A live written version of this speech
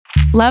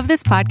Love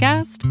this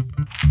podcast?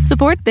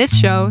 Support this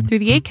show through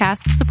the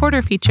Acast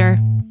supporter feature.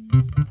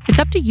 It's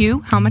up to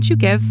you how much you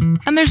give,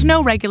 and there's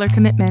no regular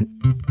commitment.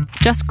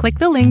 Just click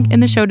the link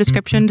in the show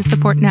description to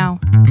support now.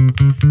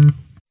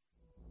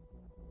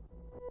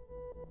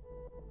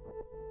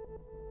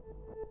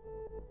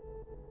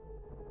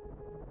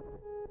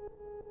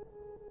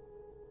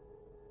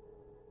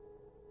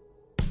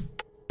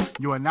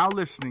 You are now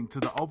listening to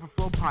the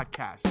Overflow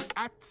Podcast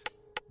at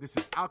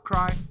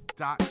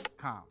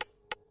thisisoutcry.com.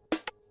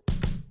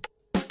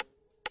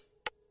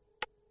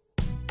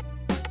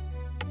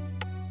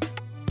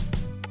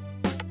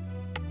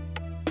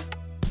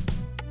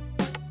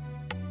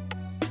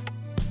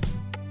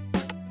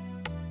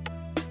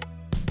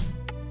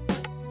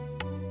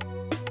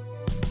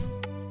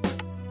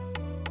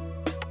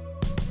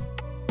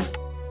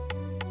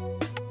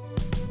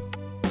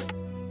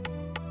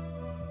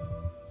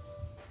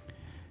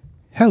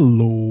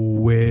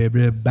 Hello,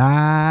 everybody.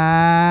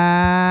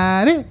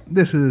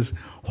 This is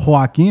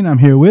Joaquin. I'm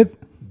here with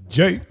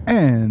Jay.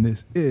 And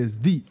this is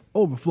the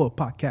Overflow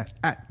Podcast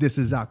at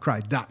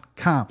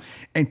thisisoutcry.com.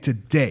 And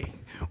today,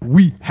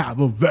 we have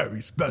a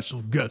very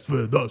special guest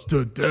with us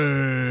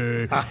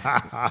today.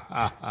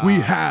 We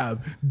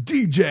have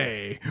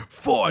DJ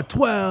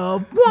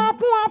 412.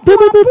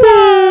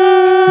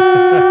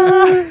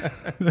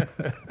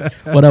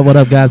 What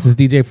up, guys? It's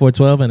DJ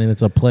 412, and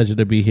it's a pleasure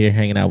to be here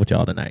hanging out with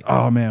y'all tonight.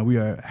 Oh, man, we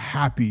are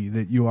happy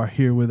that you are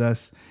here with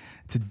us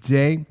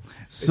today.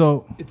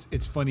 So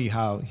it's funny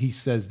how he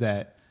says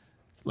that,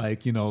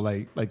 like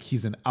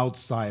he's an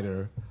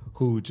outsider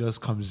who just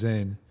comes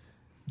in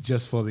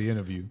just for the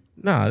interview.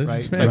 No, this right?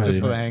 is family. Like just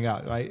for the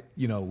hangout, right?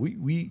 You know,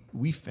 we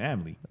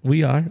family.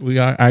 We are.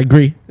 I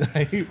agree.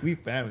 We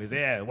family.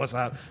 Yeah, what's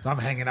up? So I'm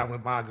hanging out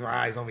with my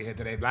guys over here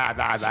today. Blah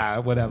blah blah.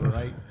 Whatever,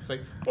 right? It's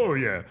like, oh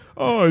yeah,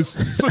 oh it's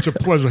such a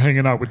pleasure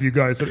hanging out with you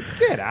guys.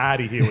 Get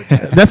out of here with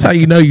that. That's how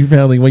you know you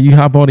family. When you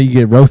hop on and you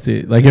get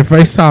roasted. Like your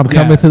first time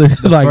coming to the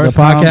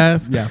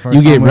podcast,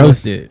 you get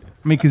roasted.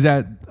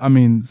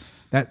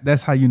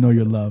 That's how you know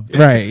you're loved.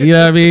 Right. You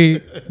know what I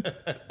mean?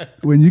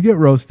 When you get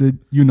roasted,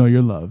 you know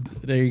you're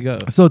loved. There you go.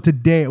 So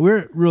today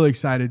we're really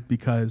excited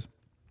because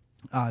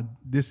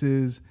this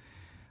is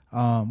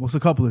a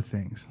couple of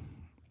things.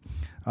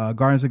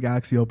 Guardians of the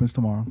Galaxy opens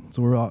tomorrow.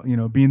 So we're all,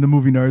 being the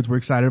movie nerds, we're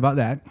excited about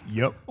that.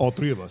 Yep. All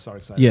three of us are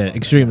excited. Yeah,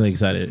 extremely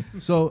excited.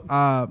 So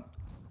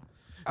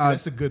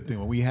that's a good thing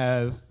when we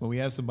have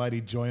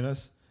somebody join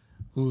us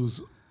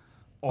who's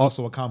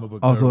also a comic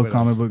book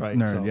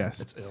nerd, So yes.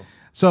 It's ill.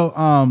 So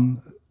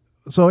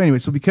anyway,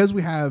 because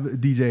we have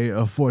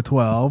DJ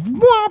 412, we're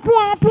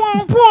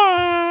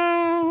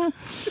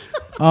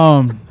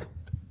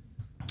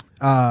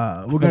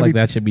gonna like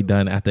that should be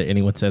done after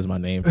anyone says my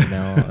name from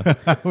now on.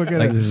 We're gonna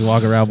like just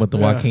walk around with the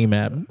Joaquin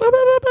map.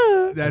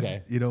 That's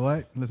okay. You know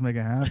what? Let's make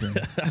it happen.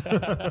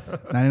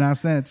 99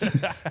 cents.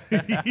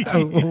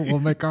 we'll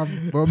make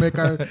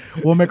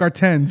our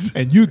tens.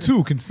 And you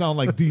too can sound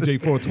like DJ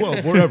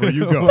 412 wherever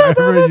you go.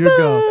 Wherever you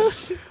go.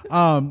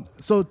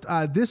 So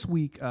this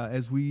week,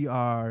 as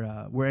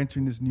we're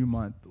entering this new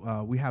month,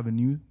 we have a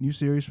new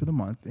series for the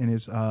month, and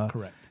it's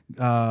correct.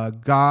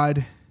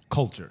 God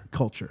Culture.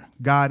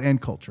 God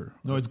and culture.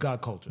 No, it's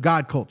God culture.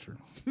 God culture.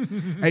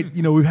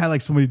 We've had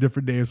like so many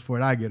different names for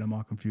it. I get them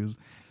all confused.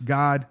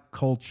 God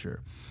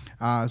culture.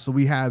 So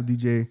we have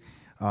DJ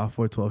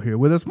 412 here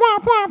with us.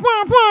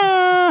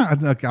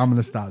 Okay, I'm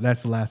gonna stop.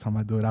 That's the last time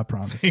I do it. I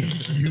promise.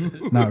 Thank you.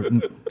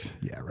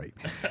 Yeah, right.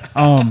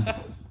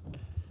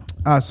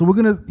 So we're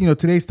gonna,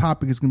 today's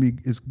topic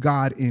is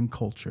God in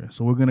culture.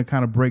 So we're gonna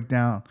kind of break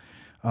down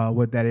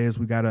what that is.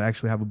 We got to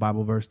actually have a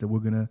Bible verse that we're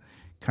gonna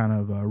kind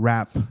of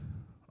wrap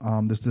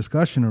this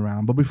discussion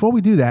around. But before we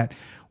do that,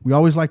 we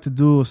always like to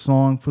do a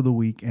song for the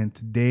week, and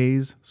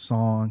today's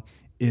song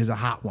is a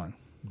hot one.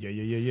 Yeah.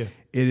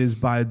 It is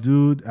by a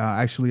dude.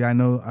 Actually, I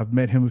know I've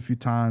met him a few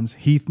times.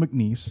 Heath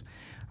McNeese.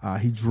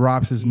 He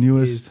drops his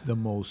newest. Is the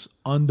most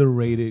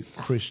underrated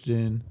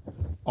Christian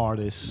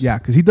artist. Yeah,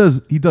 because he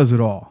does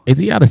it all. Is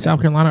he out of South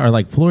Carolina or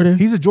like Florida?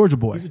 He's a Georgia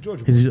boy. He's a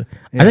Georgia boy.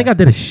 I think I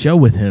did a show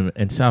with him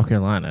in South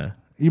Carolina.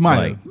 He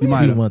might have.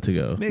 2 months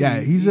ago. Maybe.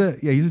 Yeah, he's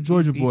a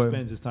Georgia boy. He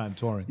spends his time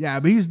touring.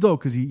 Yeah, but he's dope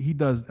because he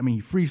does. I mean,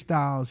 he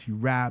freestyles, he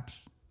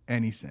raps,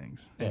 and he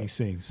sings. And he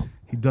sings.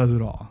 He does it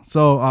all.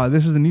 So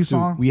this is a new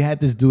song. We had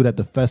this dude at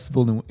the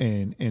festival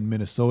in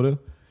Minnesota,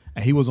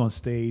 and he was on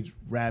stage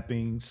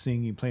rapping,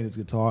 singing, playing his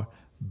guitar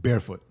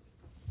barefoot.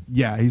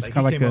 Yeah, he's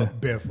kind of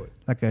like barefoot,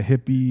 like a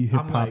hippie hip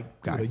I'm hop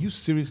like, guy. dude, are you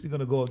seriously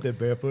gonna go up there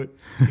barefoot?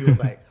 He was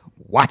like,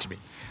 watch me.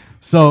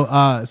 So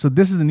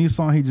this is a new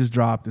song he just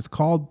dropped. It's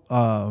called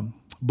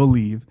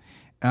Believe,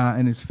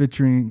 and it's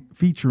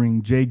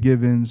featuring Jay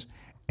Givens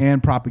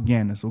and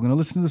Propaganda. So we're gonna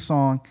listen to the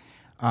song.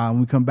 When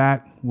we come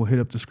back, we'll hit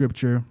up the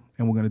scripture,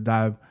 and we're gonna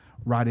dive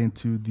right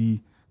into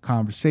the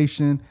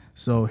conversation.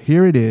 So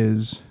here it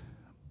is,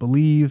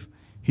 Believe,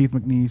 Heath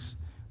McNeese,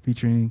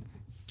 featuring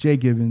Jay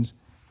Givens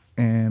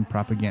and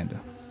Propaganda.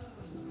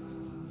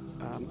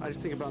 I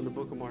just think about in the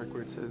book of Mark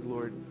where it says,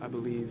 Lord, I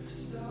believe,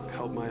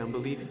 help my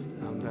unbelief.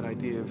 That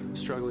idea of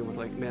struggling with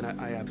like, man,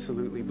 I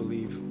absolutely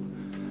believe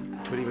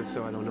but even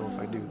so, I don't know if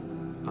I do.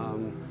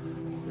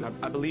 And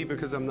I believe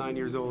because I'm 9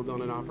 years old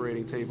on an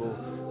operating table,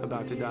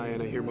 about to die,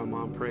 and I hear my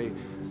mom pray,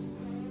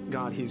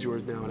 God, he's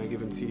yours now, and I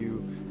give him to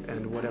you,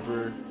 and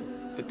whatever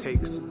it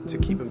takes to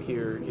keep him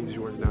here, he's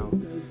yours now.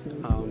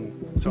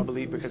 So I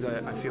believe because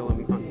I feel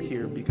I'm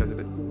here because of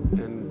it,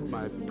 and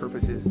my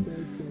purpose is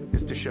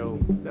to show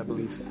that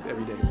belief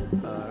every day,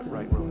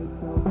 right and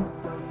wrong.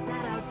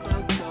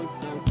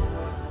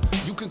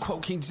 You can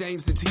quote King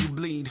James until you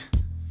bleed.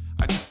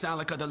 I just sound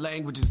like other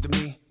languages to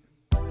me.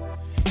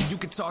 You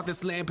can talk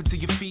this lamp until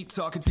your feet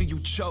talk until you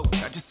choke.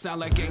 I just sound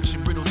like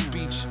ancient brittle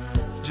speech,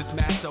 just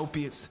mass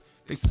opiates.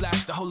 They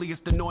splashed the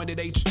holiest anointed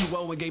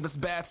H2O and gave us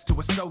baths till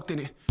we're soaked in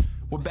it.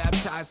 We're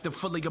baptized and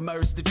fully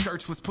immersed. The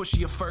church was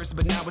pushy at first,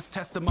 but now it's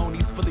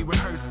testimonies fully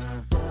rehearsed.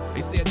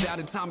 They said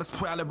doubted Thomas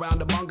prowled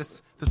around among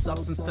us. The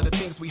substance of the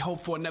things we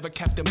hope for never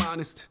kept them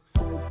honest.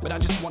 But I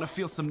just wanna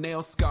feel some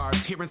nail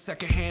scars. Hearing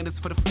secondhand is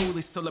for the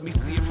foolish, so let me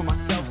see it for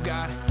myself,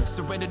 God.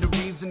 Surrender to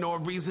reason or a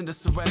reason to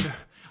surrender.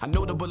 I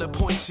know the bullet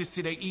points, you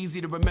see they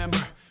easy to remember.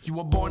 You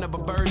were born of a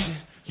virgin,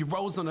 you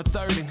rose on a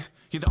third, and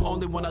you're the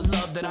only one I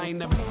love that I ain't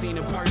never seen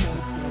in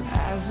person.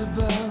 As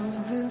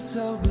above, then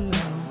so below.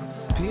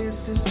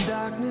 Pierce this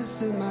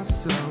darkness in my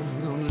soul.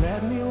 Don't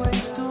let me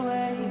waste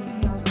away.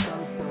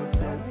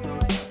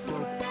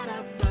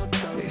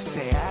 They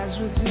say as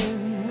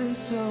within, then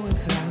so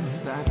without.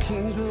 Thy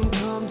kingdom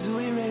come to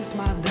erase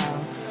my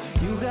doubt.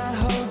 You got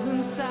holes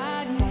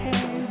inside your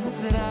hands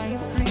that I ain't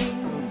seen.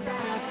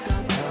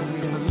 Help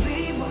me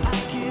believe what I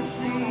can't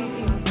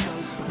see.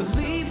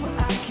 Believe what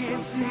I can't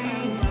see.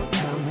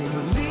 Help me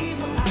believe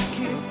what I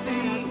can't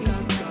see.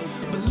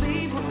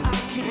 Believe what I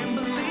can't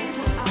believe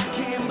what I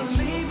can't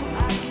believe what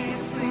I can't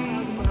see.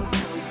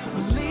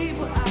 Believe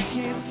what I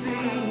can't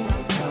see.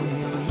 Help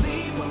me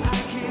believe what I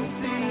can't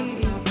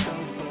see.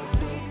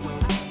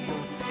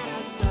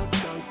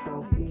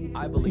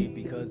 I believe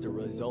because the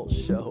results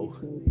show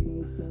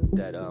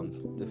that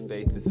the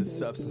faith is the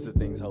substance of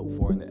things hoped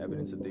for and the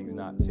evidence of things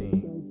not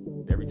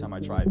seen. Every time I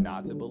tried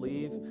not to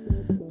believe,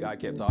 God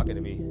kept talking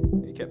to me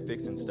and he kept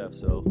fixing stuff.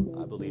 So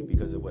I believe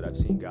because of what I've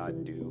seen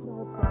God do.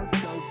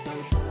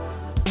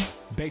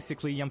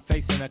 Basically, I'm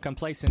facing a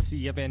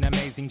complacency of an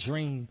amazing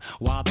dream.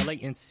 While the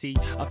latency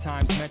of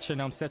time's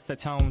metronome sets the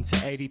tone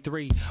to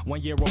 83.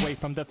 1 year away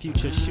from the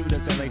future,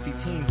 shooters and lazy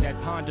teens that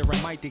ponder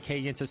and might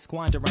decay into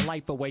squandering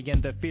life away.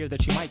 And the fear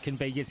that you might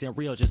convey isn't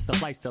real, just the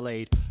flight's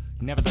delayed.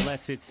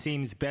 Nevertheless, it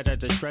seems better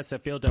to stress or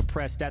feel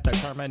depressed at the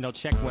terminal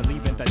check when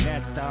leaving the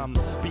nest.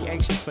 Be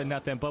anxious for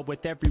nothing, but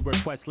with every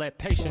request, let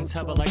patience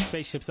hover like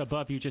spaceships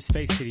above you. Just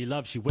face it, he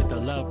loves you with the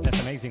love that's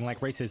amazing,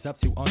 like races up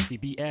to on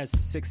CBS.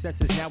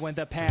 Success is now in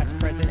the past,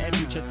 present and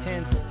future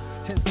tense.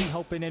 Tensely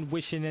hoping and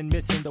wishing and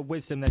missing the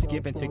wisdom that's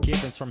given to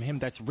givens. From him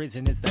that's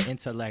risen is the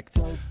intellect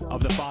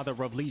of the father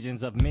of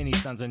legions of many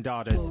sons and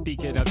daughters.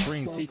 Speaking of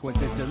dream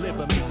sequences,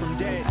 deliver me from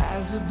death.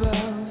 As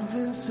above,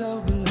 then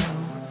so below.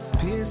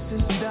 Pierce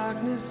this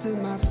darkness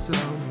in my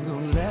soul.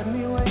 Don't let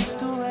me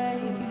waste away.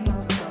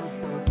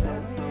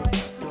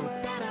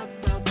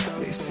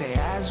 They say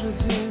as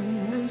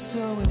within, then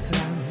so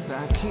without.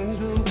 Thy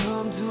kingdom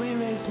come to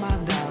erase my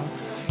doubt.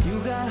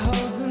 You got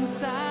holes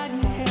inside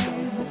your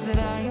hands that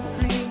I ain't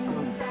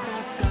seen.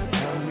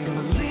 Help me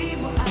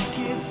believe what I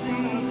can't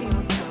see.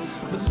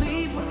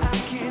 Believe what I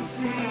can't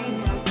see.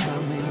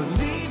 Help me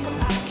believe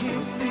what I can't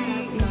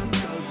see.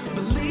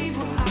 Believe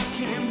what I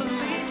can't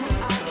believe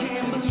what I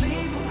can't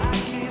believe what I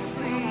can't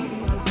see.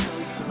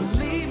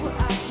 Believe what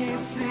I can't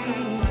see.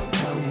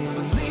 Help me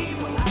believe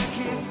what I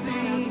can't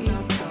see.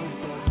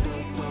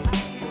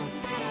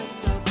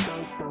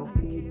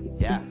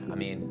 Yeah, I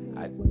mean,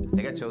 I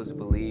think I chose to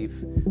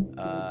believe,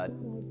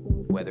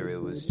 whether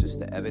it was just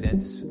the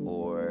evidence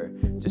or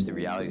just the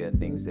reality that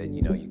things that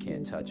you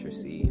can't touch or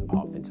see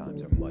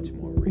oftentimes are much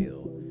more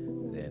real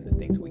than the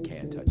things we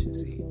can touch and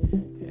see.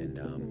 And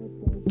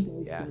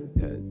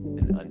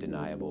an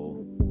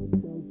undeniable,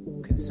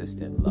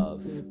 consistent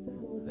love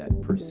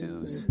that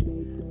pursues.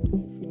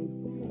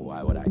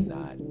 Why would I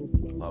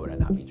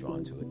not be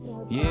drawn to it?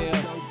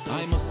 Yeah,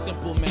 I'm a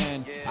simple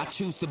man. I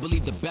choose to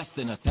believe the best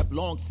in us. Have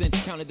long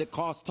since counted the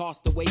cost,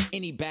 tossed away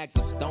any bags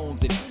of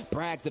stones and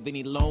brags of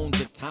any loans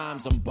of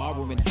times I'm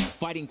borrowing.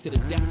 Fighting to the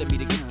death of me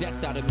to get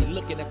death out of me.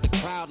 Looking at the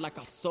crowd like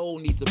our soul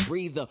needs a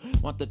breather.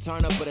 Want to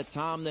turn up at a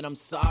time that I'm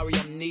sorry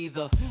I'm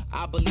neither.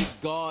 I believe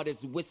God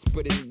is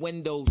whispered in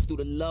windows through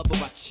the love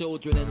of our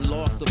children and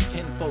loss of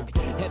kinfolk.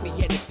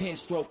 Heavy-headed pen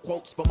stroke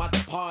quotes from our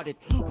departed.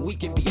 We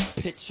can be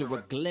a picture,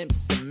 a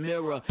glimpse, a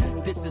mirror.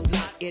 This is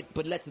not it,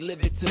 but let's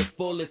live it to the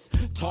fullest.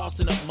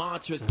 Tossing up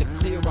mantras to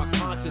clear our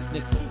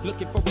consciousness.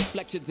 Looking for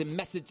reflections and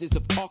messages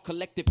of our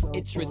collective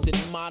interest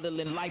in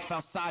modeling life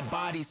outside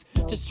bodies.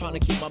 Just trying to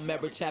keep my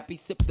marriage happy.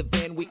 Sip the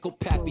Van Winkle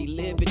Pappy.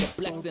 Live in the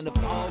blessing of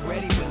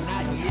already, but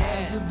not yet.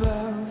 As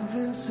above,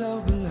 then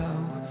so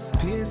below.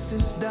 Pierce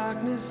this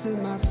darkness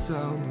in my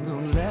soul.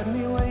 Don't let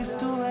me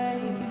waste away.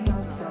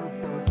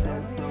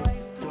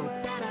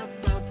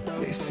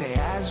 They say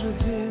as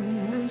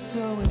within, then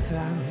so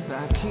without.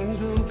 Thy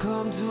kingdom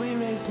come to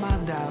erase my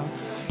doubt.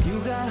 You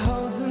got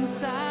holes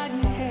inside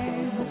your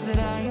head hands that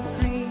I ain't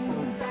seen.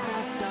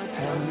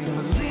 Help me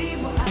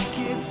believe what I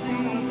can't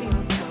see.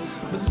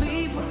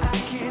 Believe what I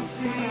can't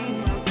see.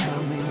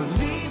 Help me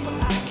believe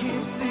what I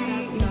can't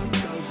see.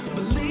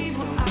 Believe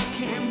what I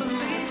can't.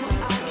 Believe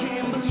what I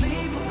can't.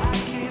 Believe what I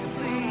can't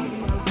see.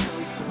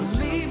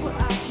 Believe what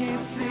I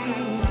can't see.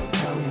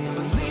 Help me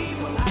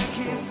believe what I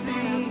can't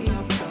see.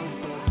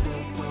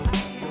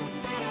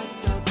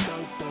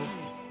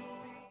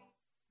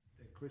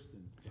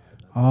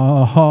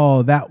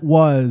 Oh, that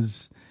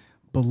was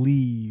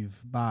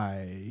Believe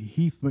by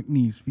Heath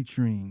McNeese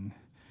featuring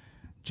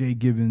Jay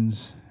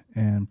Givens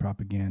and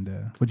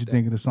Propaganda. What'd you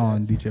think of the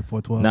song, DJ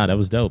 412? Nah, that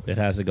was dope. It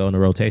has to go in the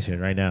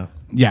rotation right now.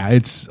 Yeah,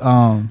 it's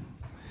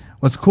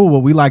what's cool,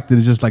 what we liked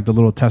is just like the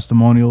little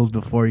testimonials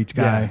before each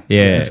guy.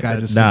 Yeah. Each guy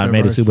just it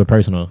made it super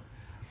personal.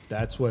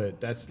 That's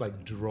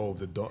like drove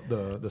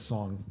the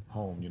song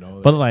home, you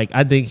know. But like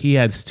I think he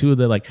has two of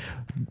the like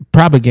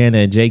Propaganda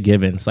and Jay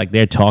Givens, like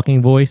their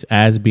talking voice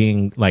as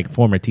being like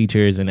former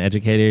teachers and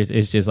educators.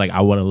 It's just like,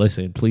 I want to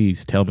listen.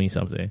 Please tell me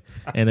something.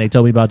 And they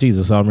told me about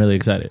Jesus, so I'm really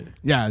excited.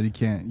 Yeah, you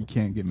can't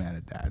get mad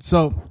at that.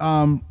 So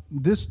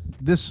this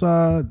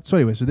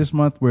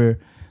month we're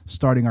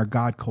starting our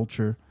God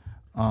Culture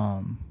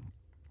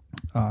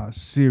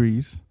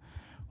series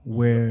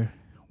where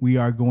we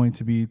are going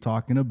to be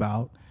talking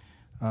about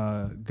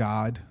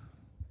God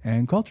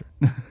and culture.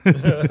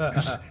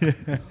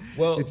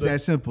 Well, it's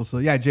that simple. So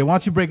yeah, Jay, why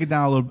don't you break it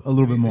down a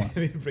little bit more? Let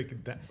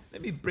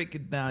me break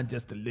it down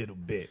just a little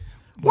bit.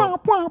 Wah,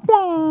 wah,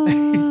 wah.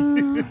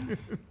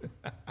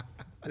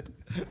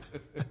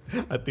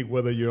 I think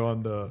whether you're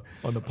on the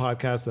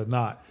podcast or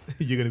not,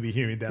 you're going to be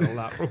hearing that a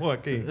lot from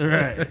Joaquin.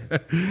 Right.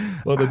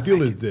 Well, the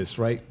deal is this,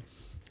 right?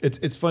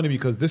 It's funny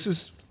because this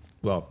is,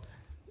 well,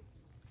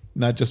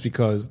 not just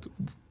because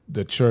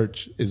the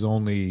church is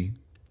only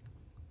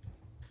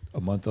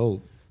a month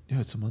old.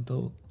 Yeah, it's a month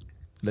old.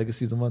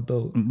 Legacy's a month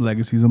old.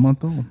 Legacy's a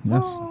month old.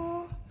 Yes.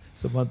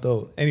 It's a month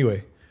old.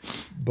 Anyway,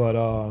 but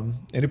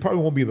and it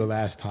probably won't be the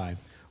last time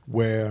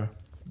where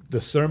the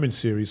sermon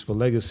series for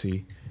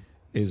Legacy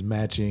is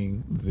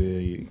matching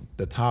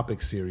the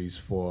topic series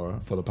for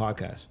the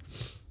podcast.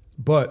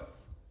 But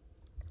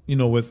you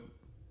know,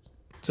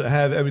 to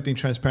have everything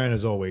transparent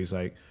as always,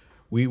 like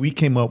we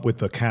came up with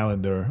the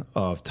calendar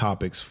of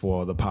topics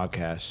for the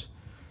podcast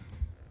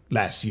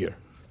last year.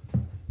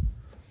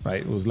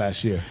 Right, it was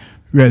last year.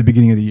 Right at the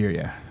beginning of the year,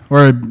 yeah,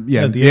 or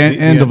yeah, the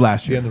end of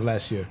last year. The end of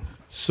last year.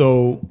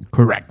 So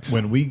correct.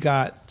 When we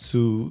got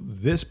to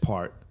this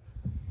part,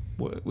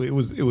 it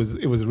was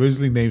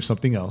originally named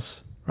something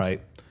else,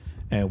 right?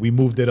 And we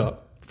moved it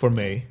up for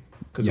May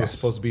because it was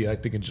supposed to be, I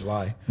think, in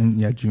July.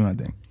 June, I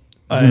think.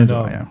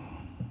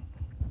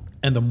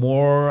 And the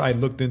more I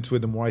looked into it,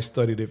 the more I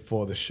studied it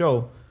for the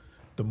show,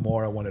 the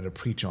more I wanted to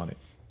preach on it.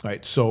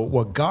 Right. So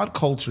what God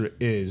culture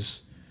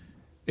is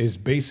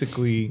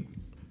basically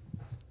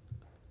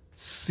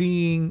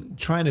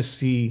trying to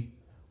see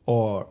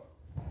or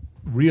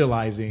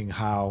realizing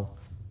how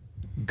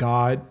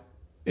God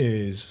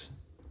is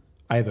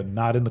either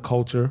not in the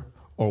culture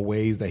or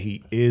ways that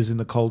he is in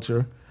the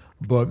culture,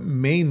 but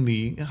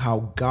mainly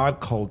how God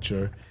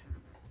culture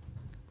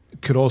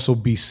could also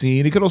be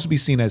seen. It could also be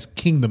seen as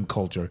kingdom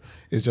culture.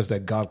 It's just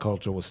that God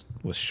culture was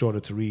shorter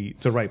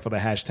to write for the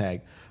hashtag,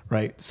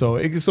 right? So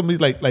it gets something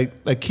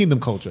like kingdom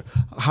culture.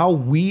 How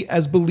we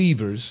as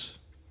believers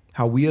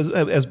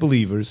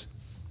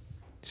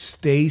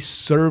stay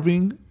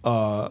serving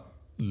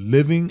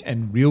living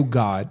and real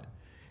God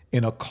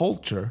in a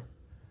culture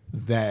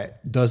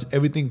that does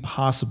everything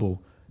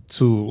possible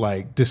to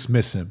like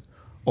dismiss him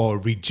or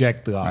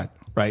reject God,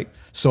 right?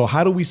 So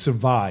how do we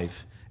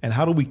survive and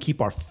how do we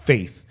keep our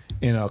faith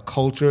in a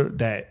culture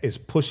that is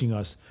pushing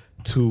us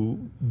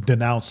to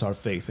denounce our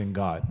faith in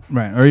God?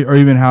 Right. Or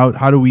even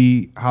how do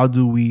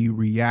we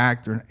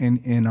react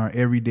in our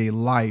everyday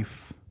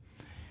life,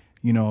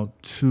 you know,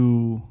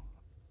 to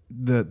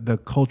the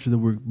culture that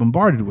we're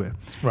bombarded with.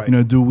 Right. You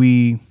know, do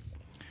we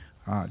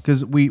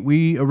because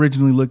we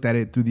originally looked at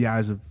it through the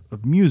eyes of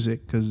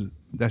music, because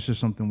that's just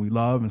something we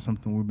love and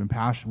something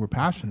we're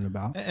passionate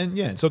about. And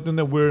yeah, something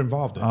that we're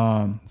involved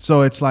in.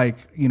 So it's like,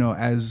 you know,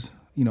 as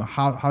you know,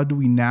 how do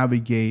we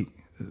navigate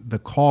the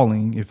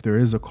calling, if there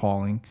is a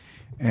calling,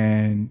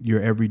 and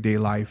your everyday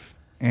life,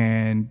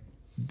 and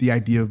the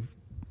idea of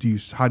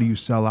how do you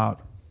sell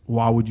out?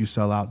 Why would you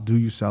sell out? Do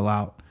you sell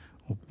out?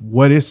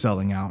 What is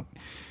selling out?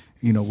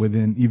 You know,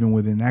 even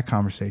within that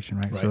conversation,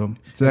 right? So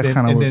that's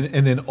kind of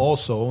and then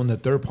also, and the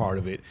third part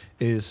of it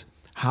is,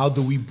 how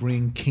do we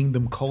bring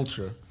kingdom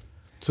culture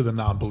to the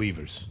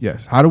non-believers?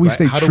 Yes. How do we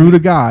stay true to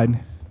God?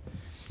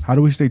 How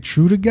do we stay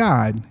true to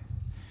God?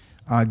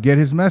 Get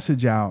His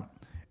message out,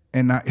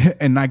 and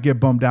not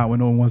get bummed out when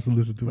no one wants to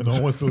listen to it. No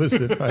one wants to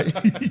listen, right?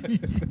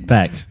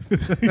 Facts.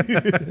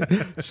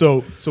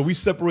 So we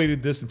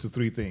separated this into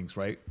three things,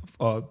 right?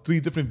 Three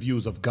different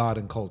views of God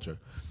and culture.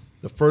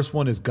 The first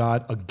one is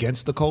God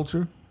against the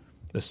culture.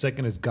 The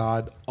second is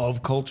God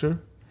of culture.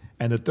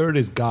 And the third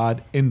is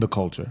God in the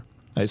culture.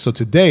 Right, so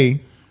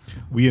today,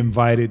 we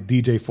invited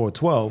DJ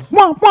 412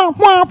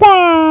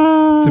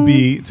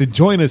 to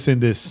join us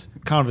in this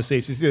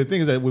conversations. See, the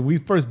thing is that when we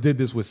first did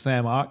this with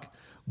Sam Ock,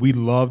 we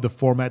loved the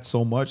format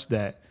so much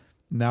that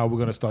now we're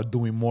going to start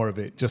doing more of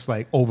it, just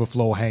like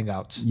overflow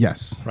hangouts.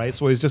 Yes. Right.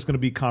 So it's just going to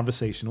be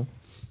conversational.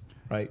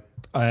 Right.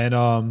 And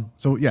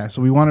so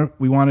we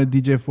wanted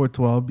DJ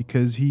 412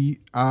 because he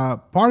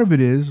part of it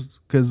is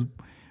because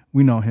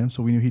we know him,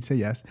 so we knew he'd say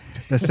yes.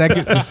 The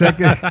second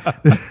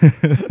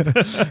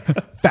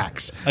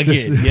facts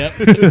again. Yep.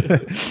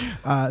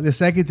 The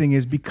second thing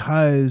is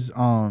because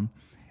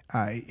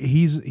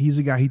he's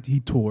a guy he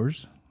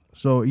tours,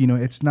 so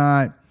it's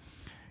not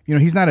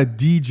he's not a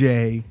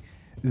DJ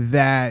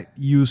that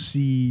you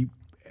see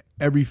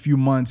every few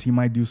months. He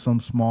might do some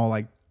small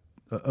like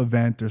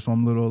event or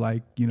some little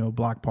like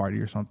block party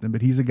or something,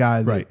 but he's a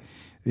guy that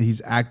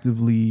he's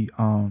actively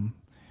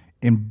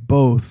in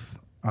both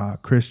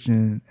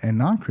Christian and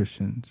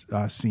non-Christian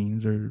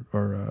scenes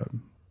or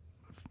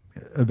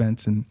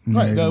events and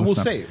right. No, we'll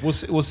say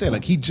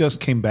like he just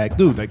came back,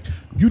 dude. Like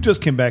you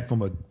just came back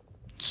from a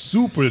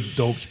super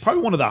dope,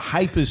 probably one of the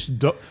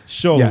hypest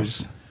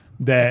shows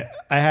that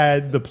I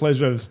had the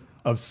pleasure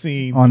of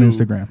seeing on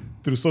Instagram.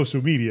 Through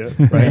social media,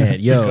 right?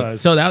 Man, yo,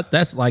 so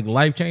that's like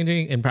life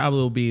changing, and probably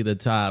will be the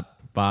top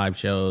 5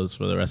 shows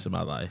for the rest of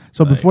my life.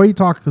 So before you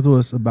talk to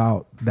us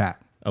about that,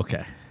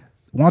 okay,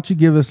 why don't you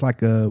give us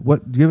like a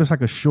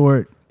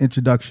short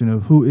introduction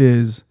of who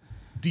is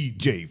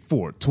DJ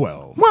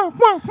 412? Yo,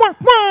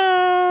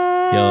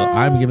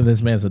 I'm giving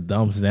this man some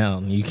thumbs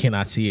down. You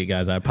cannot see it,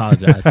 guys. I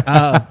apologize.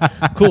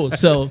 Cool.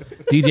 So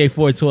DJ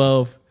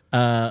 412.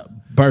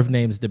 Birth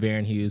name's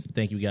DeBaron Hughes.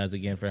 Thank you guys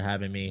again for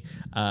having me.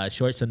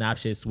 Short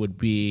synopsis would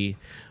be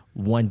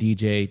 1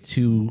 DJ,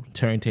 2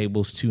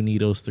 turntables, 2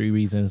 needles, 3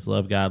 reasons: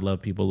 love God,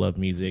 love people, love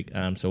music.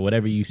 So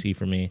whatever you see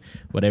from me,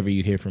 whatever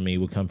you hear from me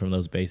will come from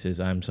those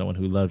bases. I'm someone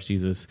who loves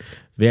Jesus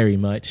very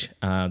much.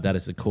 That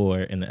is the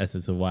core and the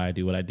essence of why I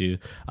do what I do.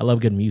 I love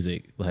good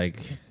music. Like,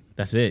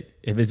 that's it.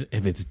 If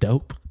it's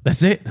dope,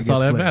 that's it. That's all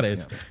that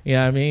matters. Yeah. You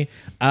know what I mean?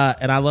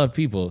 And I love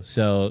people.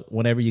 So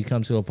whenever you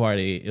come to a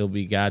party, it'll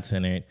be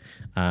God-centered,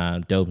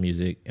 dope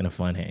music, and a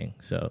fun hang.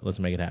 So let's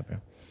make it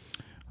happen.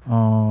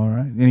 All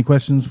right. Any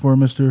questions for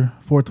Mr.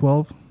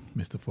 412?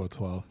 Mr.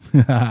 412.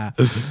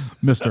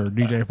 Mr.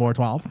 DJ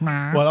 412.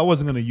 Well, I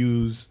wasn't going to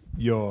use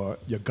your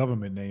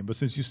government name, but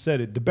since you said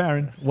it,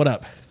 DeBaron. What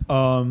up?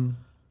 I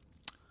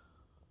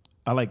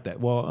like that.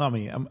 Well, I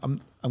mean,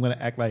 I'm going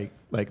to act like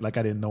I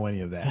didn't know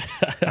any of that.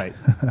 Right.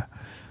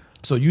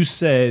 So you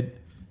said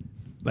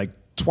like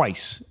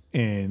twice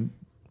in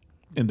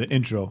the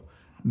intro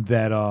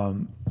that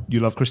you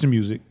love Christian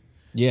music.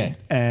 Yeah.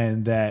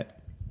 And that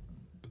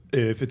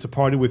if it's a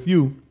party with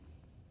you,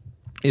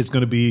 it's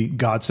going to be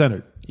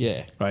God-centered.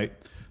 Yeah. Right?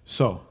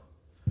 So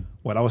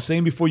what I was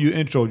saying before you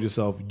introed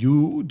yourself,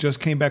 you just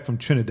came back from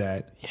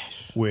Trinidad.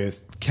 Yes.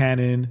 With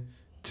Cannon,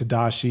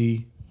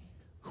 Tadashi.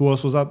 Who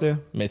else was out there?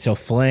 So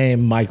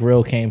Flame, Mike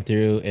Rill came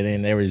through, and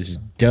then there was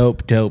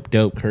dope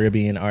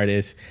Caribbean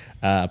artists.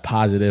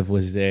 Positive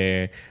was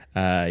there.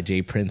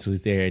 Jay Prince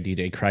was there.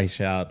 DJ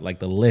Christshout. Like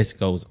the list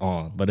goes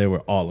on, but they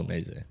were all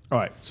amazing. All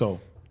right, so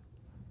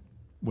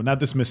we're not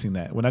dismissing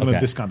that. We're not going to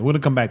discount it. We're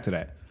going to come back to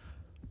that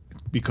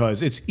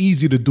because it's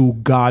easy to do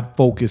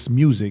God-focused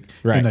music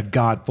in a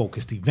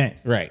God-focused event.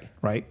 Right.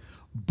 Right.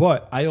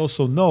 But I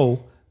also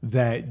know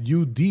that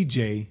you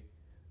DJ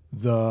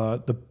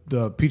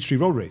the Peachtree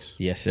Road Race.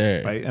 Yes,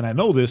 sir. Right, and I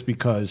know this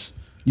because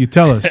you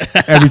tell us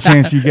every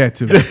chance you get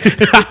to.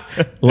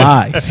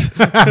 Lies,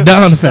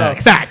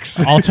 non-facts, facts,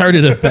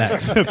 alternative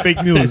facts,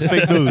 fake news.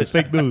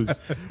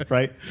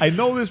 Right, I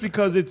know this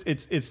because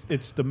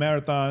it's the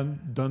marathon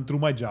done through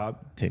my job.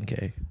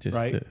 10K, just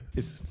right.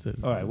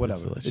 All right,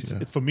 whatever. It's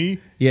for me.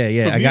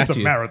 Yeah, for I me, got it's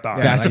you. A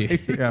marathon. Got right?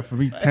 you. Yeah, for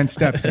me, 10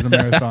 steps is a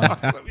marathon.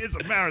 It's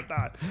a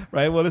marathon,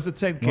 right? Well, it's a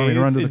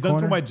 10K. It's done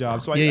through my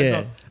job, so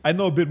I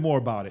know a bit more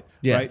about it.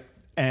 Yeah. Right.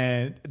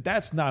 And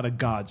that's not a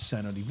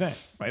God-centered event,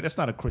 right? That's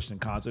not a Christian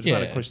concert. It's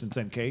not a Christian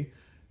 10K.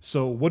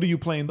 So what do you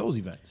play in those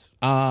events?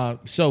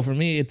 So for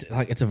me,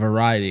 it's a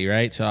variety,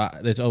 right? So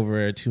there's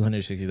over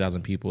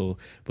 260,000 people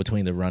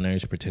between the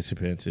runners,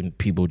 participants, and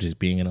people just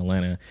being in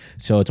Atlanta.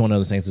 So it's one of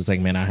those things that's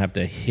like, man, I have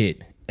to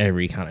hit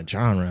every kind of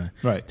genre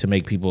to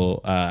make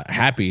people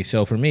happy.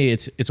 So for me,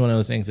 it's one of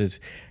those things is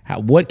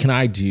what can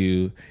I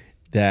do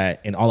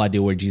that, and all I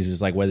do with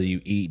Jesus, like whether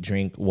you eat,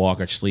 drink, walk,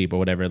 or sleep or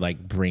whatever,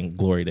 like bring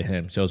glory to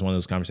him. So it's one of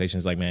those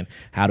conversations like, man,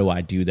 how do I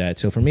do that?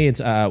 So for me,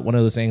 it's one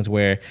of those things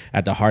where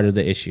at the heart of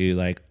the issue,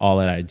 like all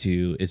that I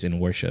do is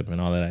in worship,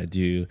 and all that I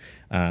do,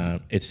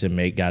 it's to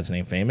make God's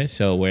name famous.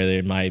 So whether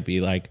it might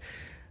be like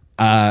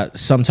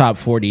some top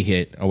 40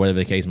 hit or whatever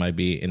the case might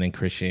be, and then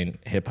Christian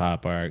hip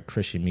hop or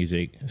Christian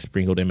music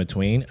sprinkled in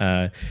between.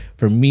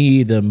 For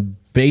me, the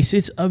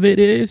basis of it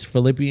is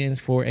Philippians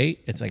 4:8.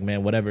 It's like,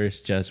 man, whatever is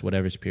just,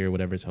 whatever is pure,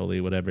 whatever is holy,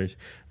 whatever is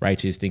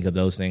righteous, think of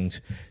those things.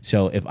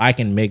 So if I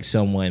can make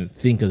someone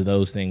think of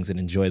those things and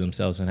enjoy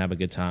themselves and have a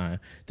good time,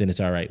 then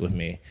it's all right with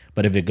me.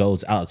 But if it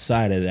goes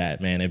outside of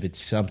that, man, if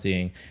it's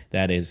something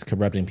that is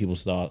corrupting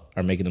people's thought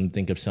or making them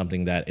think of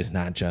something that is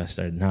not just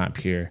or not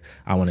pure,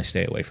 I want to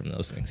stay away from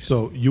those things.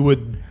 So you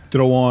would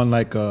throw on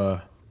like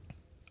a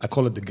I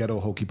call it the ghetto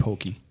hokey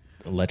pokey.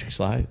 Electric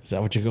slide? Is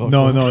that what you're going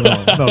No, for? no,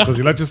 because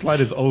the electric slide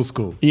is old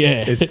school.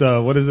 Yeah. It's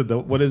the, what is it?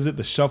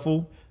 The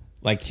shuffle?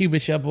 Like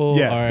Cupid Shuffle?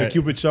 Yeah, or, the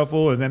Cupid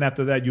Shuffle. And then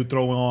after that, you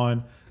throw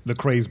on the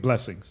Crazed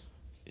Blessings.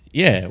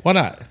 Yeah, why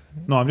not?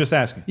 No, I'm just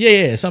asking.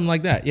 Yeah, something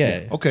like that.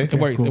 Yeah. Okay. It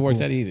works. cool, It works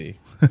cool. that easy.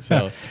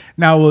 So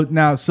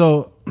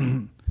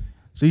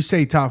So you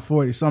say top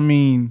 40. So I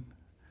mean,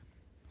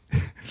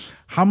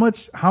 how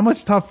much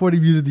top 40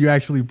 music do you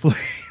actually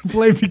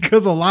play?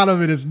 Because a lot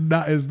of it is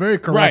very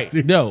correct.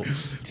 right. No.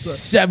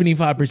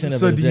 75% of it.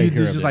 So is do very you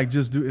corrupted.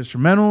 just do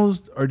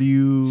instrumentals, or do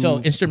you? So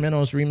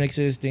instrumentals,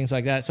 remixes, things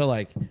like that. So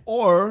like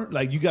Or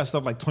like you got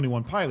stuff like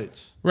 21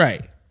 Pilots.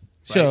 right.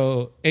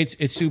 So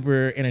it's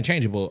super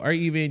interchangeable, or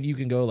even you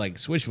can go like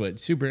Switchfoot,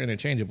 super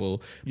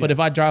interchangeable. But if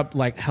I drop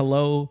like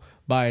 "Hello"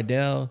 by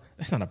Adele,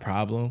 that's not a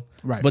problem,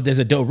 Right. But there's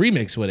a dope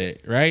remix with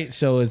it, right?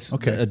 So it's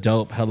a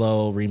dope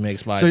 "Hello"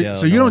 remix by Adele.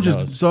 So you no don't one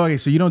just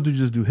knows. so you don't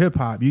just do hip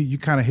hop. You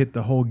kind of hit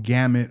the whole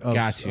gamut of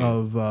Got you.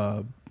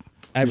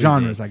 Everything.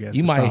 genres, I guess.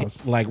 You or might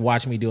styles. like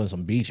watch me doing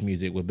some beach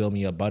music with Build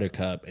Me Up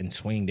Buttercup and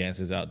swing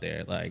dances out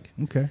there. Like,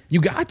 Okay.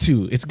 you got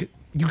to.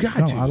 You got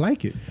No, to. I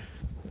like it.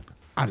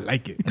 I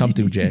like it. Come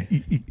through, Jay.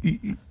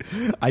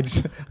 I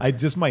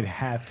just might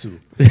have to.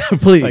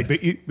 Please. Like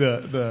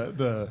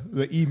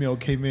the email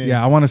came in.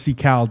 Yeah, I want to see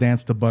Cal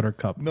dance to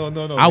Buttercup. No.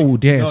 I will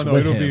dance with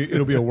it'll him.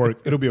 It'll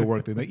be a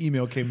work thing. The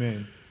email came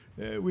in.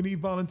 We need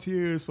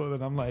volunteers for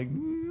that. I'm like,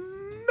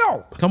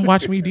 no. Come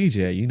watch me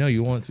DJ. You know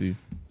you want to.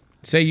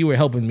 Say you were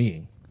helping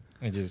me.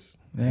 And just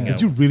hang Did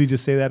out. you really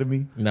just say that to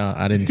me? No,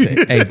 I didn't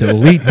say. Hey,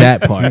 delete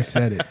that part. He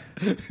said it.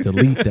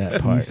 Delete that He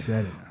part.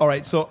 said it. All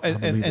right. So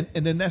and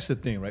then that's the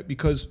thing, right?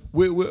 Because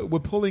we're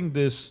pulling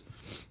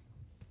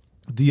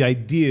the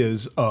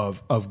ideas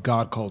of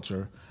God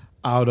culture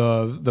out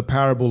of the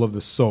parable of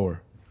the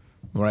sower,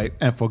 right?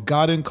 And for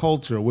God and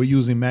culture, we're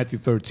using Matthew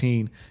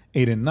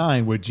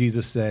 13:8-9, where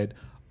Jesus said,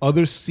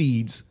 "Other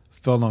seeds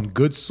fell on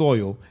good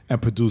soil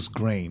and produced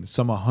grain,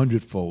 some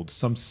 100-fold,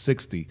 some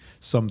 60,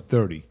 some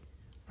 30."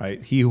 Right?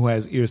 He who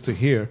has ears to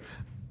hear,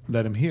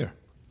 let him hear.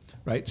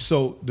 Right?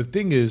 So the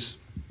thing is,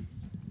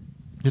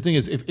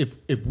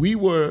 if we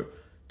were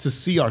to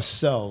see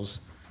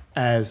ourselves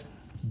as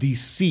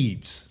these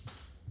seeds,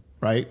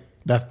 right,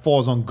 that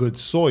falls on good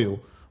soil,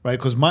 right?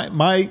 Because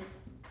my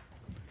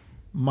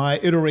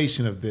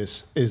iteration of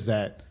this is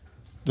that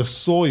the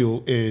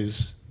soil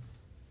is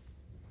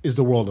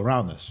the world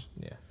around us.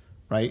 Yeah.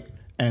 Right?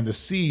 And the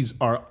seeds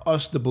are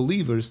us, the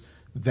believers,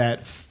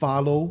 that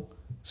follow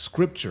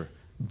Scripture,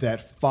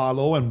 that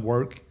follow and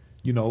work,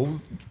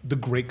 the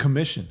Great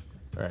Commission.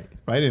 Right.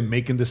 Right? And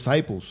making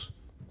disciples.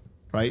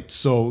 Right?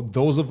 So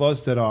those of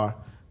us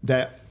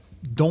that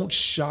don't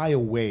shy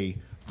away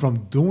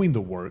from doing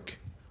the work,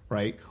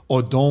 right?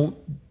 Or don't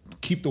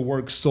keep the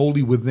work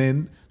solely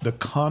within the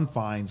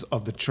confines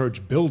of the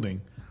church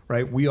building,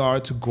 right? We are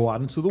to go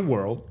out into the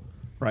world,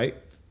 right?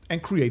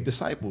 And create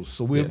disciples.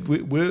 So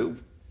we're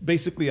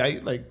basically,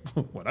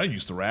 when I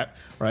used to rap,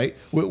 right?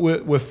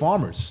 We're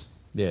farmers.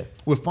 Yeah.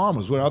 We're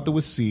farmers. We're out there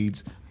with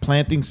seeds,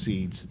 planting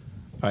seeds,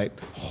 right?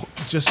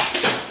 Just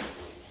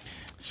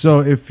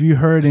So if you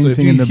heard So if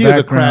anything you in the hear the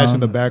background, crash in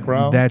the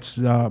background- that's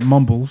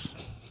Mumbles,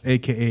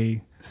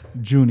 aka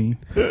Junie,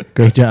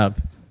 Great job.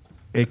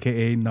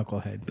 aka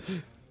Knucklehead.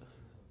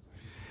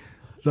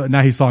 So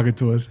now he's talking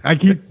to us. I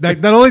keep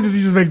not only does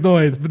he just make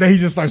noise, but then he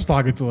just starts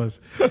talking to us.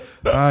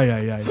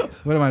 Ay.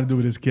 What am I to do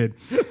with this kid?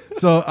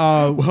 So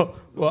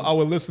well,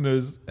 our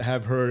listeners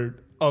have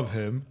heard of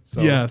him.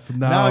 So Yeah, so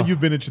now now- you've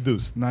been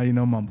introduced. now you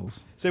know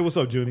Mumbles. Say what's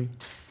up, Junie.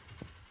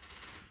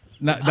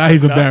 Now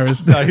he's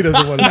embarrassed. No, he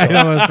doesn't want to. Now he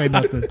don't want to say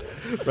nothing.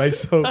 Right.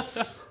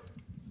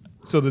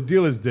 So the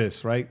deal is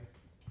this, right?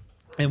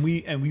 And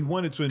we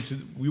wanted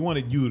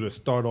you to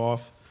start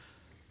off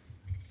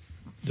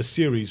the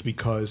series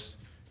because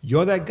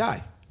you're that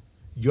guy.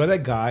 You're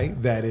that guy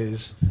that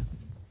is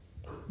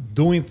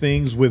doing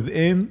things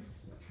within,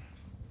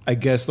 I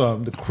guess,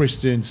 the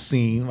Christian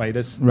scene, right?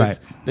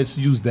 Let's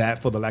use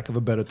that for the lack of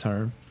a better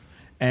term.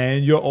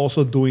 And you're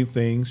also doing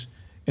things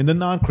in the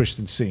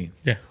non-Christian scene.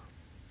 Yeah.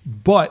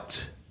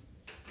 But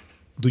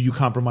do you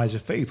compromise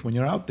your faith when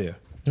you're out there?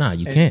 Nah,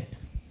 you can't.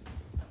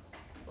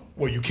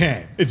 Well, you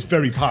can. It's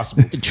very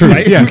possible. True.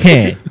 Right? You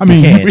can. I mean,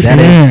 you can. we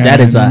That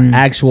can. is I an mean,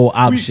 actual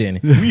option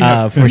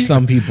for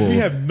some people. We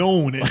have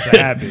known it to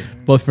happen.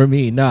 But for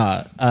me,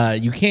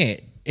 you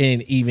can't.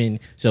 And even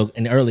so,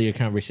 in earlier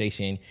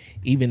conversation,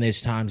 even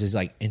there's times it's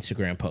like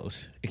Instagram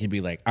posts. It can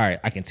be like, all right,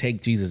 I can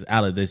take Jesus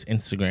out of this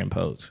Instagram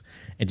post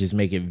and just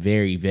make it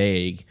very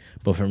vague.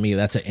 But for me,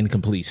 that's an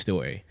incomplete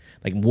story.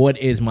 Like, what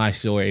is my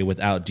story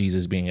without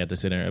Jesus being at the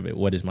center of it?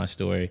 What is my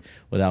story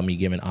without me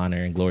giving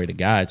honor and glory to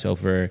God? So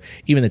for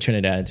even the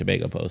Trinidad and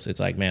Tobago post, it's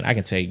like, man, I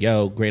can say,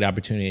 yo, great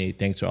opportunity.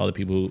 Thanks to all the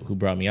people who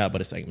brought me up.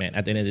 But it's like, man,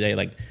 at the end of the day,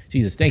 like,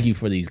 Jesus, thank you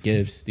for these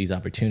gifts, these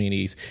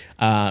opportunities.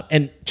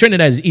 And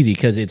Trinidad is easy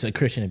because it's a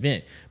Christian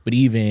event. But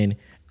even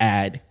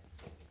at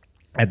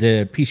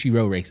the PC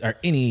Road Race or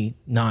any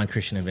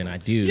non-Christian event I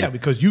do. Yeah,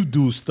 because you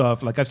do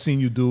stuff like I've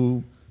seen you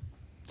do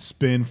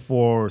spin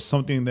for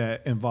something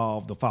that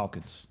involved the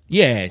Falcons.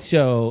 Yeah,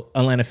 so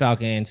Atlanta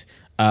Falcons,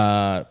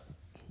 where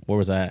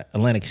was I?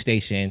 Atlantic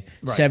Station,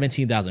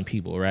 17,000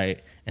 people,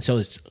 right? And so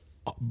it's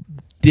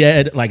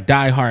dead, like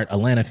diehard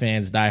Atlanta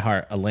fans,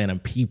 diehard Atlanta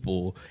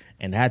people,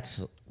 and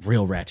that's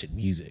real ratchet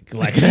music.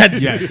 Like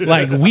that's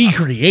like we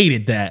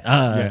created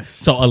that.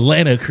 So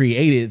Atlanta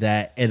created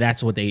that, and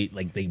that's what they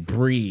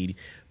breed.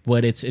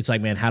 But it's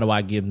like, man, how do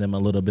I give them a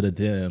little bit of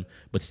them,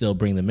 but still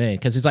bring them in?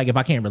 Because it's like, if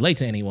I can't relate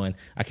to anyone,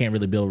 I can't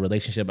really build a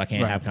relationship. I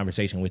can't have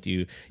conversation with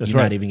you. You're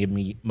not even giving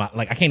me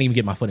I can't even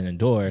get my foot in the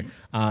door.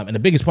 And the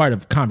biggest part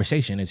of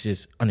conversation is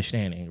just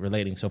understanding,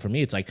 relating. So for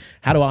me, it's like,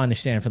 how do I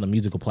understand from the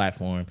musical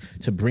platform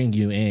to bring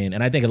you in?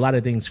 And I think a lot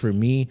of things for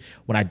me,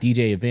 when I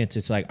DJ events,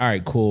 it's like, all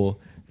right,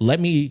 cool. Let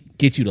me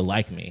get you to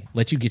like me.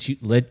 Let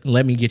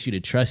me get you to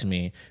trust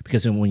me,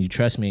 because then when you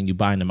trust me and you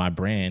buy into my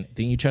brand,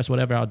 then you trust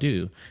whatever I'll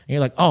do. And you're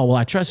like, oh, well,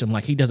 I trust him.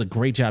 Like, he does a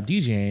great job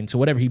DJing, so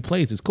whatever he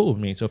plays is cool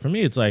with me. So for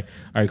me, it's like,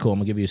 all right, cool. I'm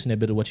gonna give you a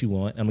snippet of what you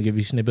want. I'm gonna give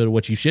you a snippet of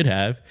what you should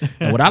have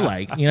and what I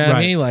like. You know what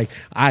I mean? Like,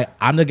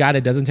 I'm the guy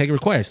that doesn't take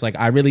requests. Like,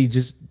 I really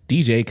just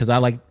DJ because I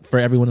like for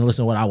everyone to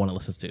listen to what I want to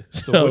listen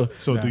to.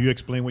 So do you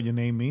explain what your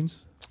name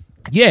means?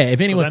 Yeah, if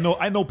anyone,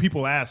 I know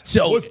people ask,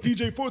 so what's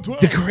DJ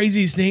 412? The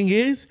craziest thing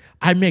is,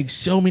 I make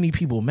so many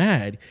people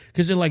mad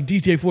because they're like,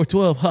 DJ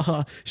 412,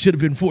 haha, should have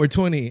been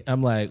 420.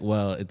 I'm like,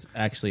 well, it's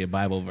actually a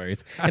Bible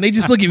verse. And they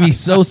just look at me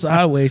so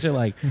sideways. They're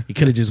like, you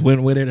could have just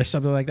went with it or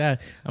something like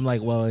that. I'm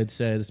like, well, it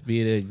says,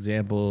 be an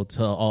example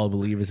to all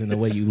believers in the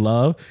way you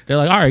love. They're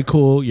like, all right,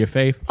 cool, your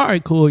faith. All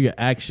right, cool, your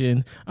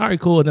action. All right,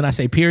 cool. And then I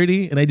say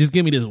purity, and they just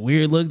give me this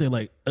weird look. They're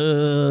like,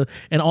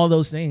 and all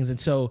those things. And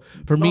so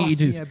for me, it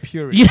just,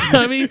 purity. You know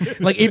what I mean?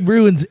 Like, it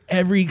ruins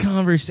every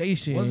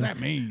conversation. What does that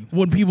mean?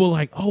 When people are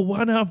like, oh,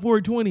 why not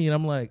 420? And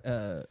I'm like,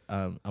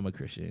 I'm a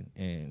Christian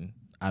and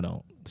I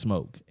don't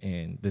smoke,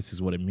 and this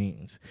is what it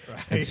means.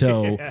 Right. And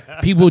so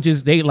people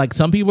just,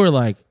 some people are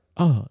like,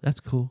 oh, that's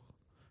cool.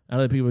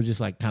 Other people just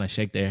like kind of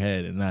shake their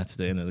head, and that's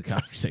the end of the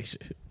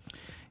conversation.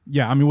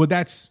 Yeah, I mean, well,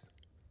 that's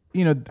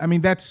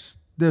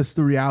the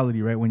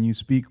reality, right? When you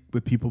speak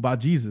with people about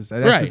Jesus,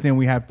 that's the thing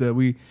we have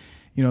to,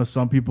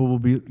 some people will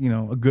be,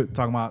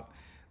 talking about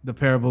the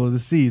parable of the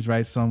seeds,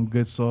 right? Some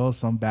good soil,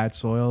 some bad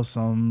soil,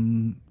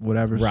 some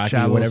whatever, rocky,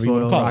 shallow whatever soil, you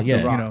want to call rocky, it.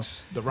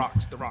 The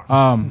rocks.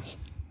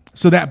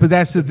 But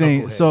that's the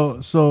thing.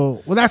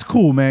 So that's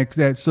cool,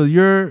 man. So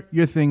your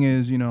thing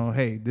is,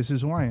 hey, this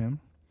is who I am.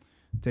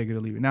 Take it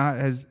or leave it. Now,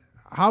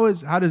 how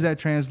does that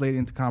translate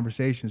into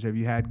conversations? Have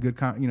you had good,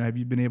 have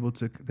you been able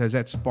to? Has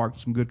that sparked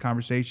some good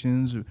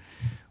conversations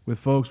with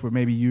folks where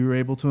maybe you were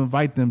able to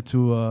invite them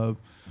to a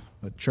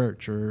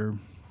church or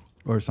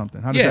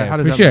something? How does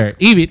that for sure. work?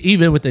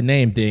 Even with the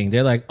name thing,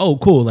 they're like, oh,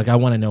 cool. Like, I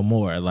want to know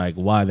more. Like,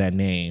 why that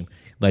name?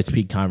 Let's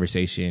peak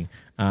conversation.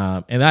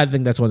 And I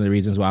think that's one of the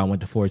reasons why I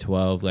went to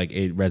 412. Like,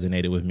 it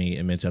resonated with me.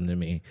 It meant something to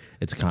me.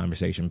 It's a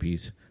conversation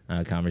piece,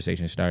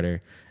 conversation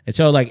starter. And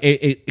so, like,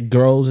 it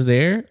grows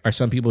there, or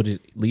some people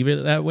just leave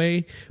it that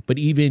way. But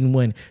even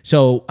when,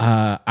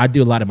 I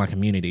do a lot in my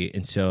community.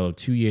 And so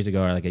 2 years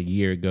ago, or like a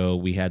year ago,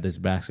 we had this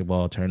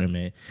basketball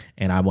tournament,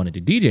 and I wanted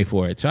to DJ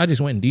for it. So I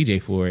just went and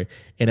DJ for it.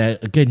 And a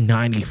good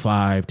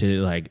 95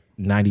 to like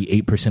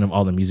 98% of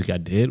all the music I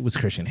did was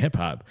Christian hip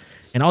hop.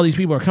 And all these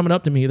people are coming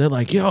up to me. They're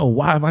like, yo,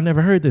 why have I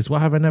never heard this? Why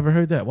have I never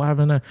heard that? Why have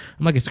I not?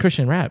 I'm like, it's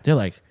Christian rap. They're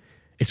like,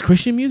 it's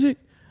Christian music?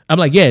 I'm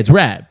like, yeah, it's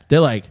rap. They're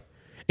like,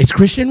 it's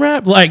Christian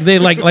rap? Like, they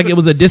like it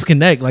was a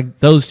disconnect. Like,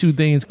 those two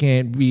things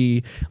can't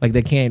be, like,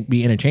 they can't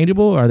be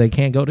interchangeable, or they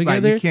can't go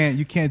together. Right,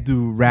 you can't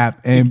do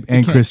rap and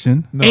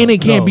Christian. No, and it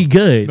can't be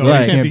good. No,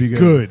 like, it can't be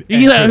good.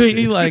 You know what I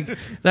mean? Like,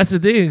 that's the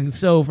thing.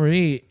 So for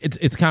me,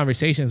 it's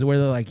conversations where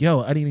they're like,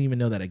 yo, I didn't even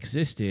know that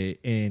existed.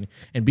 And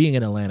being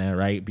in Atlanta,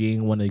 right,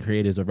 being one of the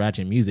creators of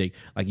ratchet music,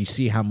 like, you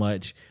see how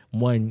much,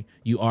 one,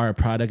 you are a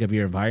product of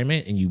your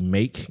environment and you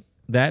make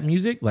that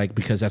music, like,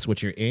 because that's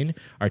what you're in,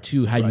 or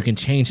two, how you can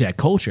change that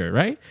culture,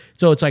 right?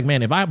 So it's like,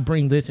 man, if I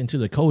bring this into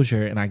the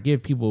culture and I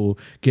give people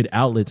good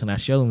outlets and I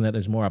show them that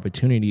there's more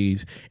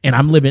opportunities, and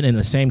I'm living in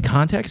the same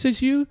context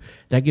as you,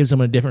 that gives them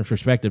a different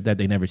perspective that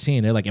they never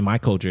seen. They're like, in my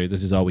culture,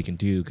 this is all we can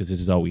do because this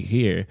is all we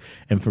hear.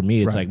 And for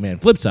me, it's like, man,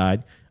 flip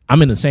side,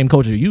 I'm in the same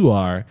culture you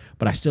are,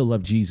 but I still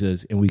love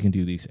Jesus, and we can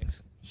do these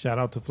things. Shout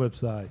out to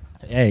Flipside.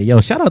 Hey, yo,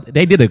 shout out.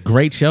 They did a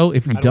great show.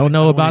 If you don't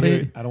know about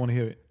it, I don't want to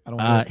hear it.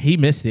 He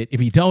missed it.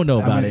 If you don't know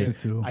about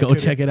it, go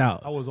check it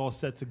out. I was all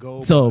set to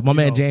go. So my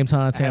man James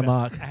Hans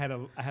Hammock. I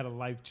had a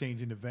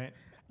life-changing event.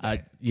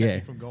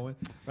 Yeah, from going.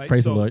 Right?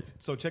 Praise the Lord.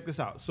 So check this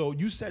out. So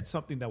you said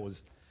something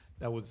that's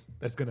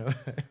gonna.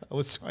 I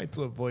was trying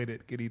to avoid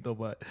it, Quirito,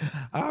 but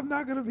I'm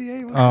not gonna be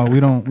able. We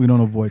don't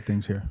avoid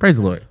things here. Praise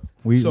the Lord.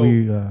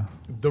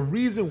 The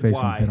reason face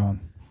them head on.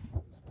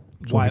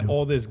 Why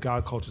all this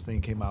God culture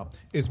thing came out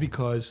is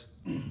because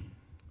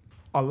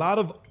a lot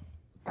of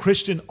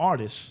Christian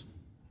artists.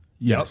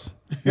 Yes.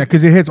 Yeah,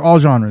 because it hits all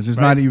genres. It's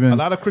not even a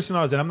lot of Christian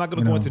artists, and I'm not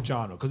going to go into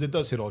genre because it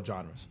does hit all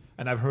genres,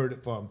 and I've heard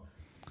it from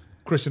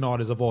Christian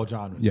artists of all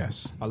genres.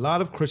 Yes. A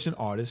lot of Christian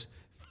artists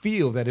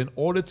feel that in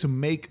order to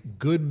make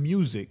good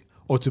music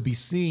or to be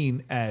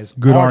seen as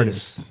Good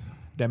artists artists.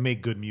 that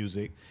make good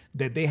music,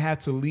 that they had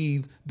to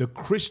leave the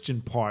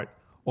Christian part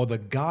or the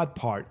God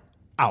part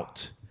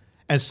out.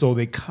 And so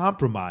they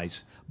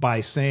compromise by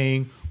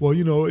saying, well,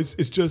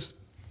 it's just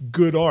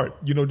good art,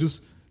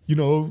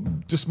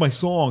 just my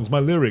songs, my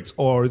lyrics,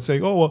 or it's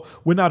saying, oh, well,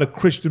 we're not a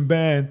Christian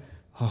band.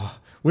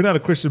 We're not a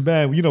Christian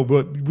band,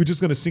 but we're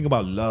just going to sing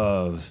about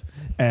love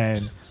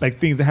and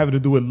like things that have to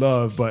do with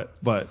love, but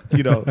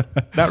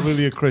not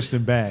really a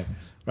Christian band,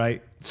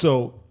 right?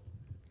 So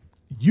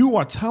you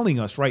are telling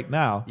us right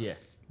now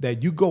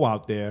that you go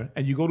out there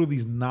and you go to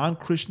these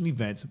non-Christian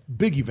events,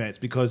 big events,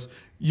 because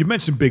you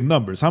mentioned big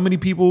numbers. How many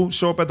people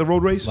show up at the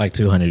road race? Like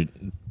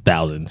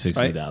 200,000,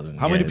 60,000. Right?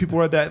 How many people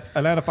were at that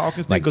Atlanta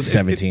Falcons thing? Like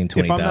 17,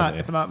 20,000.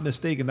 If I'm not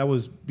mistaken, that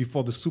was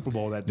before the Super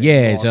Bowl that day.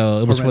 Yeah,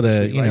 so it was for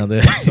the,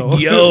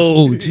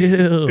 yo,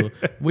 chill.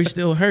 We're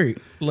still hurt.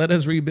 Let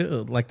us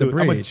rebuild, like the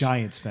bridge. I'm a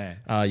Giants fan.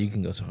 You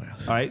can go somewhere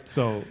else. All right,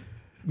 so...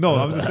 No,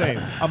 I'm just saying.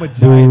 I'm a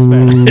Giants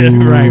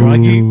fan. Right,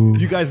 Rocky.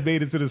 You guys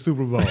made it to the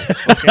Super Bowl.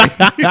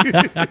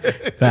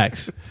 Okay?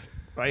 Facts.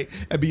 Right?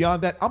 And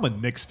beyond that, I'm a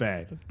Knicks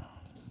fan.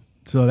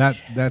 So that's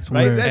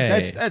right. where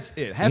That's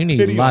it. Have you need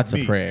pity lots on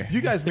of me. prayer. You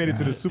guys made it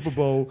to the Super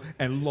Bowl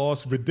and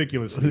lost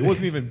ridiculously. It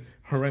wasn't even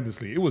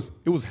horrendously. It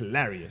was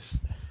hilarious,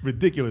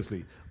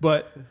 ridiculously.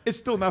 But it's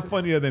still not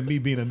funnier than me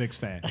being a Knicks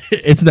fan.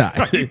 It's not.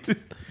 Right?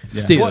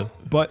 Still,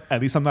 but at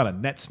least I'm not a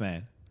Nets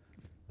fan.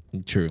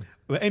 True.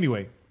 But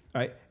anyway,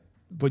 right.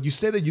 But you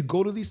say that you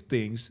go to these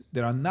things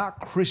that are not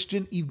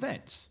Christian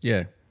events.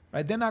 Yeah.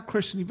 Right? They're not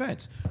Christian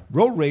events.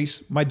 Road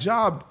race, my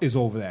job is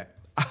over that.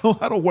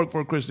 I don't work for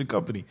a Christian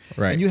company.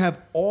 Right. And you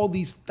have all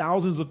these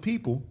thousands of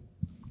people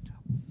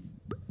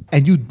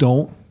and you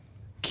don't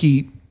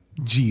keep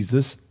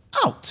Jesus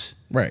out.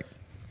 Right.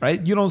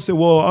 Right? You don't say,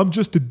 well, I'm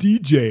just a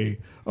DJ.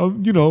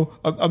 I'm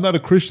not a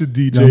Christian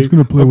DJ. I'm just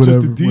going to play I'm just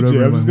a whatever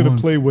DJ. I'm just going to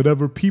wants. play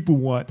whatever people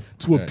want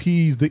to Right.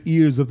 appease the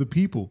ears of the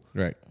people.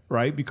 Right.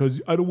 Right? Because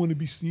I don't want to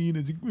be seen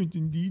as a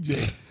Christian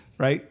DJ.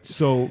 Right?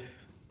 So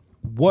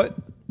what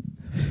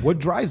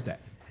drives that?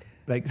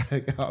 Like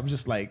I'm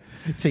just like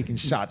taking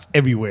shots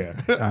everywhere.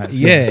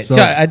 So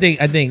I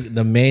think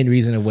the main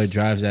reason of what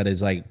drives that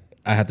is like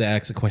I have to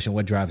ask the question,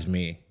 what drives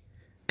me?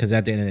 Because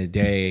at the end of the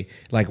day,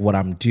 like what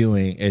I'm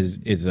doing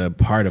is a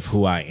part of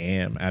who I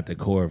am at the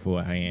core of who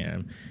I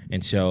am.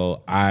 And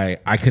so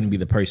I couldn't be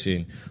the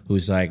person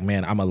who's like,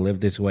 man, I'm going to live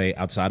this way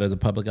outside of the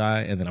public eye,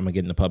 and then I'm going to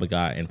get in the public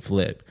eye and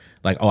flip.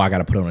 Like, oh, I got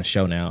to put on a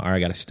show now, or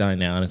I got to stunt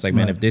now. And it's like,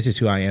 man, if this is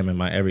who I am in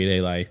my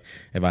everyday life,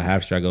 if I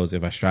have struggles,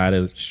 if I strive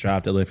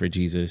to live for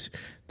Jesus,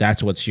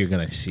 that's what you're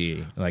going to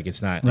see. Like,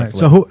 it's not. Right.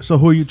 So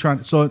who are you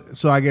trying to,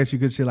 so I guess you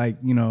could say like,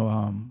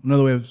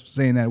 another way of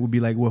saying that would be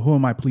like, well, who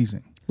am I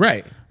pleasing?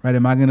 Right. Right.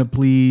 Am I going to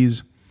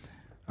please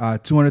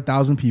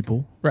 200,000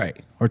 people?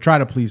 Right. Or try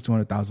to please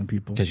 200,000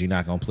 people? Because you're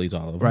not going to please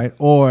all of them. Right.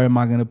 Or am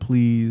I going to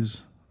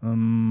please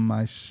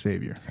my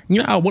Savior?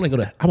 I want to go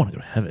to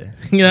heaven.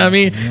 You know what I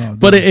mean? No,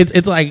 but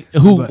it's like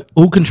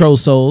who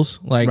controls souls?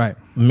 Like, right.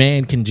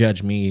 Man can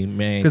judge me.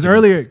 Man. Because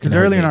earlier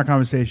in our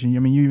conversation, I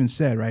mean, you even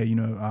said, right,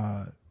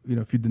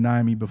 if you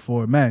deny me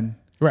before men.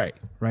 Right.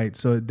 Right.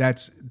 So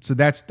that's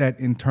that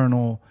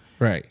internal.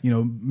 Right.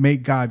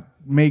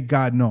 Make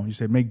God known. You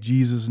said make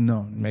Jesus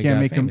known. You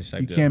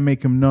can't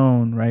make him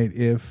known, right?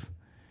 If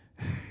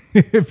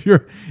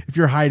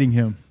you're hiding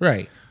him.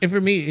 Right. And for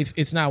me,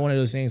 it's not one of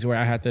those things where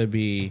I have to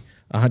be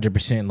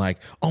 100% like,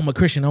 oh, I'm a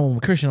Christian.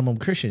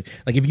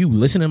 Like if you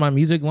listen to my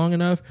music long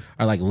enough,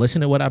 or like listen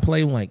to what I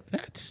play, I'm like,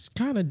 that's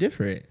kind of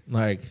different.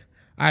 Like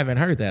I haven't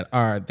heard that.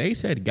 Or they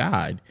said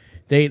God.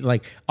 They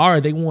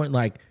weren't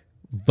like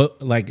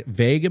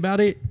vague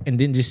about it and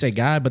didn't just say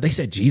God, but they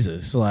said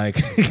Jesus. Like,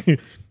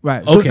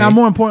 right. So now,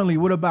 more importantly,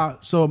 what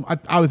about? So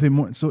I would think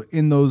more. So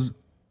in those,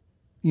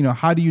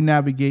 how do you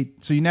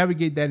navigate? So you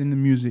navigate that in the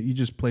music. You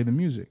just play the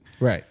music,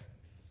 right?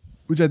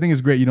 Which I think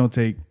is great. You don't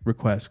take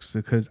requests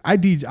because I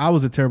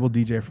was a terrible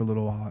DJ for a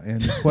little while,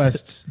 and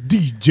requests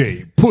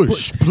DJ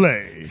push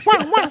play.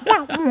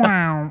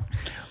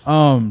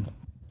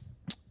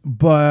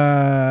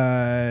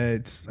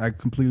 But I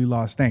completely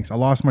lost. Thanks. I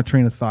lost my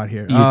train of thought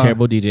here. You're a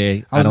terrible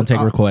DJ. I don't take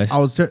requests.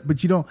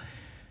 But you don't.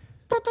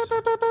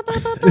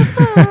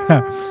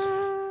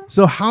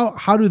 So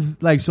how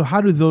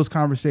do those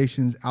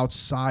conversations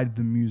outside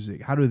the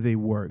music, how do they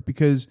work?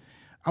 Because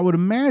I would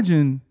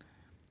imagine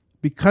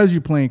because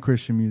you're playing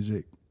Christian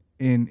music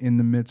in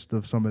the midst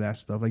of some of that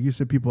stuff, like you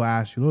said, people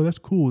ask you, oh, that's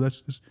cool.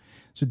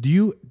 So do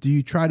you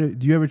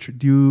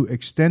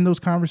extend those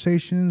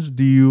conversations?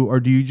 Do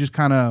you just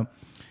kind of,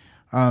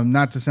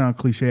 not to sound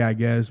cliche, I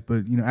guess,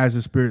 but as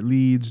the Spirit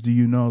leads, do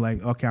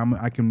like, okay,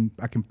 I can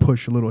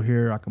push a little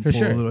here, I can pull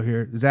a little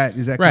here. Is that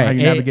right? Kind of how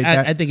you navigate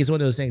that? I think it's one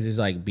of those things. Is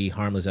like be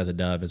harmless as a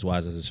dove, as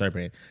wise as a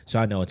serpent. So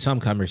I know in some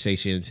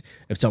conversations,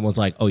 if someone's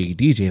like, "Oh, you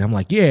DJ," and I'm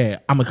like, "Yeah,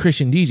 I'm a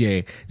Christian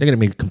DJ," they're gonna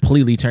be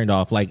completely turned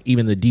off. Like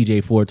even the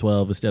DJ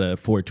 412 instead of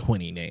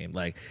 420 name,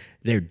 like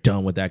they're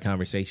done with that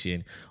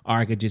conversation. Or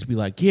I could just be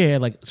like, "Yeah,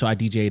 like so I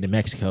DJ'd in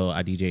Mexico,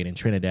 I DJ'd in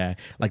Trinidad."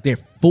 Like they're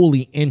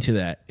fully into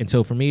that, and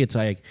so for me, it's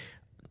like,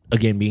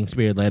 again, being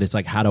spirit led, it's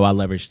like, how do I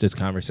leverage this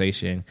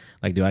conversation?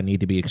 Like, do I need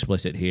to be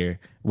explicit here,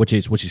 which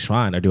is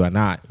fine, or do I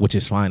not, which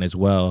is fine as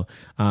well.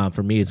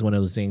 For me, it's one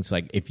of those things,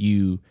 like,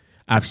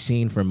 I've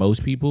seen for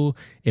most people,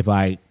 if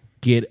I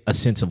get a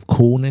sense of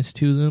coolness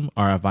to them,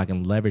 or if I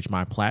can leverage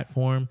my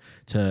platform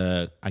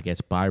to, I guess,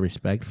 buy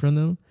respect from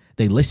them,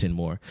 they listen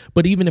more.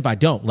 But even if I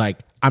don't, like,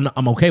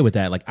 I'm okay with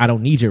that. Like, I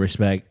don't need your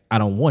respect. I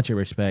don't want your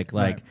respect.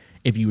 Like, right.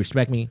 If you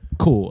respect me,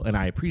 cool, and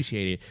I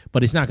appreciate it.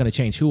 But it's not going to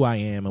change who I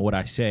am and what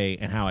I say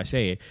and how I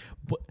say it.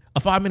 But a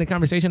 5-minute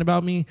conversation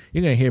about me,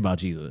 you're going to hear about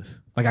Jesus.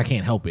 Like, I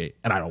can't help it,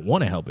 and I don't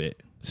want to help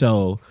it.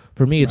 So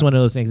for me, it's one of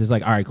those things. It's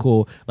like, all right,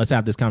 cool. Let's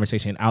have this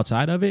conversation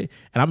outside of it.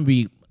 And I'm going to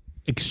be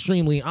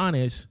extremely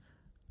honest.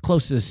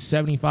 Close to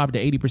 75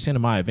 to 80%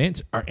 of my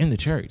events are in the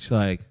church.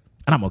 Like,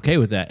 and I'm okay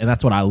with that. And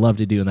that's what I love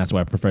to do. And that's what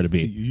I prefer to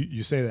be.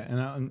 You say that.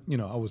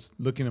 And I was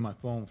looking at my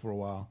phone for a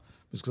while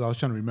just because I was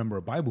trying to remember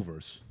a Bible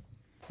verse,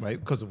 right?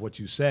 Because of what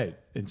you said.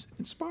 It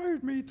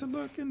inspired me to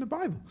look in the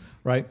Bible,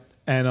 right?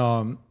 And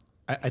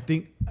I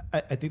think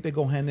they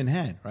go hand in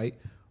hand, right?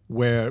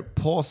 Where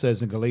Paul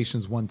says in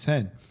Galatians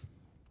 1:10,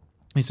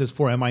 he says,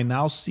 "For am I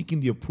now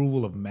seeking the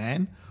approval of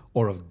man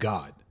or of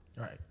God?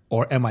 Right.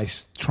 Or am I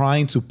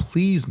trying to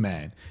please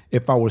man?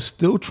 If I were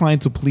still trying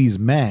to please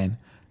man,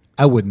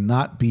 I would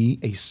not be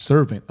a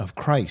servant of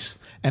Christ."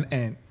 And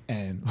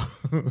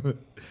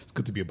it's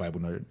good to be a Bible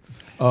nerd.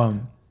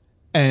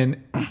 And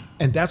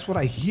that's what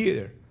I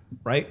hear,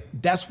 right?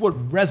 That's what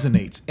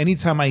resonates.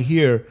 Anytime I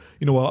hear,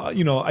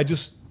 I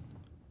just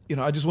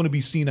want to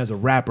be seen as a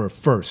rapper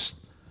first.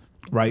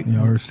 Right,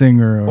 or a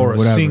singer, or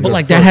whatever. Singer but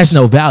like first, that has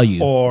no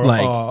value, or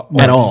like or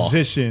at a all.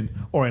 Musician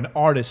or an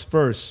artist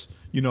first,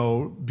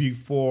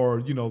 before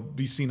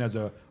be seen as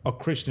a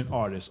Christian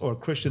artist or a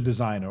Christian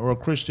designer or a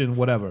Christian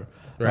whatever,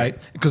 right?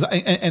 Because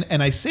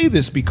I say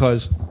this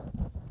because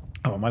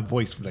my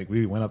voice like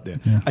really went up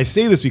there. Yeah. I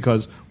say this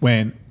because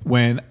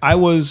when I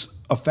was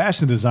a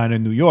fashion designer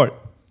in New York,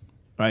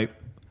 right,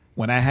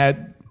 when I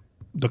had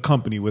the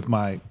company with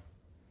my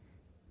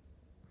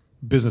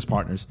business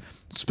partners,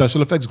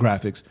 Special Effects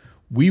Graphics,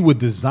 we would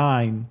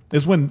design.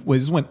 This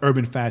is when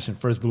urban fashion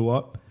first blew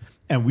up,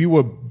 and we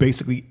were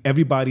basically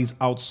everybody's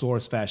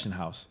outsourced fashion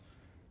house,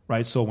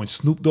 right? So when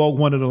Snoop Dogg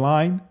wanted a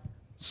line,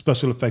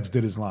 Special Effects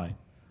did his line,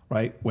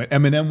 right? When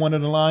Eminem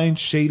wanted a line,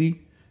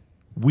 Shady,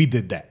 we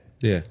did that.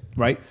 Yeah.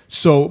 Right?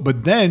 So,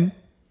 but then,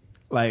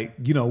 we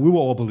were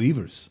all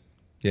believers.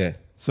 Yeah.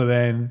 So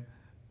then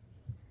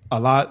a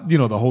lot,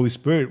 the Holy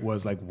Spirit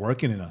was like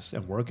working in us.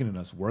 Like,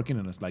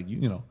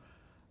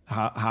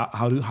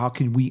 how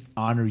can we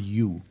honor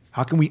you?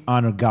 How can we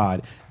honor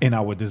God in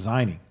our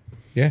designing?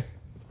 Yeah.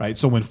 Right.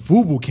 So when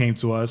FUBU came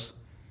to us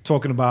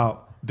talking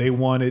about they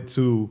wanted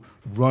to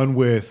run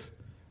with,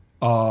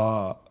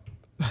 they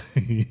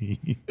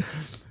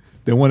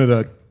wanted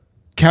to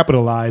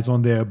capitalize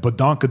on their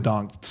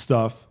badonkadonk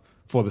stuff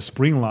for the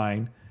spring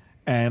line,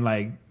 and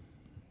like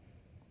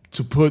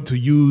to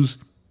use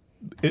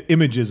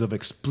images of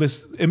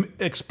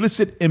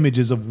explicit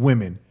images of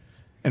women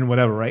and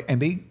whatever, right?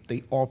 And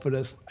they offered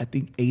us, I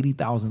think,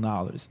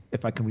 $80,000,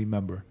 if I can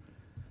remember.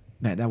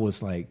 Man, that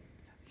was like,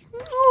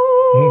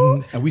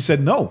 and we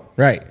said no.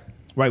 Right.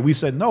 We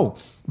said no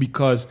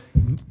because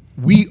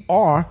we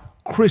are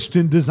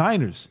Christian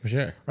designers. For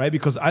sure. Right?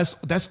 Because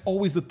that's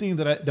always the thing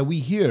that we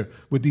hear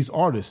with these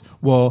artists.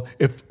 Well,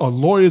 if a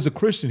lawyer is a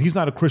Christian, he's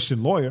not a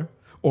Christian lawyer.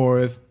 Or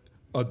if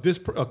a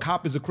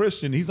cop is a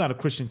Christian, he's not a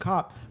Christian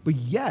cop. But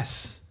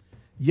yes,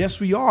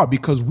 we are,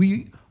 because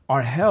we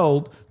are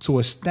held to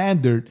a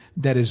standard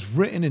that is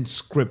written in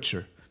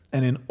Scripture.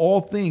 And in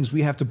all things,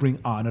 we have to bring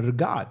honor to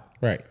God.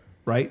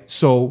 Right?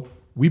 So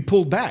we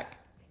pulled back.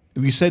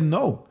 We said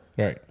no.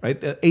 Right?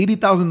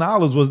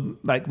 $80,000 was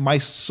like, my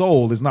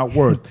soul is not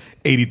worth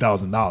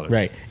 $80,000.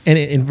 Right.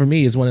 And for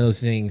me, it's one of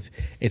those things.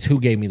 It's who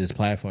gave me this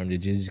platform.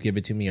 Did Jesus give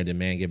it to me, or did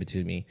man give it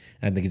to me?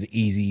 And I think it's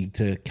easy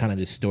to kind of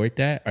distort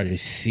that, or to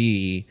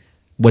see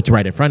what's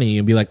right in front of you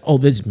and be like, oh,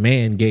 this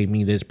man gave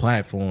me this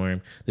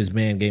platform. This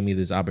man gave me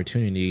this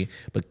opportunity.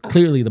 But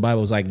clearly the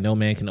Bible is like, no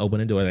man can open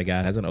a door that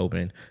God hasn't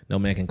opened. No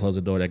man can close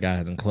a door that God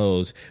hasn't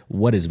closed.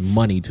 What is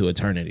money to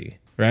eternity?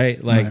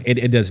 Right? Like, right.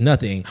 It does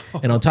nothing.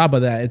 And on top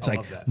of that, it's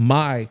like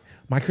my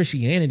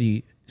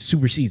Christianity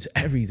supersedes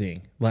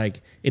everything.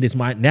 Like, it is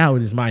my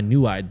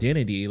new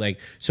identity. Like,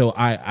 so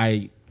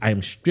I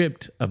am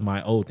stripped of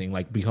my old thing.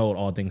 Like, behold,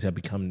 all things have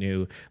become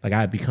new. Like,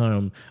 I have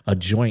become a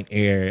joint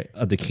heir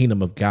of the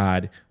kingdom of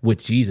God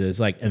with Jesus.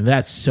 Like, and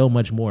that's so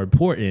much more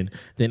important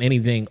than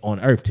anything on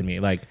earth to me.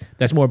 Like,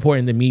 that's more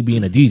important than me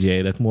being a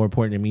DJ. That's more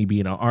important than me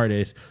being an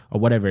artist or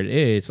whatever it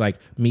is. Like,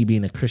 me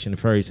being a Christian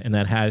first, and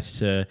that has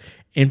to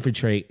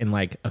infiltrate and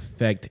like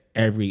affect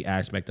every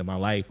aspect of my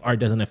life, or it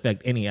doesn't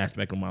affect any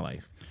aspect of my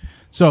life.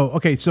 So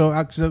as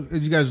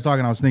you guys were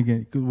talking, I was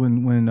thinking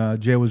when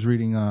Jay was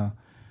reading,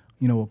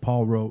 what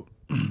Paul wrote,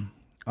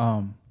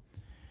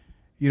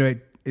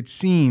 it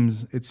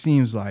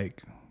seems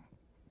like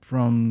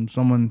from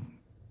someone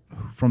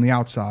from the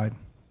outside,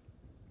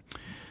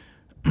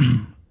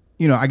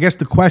 I guess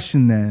the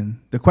question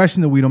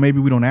that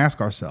we don't ask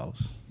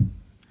ourselves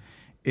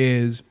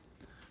is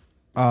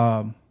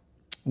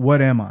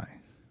what am I?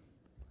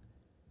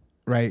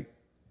 Right?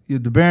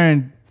 The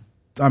Baron,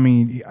 I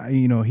mean,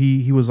 you know,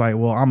 he was like,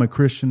 well, I'm a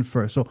Christian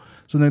first.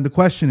 So then the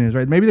question is,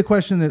 right? Maybe the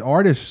question that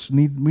artists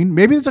need,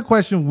 maybe it's a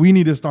question we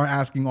need to start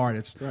asking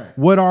artists. Right.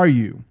 What are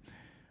you?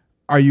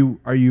 Are you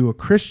a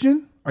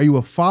Christian? Are you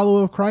a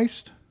follower of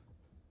Christ?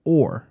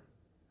 Or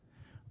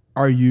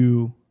are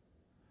you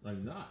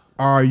not?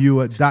 Are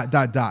you a ...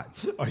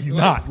 Are you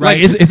not? Right.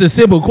 It's a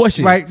simple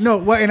question. Right. No,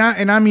 well,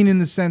 and I mean in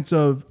the sense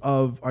of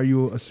are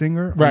you a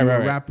singer? Right, Are you right, a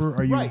right. rapper?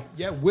 Are you Right.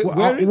 Yeah.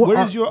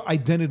 Where is your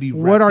identity?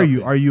 What are wrapped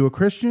you? up Are you a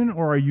Christian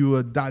or are you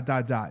a ...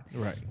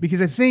 Right.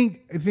 Because I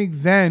think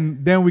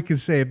then we can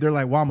say if they're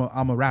like, well,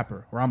 I'm a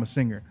rapper or I'm a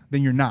singer,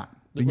 then you're not.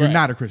 Then you're Right.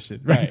 not a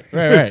Christian. Right.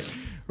 Right.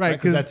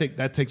 Because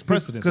that takes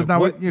precedence. Because now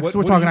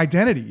we're talking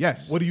identity.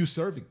 Yes. What are you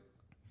serving?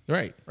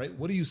 Right. Right.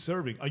 What are you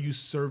serving? Are you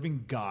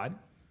serving God?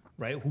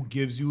 Right. Who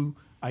gives you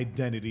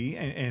identity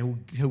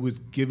and who is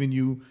giving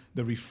you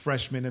the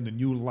refreshment and the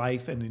new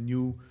life and the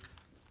new,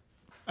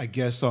 I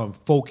guess,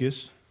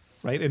 focus,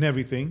 right, and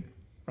everything,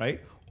 right?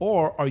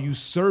 Or are you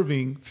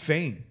serving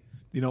fame?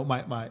 You know,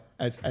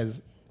 as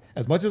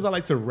much as I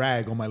like to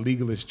rag on my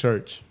legalist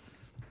church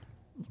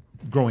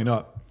growing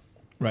up,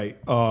 right?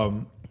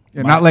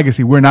 Yeah, not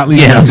Legacy. We're not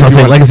legalists. Yeah, I was gonna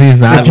say Legacy is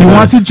not. If you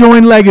want to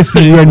join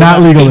Legacy, we're not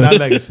Not legalists.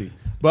 Legacy.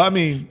 But I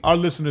mean, our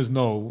listeners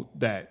know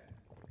that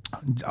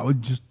I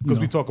would just because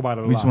we talk about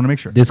it a lot. We just want to make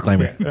sure.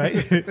 Disclaimer.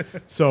 Right?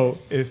 So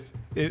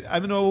I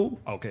know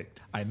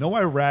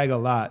I rag a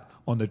lot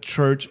on the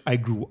church I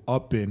grew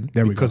up in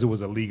There we because go. it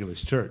was a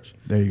legalist church.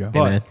 There you go.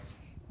 But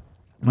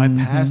Amen.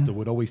 my pastor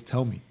would always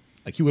tell me,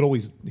 like he would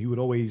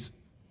always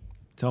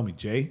tell me,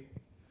 Jay,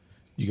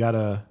 you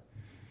gotta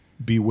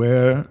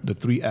beware the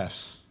 3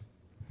 F's.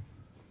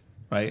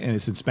 Right? And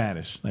it's in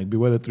Spanish. Like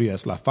beware the 3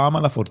 F's. La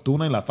fama, la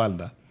fortuna, y la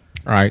falda.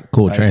 All right.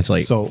 Cool. Right?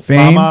 Translate. So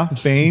Fame,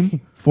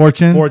 fame,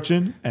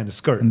 fortune, and the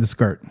skirt. and the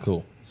skirt.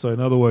 Cool. So in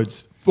other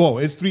words,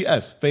 it's 3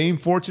 F's: fame,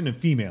 fortune, and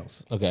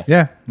females. Okay.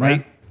 Yeah.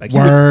 Right? Yeah. Like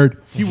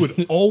Word. He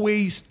would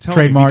always tell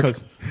Trademark. me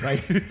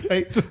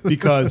right?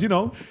 Because, you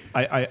know,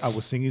 I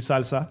was singing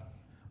salsa,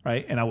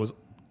 right? And I was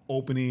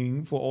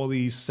opening for all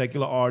these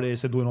secular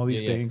artists and doing all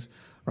these things,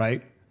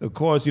 right? Of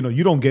course, you know,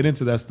 you don't get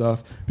into that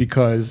stuff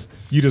because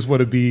you just want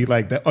to be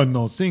like the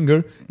unknown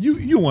singer.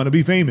 You want to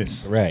be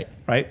famous. Right.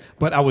 Right?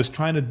 But I was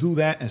trying to do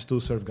that and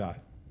still serve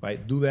God.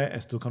 Right? Do that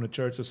and still come to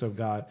church to serve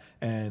God.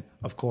 And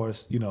of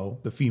course, you know,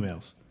 the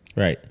females.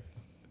 Right.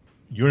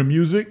 You're in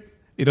music,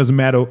 it doesn't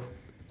matter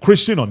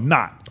Christian or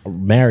not.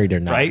 Married or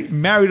not. Right?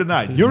 Married or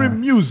not. You're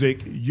in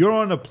music, you're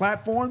on a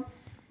platform,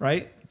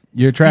 right?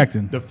 You're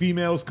attracting. The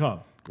females come.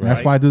 That's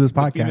right? why I do this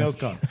The podcast. females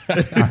come.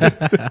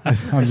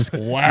 I'm just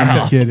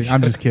kidding.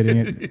 I'm just kidding.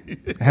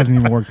 It hasn't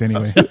even worked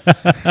anyway.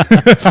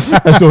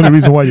 That's the only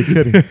reason why you're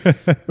kidding.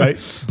 Right?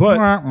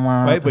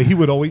 But he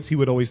would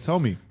always tell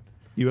me.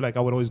 I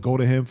would always go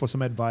to him for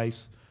some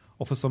advice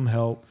or for some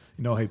help.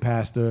 You know, hey,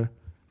 pastor,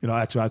 you know,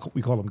 actually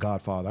we call him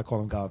Godfather. I call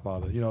him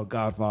Godfather. You know,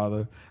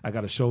 Godfather, I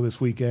got a show this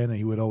weekend. And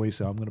he would always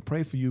say, I'm going to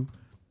pray for you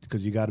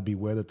because you got to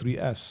beware the 3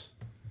 F's.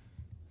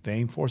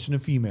 Fame, fortune,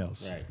 and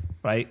females.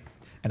 Right?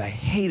 And I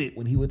hate it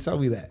when he would tell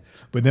me that.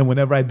 But then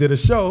whenever I did a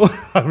show,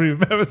 I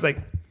remember it's like,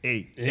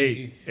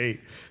 hey.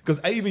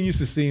 Because I even used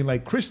to sing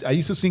like Christian. I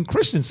used to sing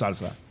Christian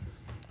salsa,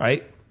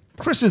 right?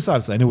 Christian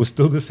salsa, and it was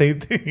still the same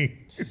thing.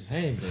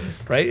 Same thing.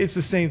 Right? It's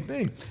the same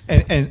thing.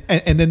 And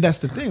then that's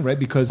the thing, right?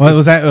 Because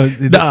Was that?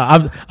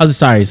 I was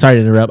sorry to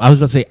interrupt. I was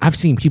about to say I've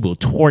seen people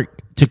twerk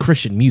to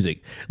Christian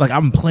music. Like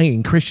I'm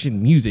playing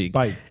Christian music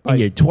and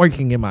you're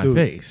twerking in my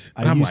face.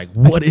 And I'm like,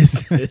 what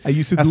is this? I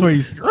used to That's do, where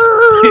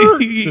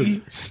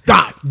you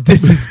stop.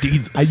 This is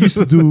Jesus. I used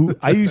to do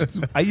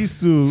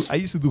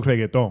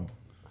reggaeton.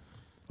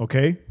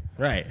 Okay?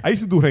 Right. I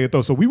used to do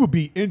reggaeton. So we would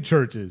be in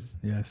churches.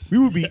 Yes. We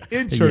would be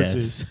in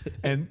churches. Yes.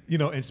 And, you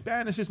know, in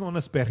Spanish, it's known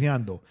as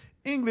perreando.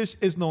 English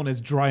is known as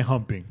dry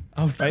humping.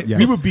 Oh, right? yes.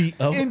 We would be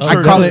in I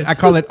churches.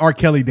 call it R.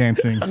 Kelly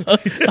dancing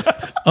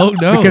Oh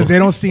no. because they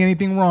don't see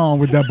anything wrong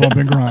with that bump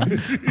and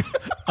grind.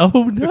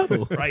 Oh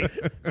no. right.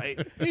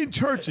 In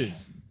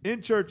churches,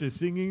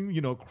 singing,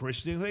 you know,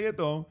 Christian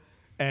reggaeton.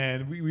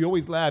 And we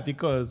always laugh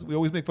because we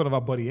always make fun of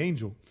our buddy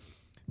Angel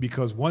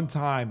because one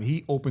time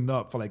he opened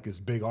up for like this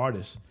big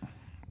artist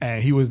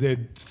and he was there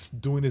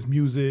doing his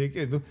music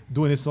and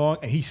doing his song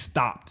and he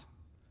stopped.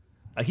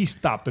 Like he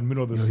stopped in the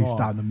middle of the song. He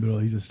stopped in the middle.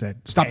 He just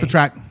said, "Stop the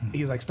track."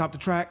 He's like, "Stop the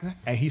track,"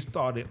 and he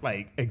started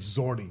like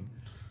exhorting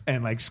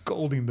and like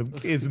scolding the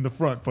kids in the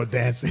front for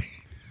dancing.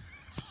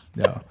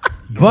 Yeah.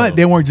 But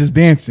they weren't just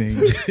dancing.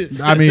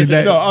 I mean,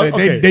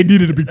 they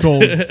needed to be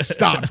told,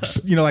 "Stop!"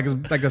 You know, like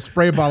a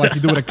spray ball, like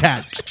you do with a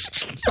cat.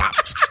 Stop.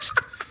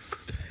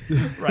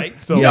 Right.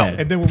 So,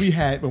 and then when we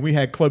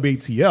had Club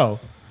ATL.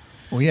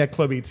 When we had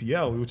Club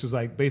ATL, which was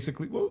like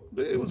basically,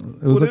 it was Club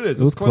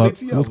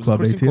ATL. It was Club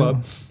Christian ATL.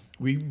 Club.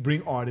 We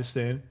bring artists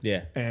in,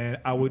 Yeah. and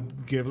I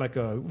would give like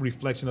a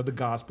reflection of the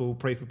gospel,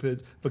 pray for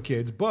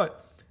kids,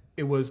 but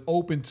it was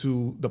open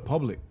to the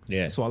public.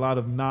 Yeah. So a lot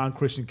of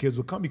non-Christian kids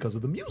would come because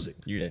of the music.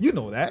 Yeah. You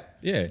know that.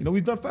 Yeah. You know,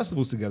 we've done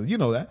festivals together. You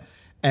know that.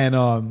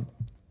 And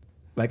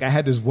Like I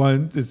had this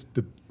one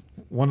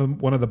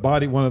of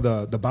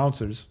the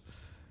bouncers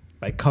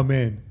like come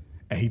in,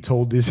 and he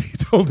told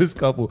this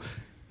couple,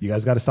 you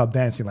guys got to stop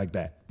dancing like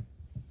that,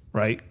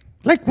 right?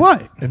 Like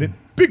what? And then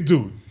big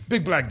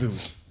black dude.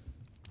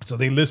 So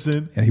they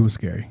listened. Yeah, he was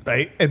scary.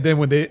 Right? And then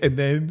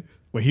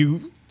when he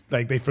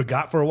like they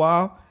forgot for a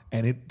while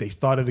and they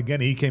started again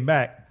and he came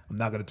back, I'm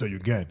not gonna tell you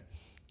again.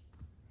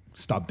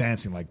 Stop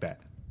dancing like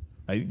that.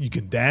 Right? You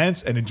can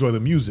dance and enjoy the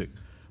music,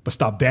 but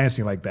stop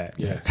dancing like that.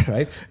 Yeah.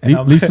 Right?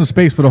 And Leave some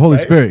space for the Holy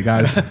Spirit,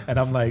 guys. And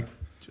I'm like,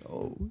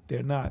 Joe,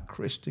 they're not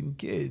Christian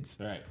kids.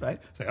 Right. Right?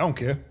 It's like, I don't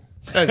care.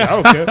 I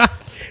don't care.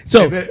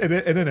 So and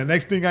then the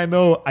next thing I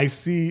know, I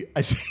see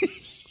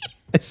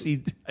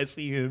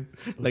him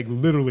like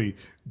literally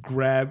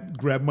grab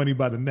money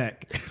by the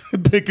neck,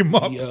 pick him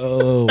up,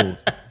 Yo.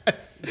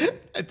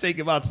 and take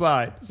him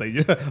outside. Say,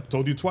 yeah, I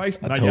told you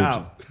twice. Now you're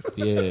out.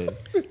 Yeah.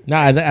 No,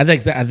 I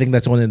think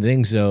that's one of the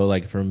things though.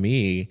 Like for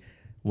me,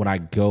 when I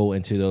go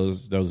into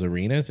those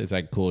arenas, it's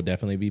like cool.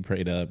 Definitely be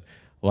prayed up.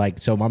 Like,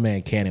 so my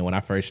man Cannon, when I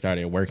first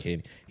started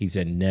working, he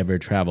said, never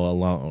travel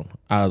alone.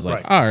 I was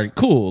like, all right,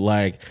 cool.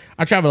 Like,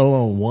 I traveled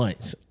alone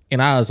once.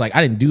 And I was like,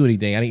 I didn't do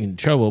anything. I didn't get in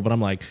trouble. But I'm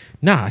like,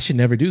 nah, I should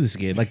never do this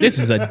again. Like, this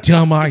is a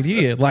dumb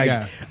idea.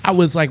 Like, I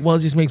was like, well, it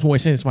just makes more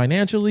sense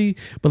financially.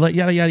 But like,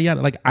 yada, yada,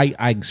 yada. Like,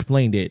 I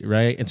explained it,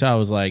 right? And so I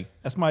was like.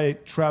 That's my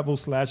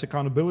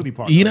travel/accountability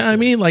partner. You know what I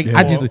mean? Like,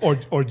 I just.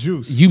 Or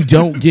juice. You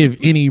don't give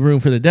any room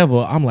for the devil.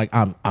 I'm like,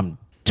 I'm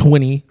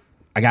 20.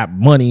 I got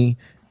money.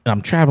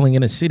 I'm traveling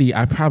in a city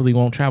I probably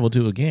won't travel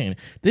to again.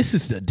 This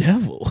is the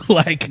devil.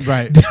 Like,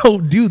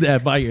 don't do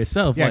that by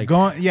yourself. Yeah,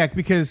 like,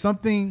 because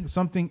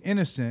something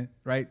innocent,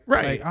 right?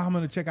 Right. Like, I'm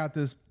gonna check out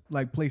this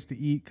like place to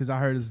eat because I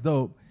heard it's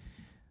dope.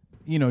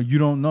 You know, you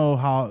don't know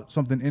how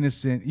something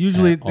innocent.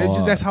 Usually,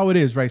 that's how it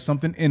is, right?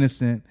 Something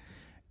innocent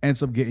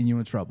ends up getting you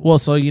in trouble. Well,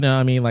 so you know,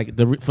 I mean, like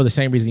for the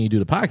same reason you do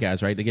the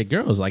podcast, right? To get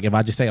girls. Like, if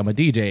I just say I'm a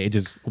DJ, it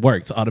just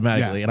works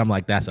automatically, and I'm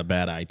like, that's a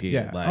bad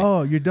idea. Yeah. Like,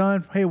 oh, you're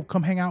done. Hey,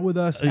 come hang out with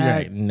us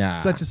at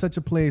such and such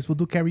a place. We'll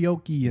do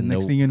karaoke, and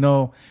next thing you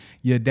know,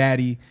 your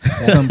daddy,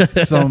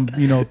 some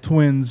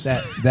twins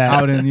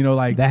out in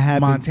like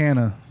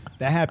Montana.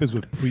 That happens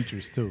with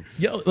preachers too.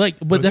 Yo, like,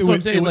 but that's what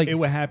I'm saying. Like, it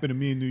would happen to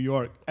me in New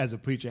York as a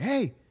preacher.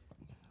 Hey.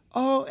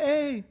 Oh,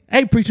 hey,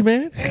 preacher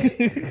man.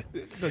 Hey.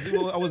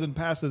 I wasn't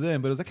pastor then,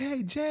 but it was like,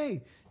 hey,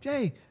 Jay,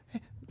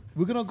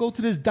 we're gonna go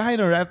to this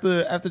diner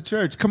after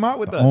church. Come out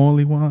with us.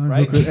 Only one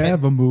who could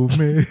ever move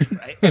me.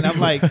 And I'm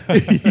like,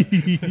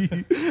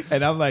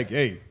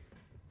 hey,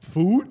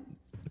 food.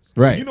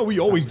 Right. You know,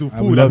 we always do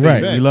food. We love to eat.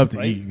 Events, we love to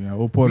right? eat. You know,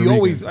 we're Puerto we Rican.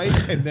 always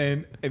right, and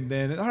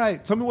then all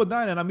right. Tell me what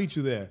diner, and I'll meet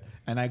you there.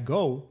 And I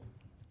go.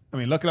 I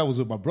mean, luckily I was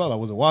with my brother. I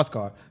was a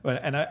Wascar,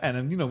 and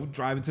I'm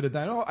driving to the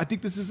diner. Oh, I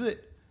think this is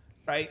it.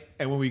 Right?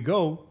 And when we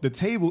go, the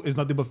table is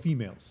nothing but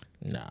females.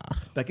 Nah.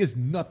 Like, it's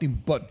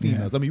nothing but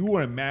females. Yeah. I mean, we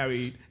weren't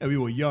married and we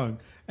were young.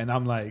 And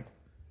I'm like,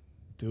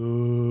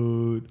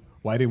 dude,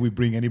 why didn't we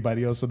bring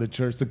anybody else from the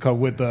church to come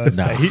with us?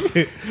 Nah.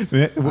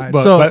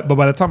 But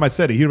by the time I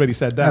said it, he already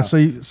sat down. So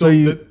you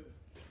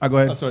go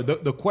ahead. Sorry,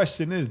 the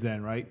question is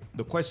then, right?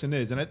 The question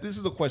is, and this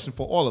is a question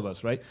for all of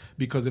us, right?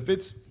 Because if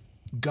it's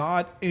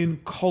God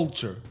in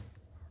culture,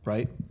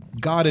 right?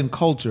 God in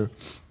culture,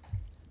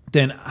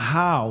 then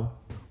how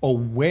or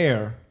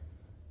where,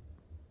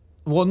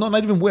 well, no,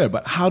 not even where,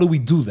 but how do we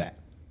do that?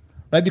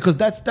 Right? Because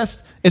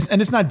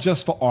it's not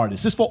just for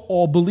artists. It's for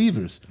all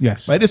believers.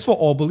 Yes. Right? It's for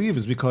all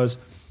believers because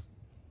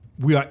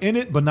we are in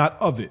it, but not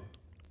of it.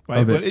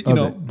 Right?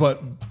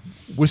 But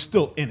we're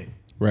still in it.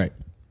 Right.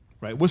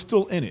 Right? We're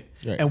still in it.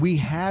 Right. And we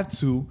have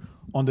to,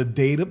 on the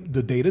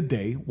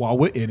day-to-day, while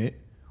we're in it,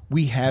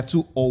 we have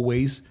to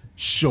always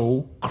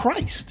show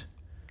Christ.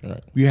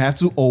 Right. We have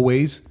to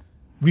always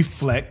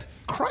reflect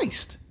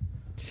Christ.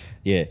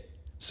 Yeah.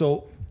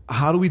 So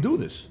how do we do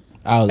this?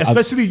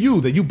 Especially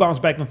you, that you bounce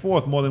back and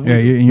forth more than we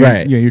do.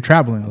 Right. Yeah, you're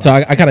traveling a lot. So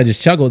I kind of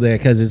just chuckle there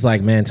because it's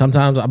like, man,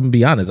 sometimes I'm going to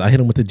be honest. I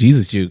hit him with the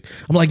Jesus juke.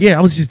 I'm like, yeah,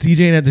 I was just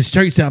DJing at this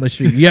church down the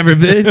street. You ever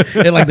been?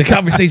 And like the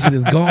conversation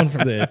is gone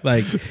from there.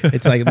 Like,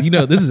 it's like,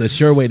 this is a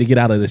sure way to get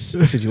out of this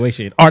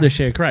situation. Or to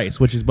share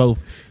Christ, which is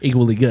both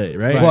equally good,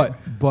 right?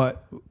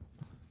 But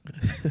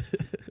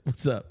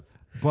what's up?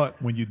 But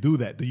when you do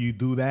that, do you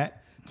do that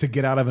to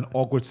get out of an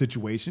awkward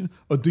situation,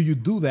 or do you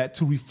do that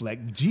to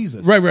reflect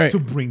Jesus? Right. To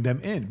bring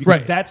them in,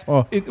 because that's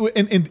it.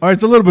 Or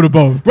it's a little bit of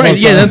both. Right.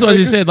 Yeah, that's what I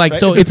just said. Like,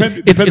 so it's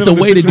a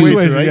way to do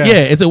it. Right? Yeah,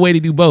 it's a way to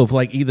do both.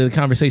 Like, either the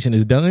conversation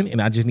is done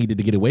and I just needed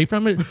to get away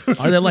from it,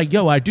 or they're like,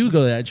 yo, I do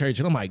go to that church,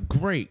 and I'm like,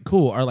 great,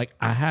 cool. Or like,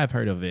 I have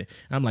heard of it.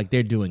 And I'm like,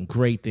 they're doing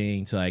great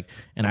things, like,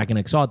 and I can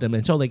exalt them.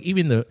 And so like,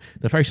 even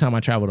the first time I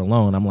traveled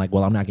alone, I'm like,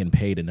 well, I'm not getting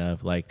paid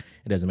enough. Like,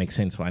 it doesn't make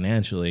sense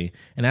financially.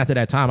 And after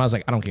that time, I was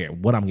like, I don't care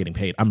what I'm getting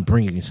paid. I'm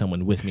bringing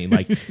someone with me.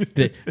 Like,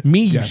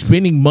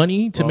 spending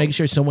money to make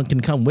sure someone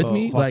can come with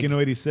me. Like,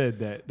 already said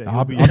that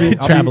I'll be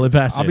traveling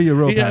pastor. I'll be your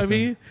real pastor. You know what I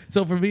mean?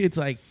 So for me, it's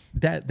like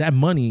that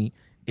money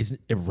is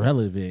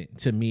irrelevant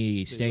to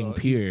me staying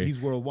pure. He's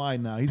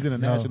worldwide now. He's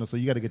international, so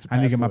you got to get your passport.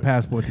 I need to get my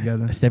passport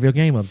together. Step your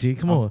game up, G.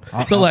 Come on.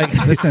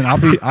 Listen,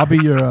 I'll be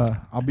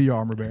your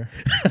armor bearer.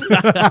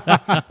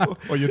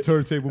 Or your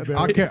turntable bearer.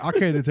 I'll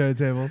carry the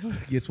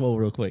turntables. Get swole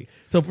real quick.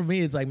 So for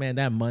me, it's like, man,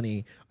 that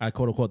money,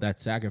 quote unquote, that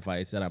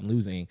sacrifice that I'm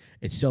losing,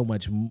 it's so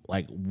much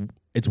like,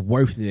 it's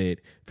worth it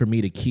for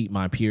me to keep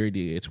my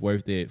purity. It's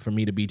worth it for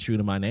me to be true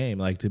to my name,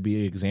 like to be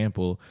an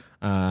example.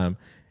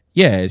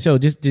 Yeah, so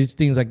just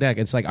things like that.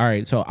 It's like, all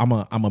right, so I'm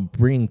a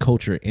bring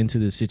culture into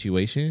this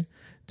situation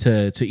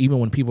to even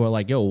when people are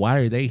like, yo, why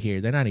are they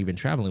here? They're not even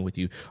traveling with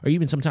you. Or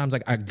even sometimes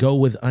like I go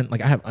with I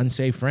have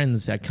unsafe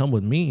friends that come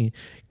with me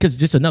because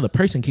just another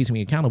person keeps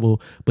me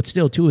accountable. But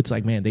still too, it's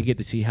like, man, they get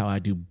to see how I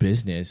do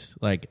business.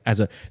 Like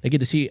they get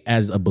to see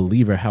as a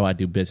believer how I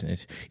do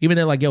business. Even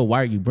they're like, yo,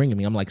 why are you bringing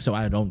me? I'm like, so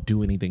I don't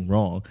do anything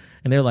wrong.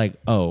 And they're like,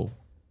 oh,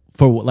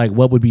 for like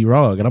what would be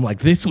wrong? And I'm like,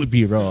 this would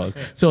be wrong.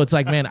 So it's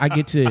like, man, I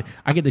get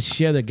to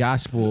share the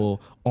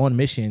gospel on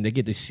mission. They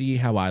get to see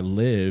how I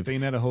live.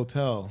 Staying at a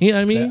hotel, you know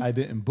what I mean? That I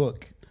didn't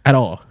book at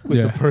all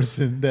with the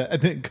person that I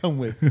didn't come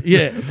with.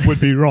 Yeah,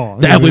 would be wrong.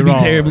 That would be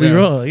terribly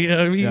wrong. You know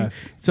what I mean?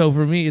 Yes. So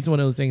for me, it's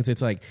one of those things.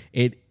 It's like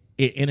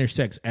it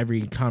intersects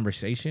every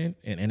conversation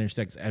and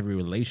intersects every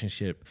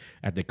relationship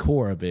at the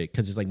core of it.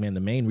 Because it's like, man,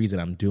 the main reason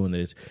I'm doing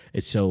this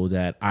is so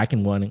that I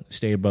can, one,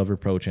 stay above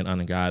reproach and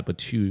honor God, but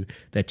two,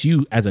 that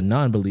you as a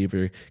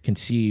non-believer can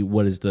see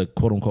what is the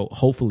quote unquote,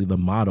 hopefully the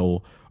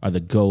model or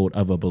the goal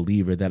of a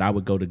believer, that I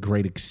would go to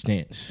great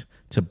extents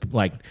to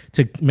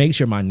make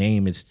sure my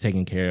name is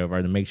taken care of,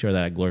 or to make sure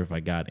that I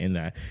glorify God in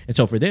that. And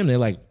so for them, they're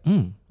like,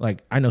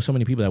 like I know so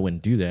many people that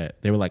wouldn't do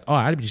that. They were like, oh,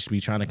 I'd just be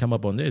trying to come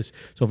up on this.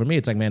 So for me,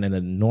 it's like, man, in the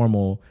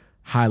normal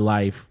high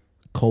life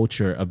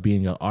culture of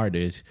being an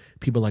artist,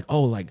 people are like,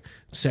 oh, like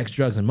sex,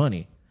 drugs, and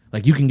money.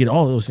 Like you can get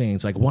all those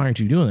things. Like, why aren't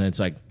you doing that? It's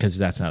like, because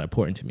that's not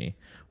important to me.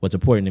 What's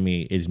important to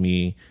me is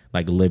me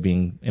like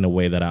living in a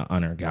way that I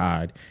honor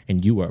God,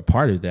 and you are a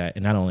part of that.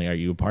 And not only are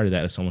you a part of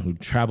that as someone who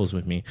travels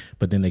with me,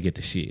 but then they get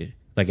to see it.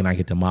 Like, and I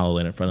get to model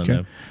it in front of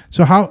them.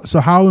 So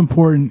how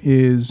important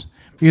is,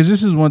 because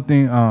this is one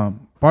thing,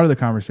 part of the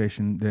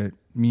conversation that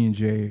me and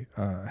Jay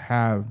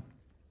have.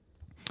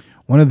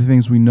 One of the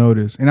things we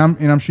notice, and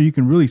I'm sure you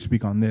can really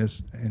speak on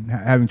this, and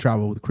having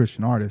traveled with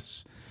Christian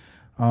artists,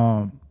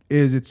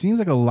 is it seems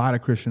like a lot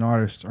of Christian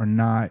artists are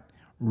not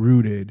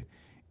rooted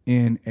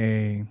in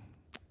a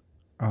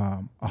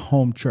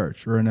home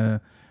church, or in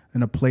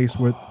a place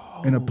where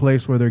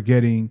they're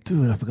getting,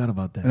 dude, I forgot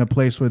about that. In a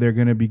place where they're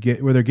going to be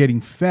where they're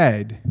getting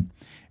fed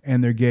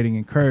and they're getting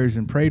encouraged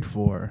and prayed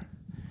for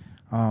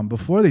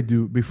before they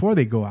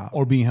go out,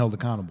 or being held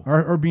accountable,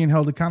 or being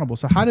held accountable.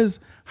 So how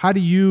do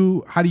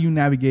you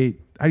navigate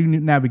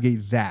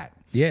that?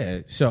 Yeah.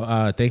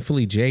 So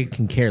thankfully Jay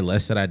can care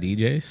less that I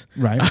DJs.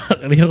 Right.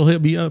 And he'll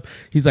hit me up.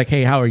 He's like,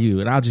 hey, how are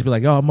you? And I'll just be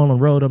like, oh, I'm on the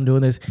road. I'm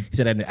doing this. He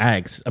said I didn't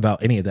ask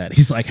about any of that.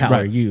 He's like, how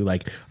are you?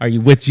 Like, are you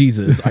with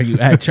Jesus? Are you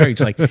at church?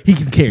 Like, he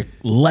can care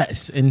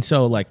less. And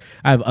so like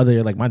I have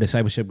other, like my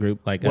discipleship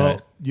group, like, well,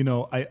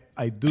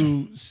 I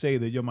do say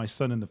that you're my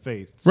son in the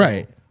faith. So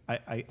right.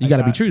 You got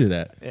to be true to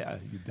that. Yeah,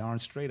 you darn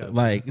straight up.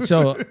 Like,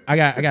 so I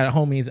got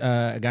homies,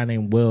 a guy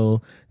named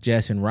Will,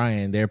 Jess, and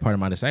Ryan. They're part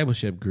of my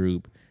discipleship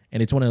group.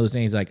 And it's one of those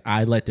things, like,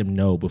 I let them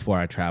know before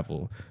I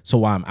travel. So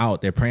while I'm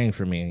out, they're praying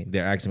for me.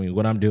 They're asking me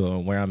what I'm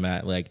doing, where I'm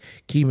at, like,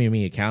 keeping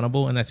me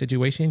accountable in that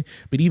situation.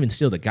 But even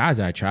still, the guys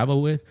that I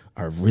travel with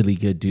are really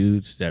good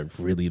dudes that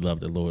really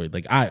love the Lord.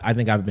 Like, I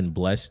think I've been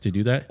blessed to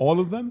do that.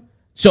 All of them?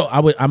 So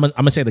I'm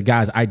gonna say the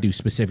guys I do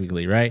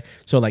specifically, right?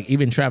 So, like,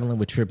 even traveling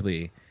with Triple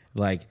E,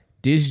 like,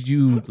 this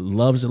dude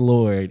loves the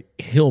Lord.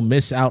 He'll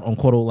miss out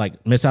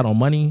on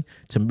money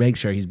to make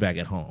sure he's back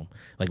at home.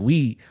 Like,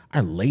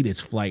 our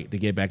latest flight to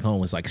get back home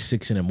was like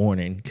 6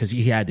 a.m. because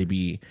he had to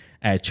be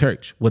at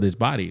church with his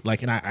body.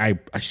 Like, and I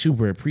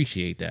super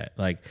appreciate that.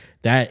 Like,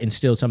 that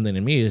instilled something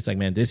in me. It's like,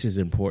 man, this is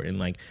important.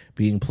 Like,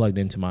 being plugged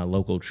into my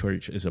local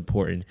church is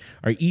important.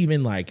 Or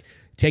even like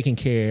taking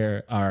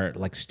care, or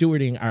like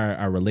stewarding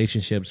our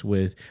relationships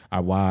with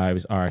our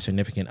wives, our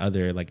significant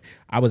other. Like,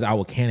 I was out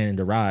with Cannon and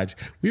Daraj.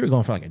 We were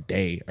going for like a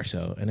day or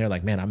so, and they're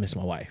like, man, I miss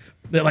my wife.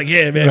 They're like,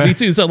 yeah, man, me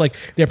too. So like,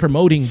 they're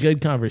promoting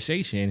good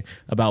conversation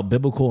about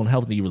biblical and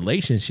healthy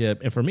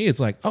relationship. And for me,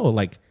 it's like, oh,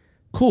 like,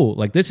 cool.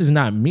 Like, this is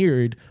not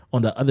mirrored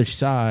on the other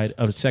side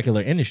of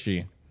secular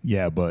industry.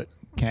 Yeah, but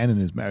Cannon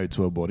is married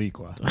to a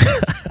Boricua.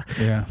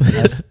 Yeah,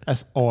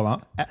 that's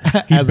all.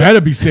 He better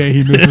be saying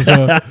he misses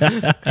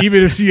her,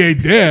 even if she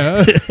ain't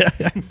there.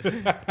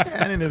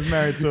 Cannon is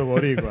married to a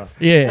Boricua.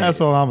 Yeah, that's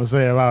all I'm gonna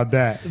say about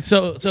that.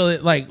 So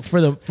like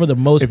for the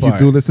most part, if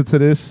you do listen to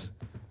this,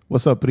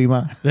 what's up,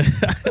 prima?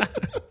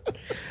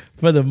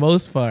 For the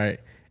most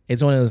part,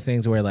 it's one of those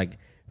things where like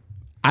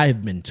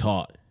I've been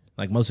taught.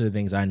 Like, most of the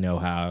things I know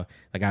how,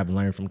 like, I've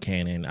learned from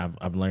Cannon,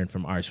 I've learned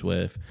from R.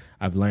 Swift,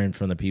 I've learned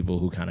from the people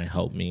who kind of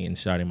helped me in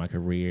starting my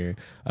career,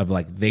 of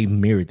like, they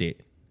mirrored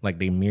it. Like,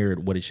 they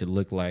mirrored what it should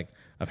look like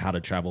of how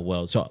to travel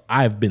well. So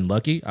I've been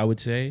lucky, I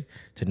would say,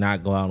 to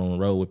not go out on the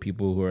road with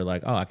people who are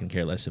like, oh, I can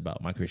care less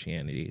about my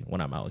Christianity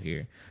when I'm out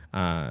here.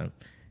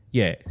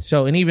 Yeah.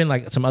 So, and even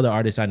like some other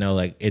artists I know,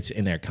 like it's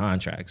in their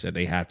contracts that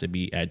they have to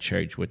be at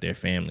church with their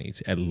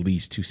families at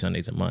least 2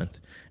 Sundays a month.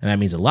 And that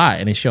means a lot.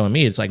 And it's showing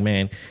me, it's like,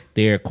 man,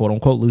 they're quote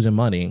unquote losing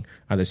money,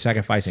 or they're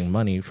sacrificing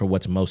money for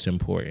what's most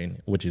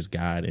important, which is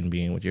God and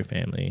being with your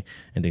family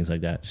and things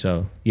like that.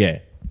 So, yeah.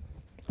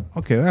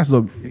 Okay. That's a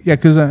little, yeah.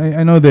 Cause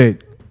I know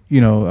that,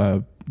 you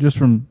know, just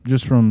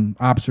from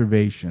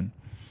observation,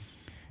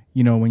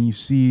 you know, when you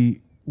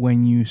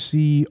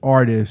see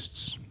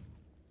artists,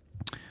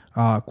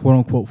 quote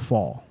unquote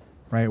fall,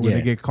 right? Where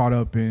they get caught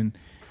up in,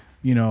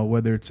 you know,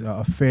 whether it's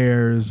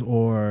affairs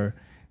or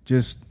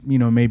just, you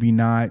know, maybe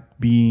not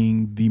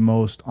being the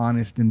most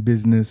honest in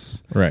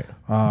business, right?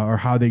 Or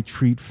how they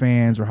treat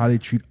fans or how they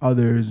treat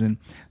others. And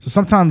so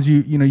sometimes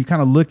you know, you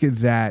kind of look at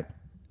that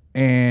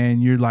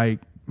and you're like,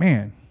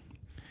 man,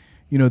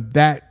 you know,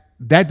 that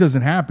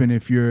doesn't happen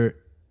if you're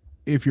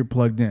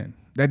plugged in.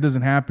 That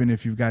doesn't happen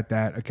if you've got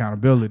that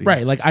accountability,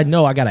 right? Like I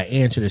know I got to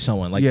answer to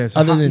someone, like yes,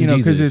 other than you know,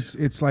 Jesus, because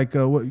it's like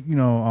what you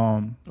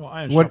know,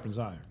 iron sharpens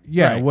iron.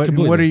 Yeah, right,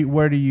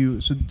 where do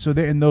you so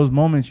there in those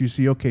moments you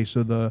see, okay,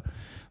 so the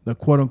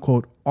quote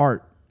unquote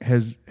art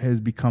has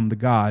become the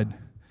God,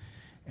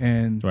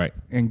 and right,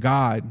 and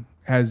God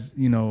has,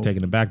 you know,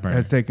 taken the back burner,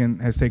 has taken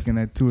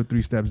that 2 or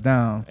 3 steps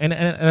down, and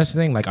that's the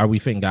thing. Like, are we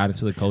fitting God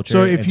into the culture,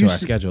 so if into you our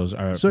schedules?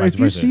 Or so vice if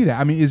you versa? see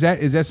that, I mean, is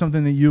that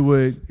something that you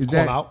would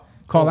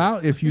call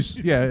out if you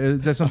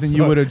is that something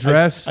you would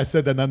address? I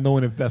said that not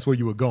knowing if that's where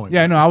you were going.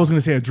 Yeah, no, I was going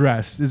to say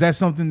address. Is that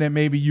something that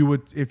maybe you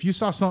would, if you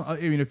saw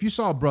if you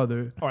saw a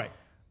brother, all right,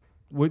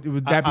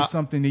 would that be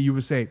something that you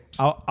would say?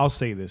 I'll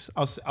say this.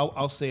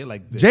 I'll say it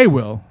like this. Jay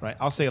will, right?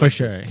 I'll say it for like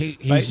sure. This.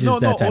 He's right? just no,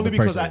 that type only of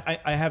because person.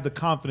 I have the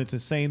confidence in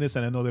saying this,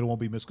 and I know that it won't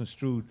be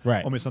misconstrued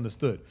right, or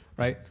misunderstood,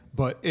 right?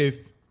 But if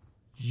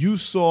you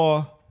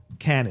saw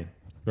Cannon,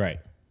 right,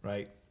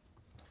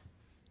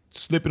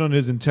 slipping on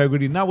his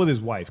integrity, not with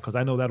his wife, because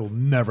I know that'll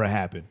never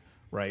happen,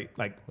 right?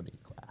 Like,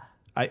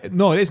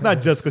 no, it's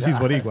not just because she's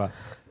Boricua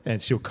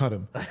and she'll cut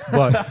him,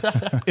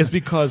 but it's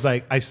because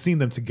like I've seen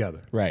them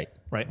together, right?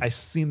 I've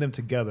seen them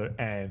together,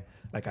 and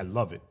like I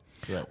love it.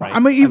 Right. I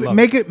mean,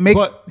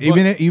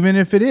 even even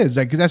if it is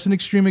like, because that's an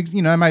extreme,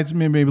 you know, I might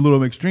maybe a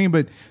little extreme,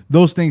 but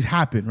those things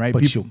happen, right?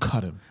 But she'll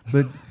cut him.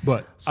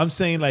 But I'm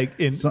saying like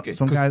in some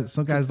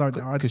guys are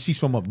because she's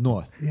from up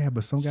north. Yeah,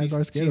 but some guys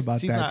are scared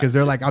about that because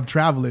they're like, I'm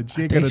traveling.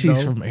 She ain't I think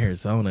she's know. from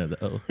Arizona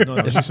though.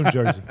 No, she's from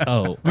Jersey.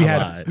 Oh, we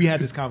had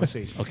this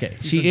conversation. Okay,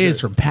 she is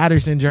from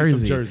Patterson, Jersey. She's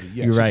from Jersey.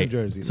 Yeah, you're she's right. From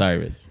Jersey. Sorry,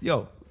 Vince.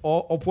 Yo,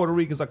 all Puerto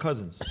Ricans are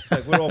cousins.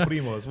 Like we're all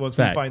primos once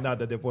we find out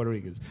that they're Puerto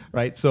Ricans,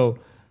 right? So.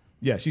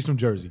 Yeah, she's from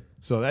Jersey,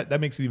 so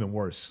that makes it even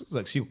worse. It's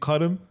like she'll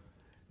cut him.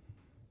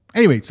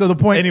 Anyway, so the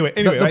point. Anyway,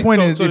 the right?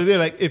 point is, so they're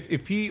like,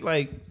 if he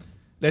like,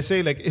 let's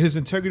say like his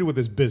integrity with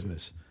his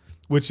business,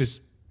 which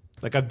is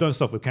like I've done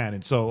stuff with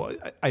Cannon, so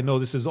I know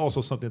this is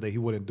also something that he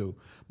wouldn't do.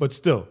 But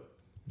still,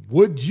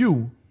 would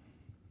you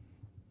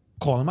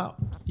call him out?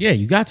 Yeah,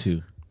 you got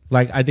to.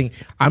 Like, I think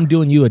I'm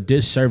doing you a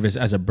disservice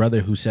as a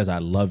brother who says I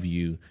love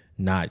you,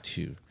 not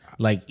to.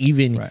 Like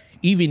even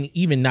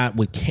not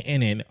with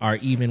Cannon or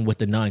even with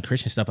the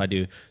non-Christian stuff I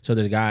do. So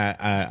there's a guy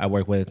I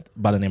work with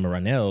by the name of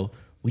Ronell.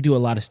 We do a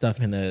lot of stuff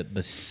in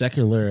the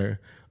secular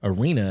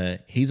arena.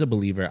 He's a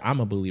believer. I'm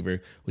a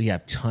believer. We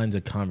have tons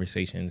of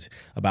conversations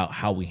about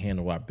how we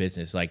handle our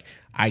business. Like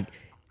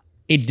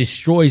it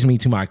destroys me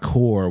to my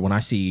core when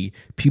I see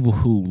people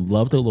who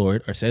love the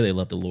Lord or say they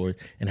love the Lord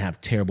and have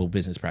terrible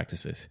business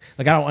practices.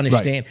 Like I don't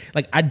understand. Right.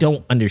 Like I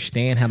don't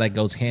understand how that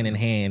goes hand in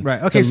hand.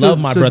 Right. Okay. To love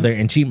my brother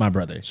and cheat my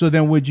brother. So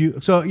then would you?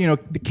 So you know,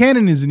 the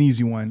Cannon is an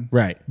easy one,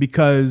 right?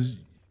 Because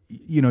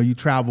you know you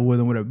travel with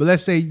him, whatever. But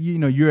let's say you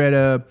know you're at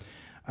a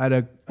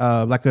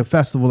like a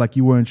festival, like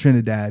you were in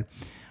Trinidad,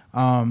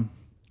 and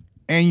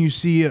you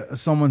see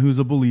someone who's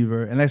a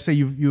believer, and let's say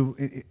you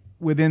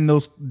within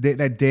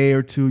that day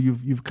or two,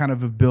 you've kind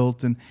of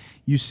built, and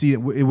you see it.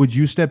 Would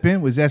you step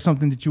in? Was that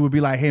something that you would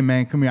be like, "Hey,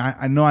 man, come here.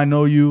 I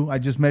know you. I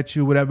just met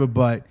you, whatever."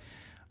 But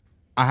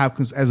I have,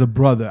 as a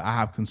brother, I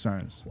have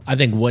concerns. I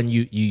think when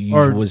you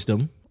use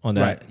wisdom on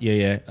that,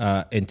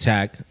 right.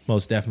 intact,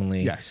 most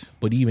definitely. Yes,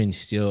 but even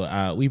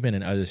still, we've been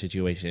in other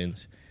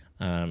situations,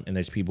 and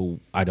there's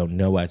people I don't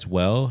know as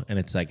well, and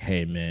it's like,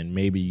 "Hey, man,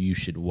 maybe you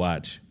should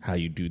watch how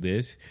you do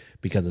this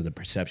because of the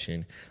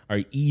perception,"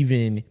 or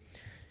even.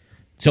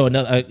 So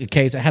another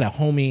case, I had a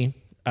homie,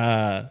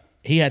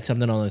 he had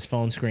something on his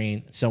phone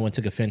screen. Someone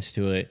took offense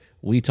to it.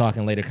 We talk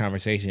in later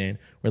conversation.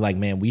 We're like,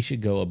 man, we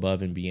should go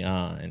above and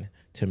beyond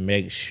to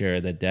make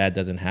sure that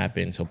doesn't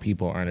happen so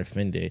people aren't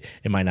offended.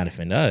 It might not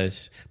offend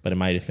us, but it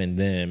might offend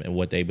them and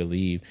what they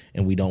believe,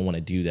 and we don't want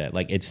to do that.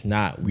 Like, it's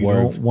not we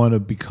don't want to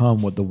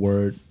become what the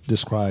word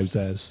describes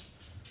as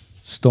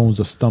stones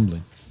of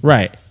stumbling.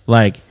 Right.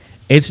 Like,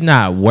 it's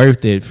not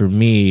worth it for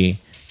me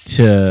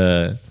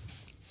to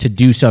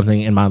do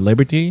something in my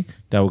liberty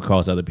that would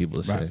cause other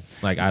people to sin. Right.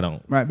 Like, I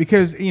don't. Right,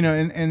 because, you know,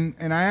 and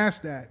I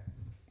asked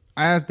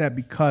that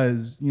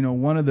because, you know,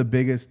 one of the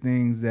biggest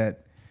things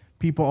that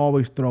people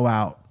always throw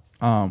out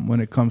when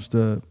it comes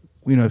to,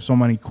 you know, so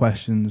many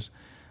questions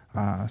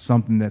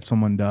something that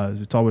someone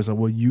does, it's always like,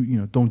 well, you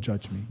know, don't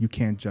judge me. You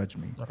can't judge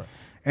me. Okay.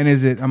 And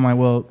I'm like,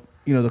 well,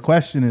 you know, the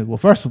question is, well,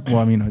 first of all,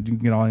 I mean, you can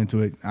get all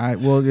into it.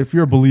 Well, if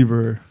you're a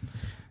believer,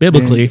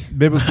 biblically,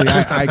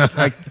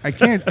 I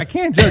can't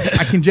judge.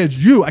 I can judge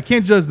you. I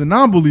can't judge the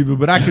non-believer,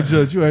 but I can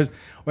judge you as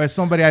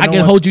somebody I know. I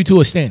can hold you to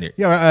a standard.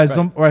 Yeah,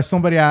 or as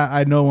somebody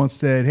I know once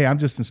said, hey, I'm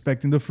just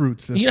inspecting the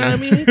fruits. You know what I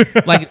mean?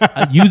 Like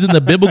using the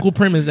biblical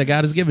premise that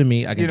God has given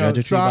me, I can judge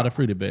a tree by the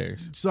fruit it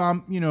bears. So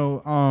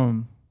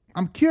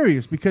I'm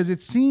curious because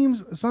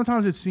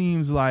sometimes it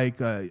seems like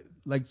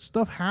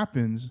stuff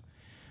happens.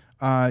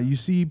 You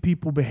see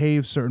people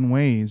behave certain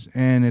ways,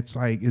 and it's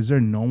like, is there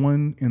no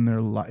one in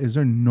their life? Is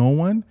there no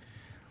one?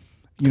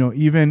 You know,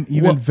 even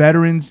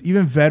veterans in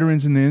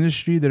the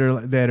industry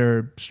that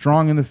are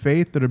strong in the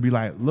faith that'll be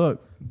like,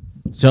 look,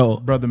 so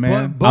brother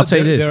man, but I'll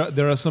say this: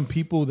 there are some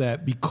people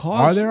that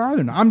because are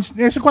there not?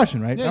 It's a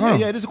question, right?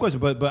 Yeah, it is a question.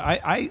 But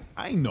I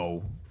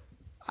know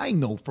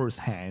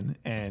firsthand,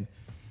 and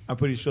I'm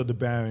pretty sure the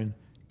Baron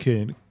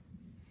can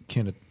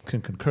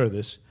concur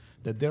this,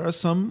 that there are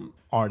some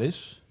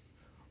artists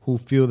who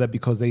feel that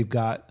because they've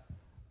got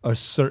a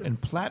certain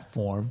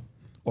platform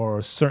or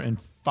a certain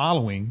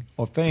following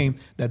or fame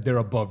that they're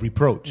above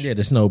reproach. Yeah,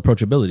 there's no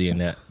approachability in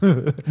that.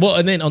 Well,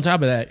 and then on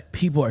top of that,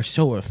 people are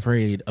so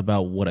afraid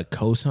about what a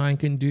cosign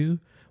can do,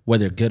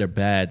 whether good or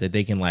bad, that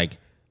they can like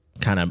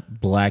kind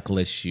of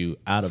blacklist you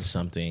out of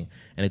something.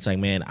 And it's like,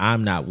 man,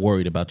 I'm not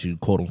worried about you,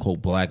 quote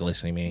unquote,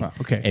 blacklisting me.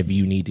 Okay. If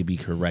you need to be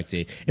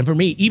corrected. And for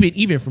me,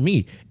 even for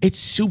me, it's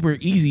super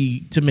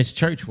easy to miss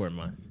church for a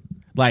month.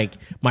 Like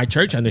my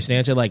church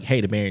understands it. Like,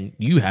 hey, the man,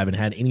 you haven't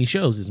had any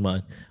shows this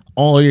month.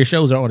 All your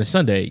shows are on a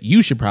Sunday.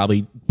 You should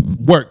probably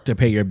work to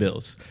pay your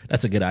bills.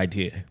 That's a good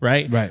idea,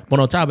 right? Right. But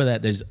on top of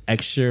that, there's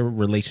extra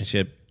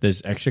relationship,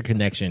 there's extra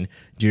connection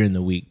during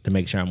the week to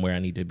make sure I'm where I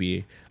need to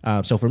be.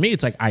 So for me,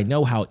 it's like I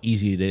know how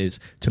easy it is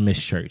to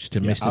miss church, to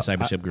miss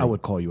discipleship group. I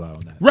would call you out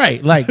on that,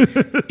 right? Like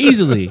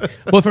easily.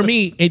 But for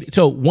me,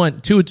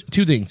 two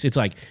things. It's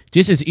like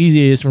just as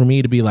easy as for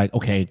me to be like,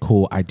 okay,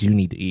 cool. I do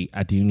need to eat.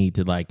 I do need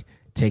to like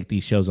take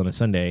these shows on a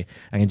Sunday.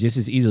 I can just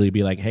as easily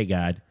be like, hey,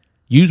 God.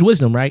 Use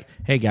wisdom, right?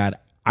 Hey, God,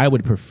 I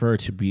would prefer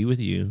to be with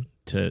you,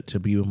 to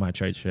be with my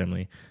church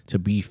family, to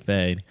be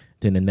fed,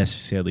 than to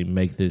necessarily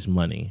make this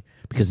money.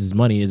 Because this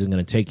money isn't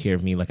going to take care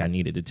of me like I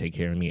needed to take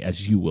care of me,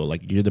 as you will.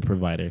 Like, you're the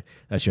provider.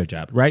 That's your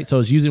job, right? So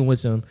it's using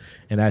wisdom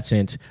in that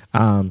sense.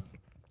 And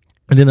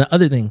then the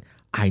other thing,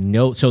 I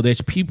know, so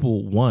there's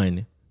people,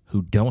 one,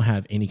 who don't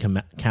have any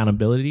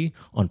accountability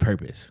on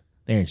purpose.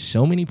 They're in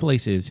so many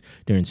places,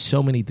 they're in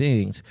so many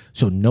things,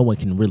 so no one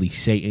can really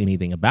say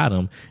anything about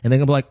them. And they're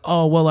going to be like,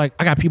 oh, well, like,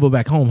 I got people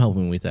back home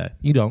helping me with that.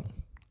 You don't.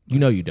 You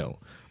know you don't.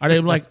 Are they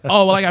like,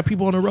 oh, well, I got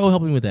people on the road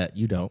helping me with that.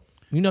 You don't.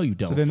 You know you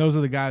don't. So then those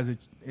are the guys that,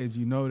 as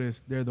you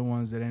notice, they're the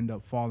ones that end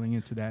up falling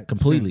into that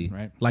completely, sin,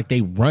 right? Like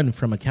they run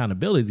from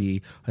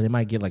accountability, or they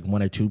might get like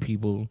one or two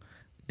people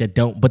that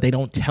don't, but they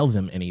don't tell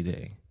them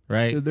anything.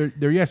 Right,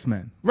 they're yes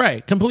men.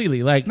 Right,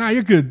 completely. Like, nah,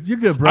 you're good,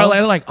 bro.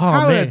 Are like, oh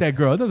holler man, at that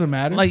girl. It doesn't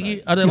matter.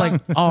 Like, are they like,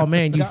 oh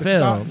man, you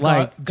failed.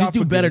 Like, just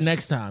do better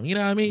next time. You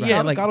know what I mean? Right.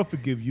 Yeah, like God will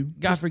forgive you.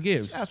 God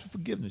forgives. Just ask for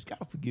forgiveness. God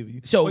will forgive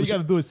you. So all you got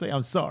to do is say,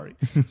 I'm sorry.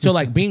 So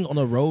like being on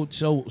the road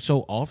so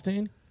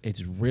often,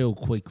 it's real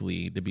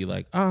quickly to be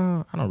like,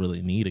 I don't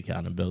really need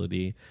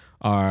accountability,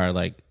 or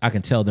like I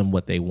can tell them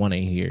what they want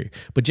to hear.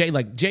 But Jay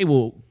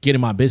will get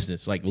in my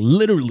business, like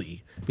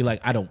literally be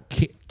like, I don't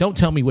care. Don't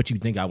tell me what you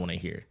think I want to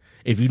hear.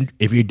 If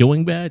you're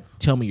doing bad,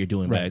 tell me you're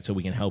doing bad so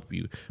we can help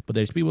you. But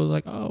there's people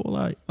like, oh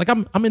well,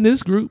 I'm in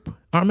this group,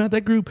 or I'm at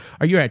that group,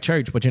 or you're at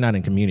church but you're not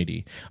in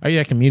community, or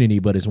you're at community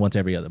but it's once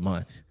every other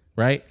month,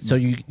 right? So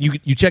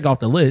you check off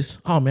the list.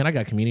 Oh man, I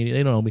got community.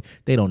 They don't know me.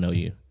 They don't know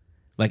you.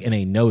 Like, and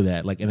they know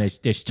that. Like, and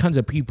there's tons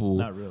of people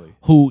not really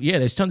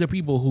there's tons of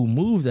people who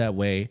move that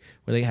way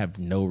where they have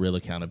no real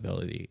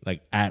accountability,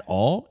 like at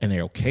all, and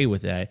they're okay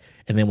with that.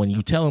 And then when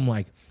you tell them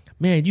like,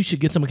 man, you should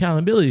get some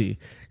accountability,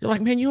 they're like,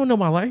 man, you don't know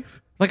my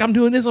life. Like, I'm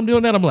doing this, I'm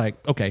doing that. I'm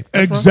like, okay,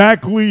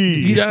 exactly.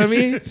 You know what I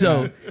mean?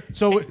 So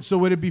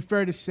would it be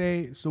fair to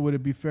say?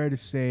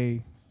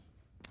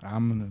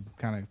 I'm gonna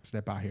kind of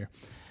step out here.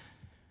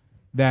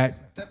 That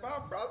step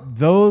out, brother.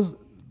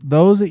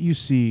 Those that you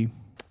see,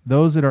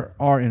 those that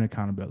are in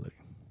accountability.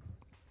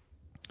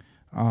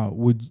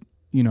 Would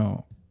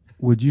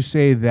you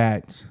say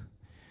that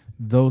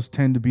those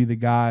tend to be the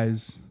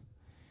guys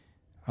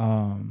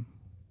that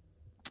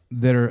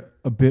are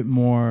a bit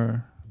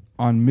more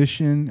on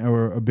mission,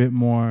 or a bit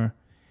more,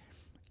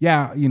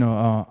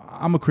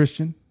 I'm a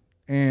Christian,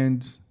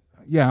 and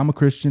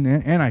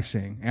and I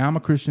sing, and I'm a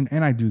Christian,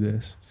 and I do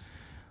this.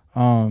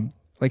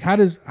 Like how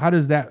does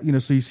that,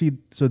 so you see,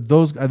 so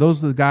those are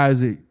the guys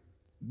that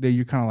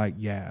you're kind of like,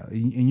 yeah,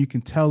 and you can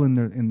tell in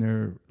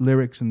their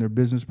lyrics and their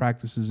business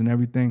practices and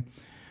everything.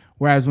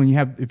 Whereas when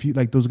if you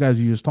like those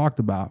guys you just talked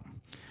about,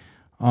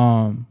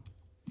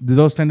 do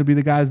those tend to be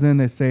the guys then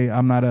that say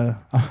I'm a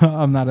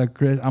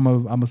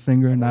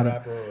singer,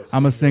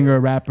 I'm a singer, a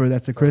rapper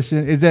that's a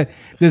Christian? Does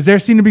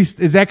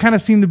that kind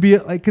of seem to be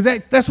like, because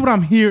that's what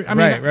I'm hearing? I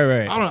mean,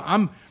 right. I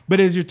don't know. But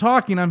as you're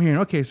talking, I'm hearing,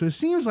 okay, so it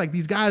seems like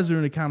these guys that are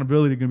in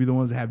accountability are going to be the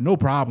ones that have no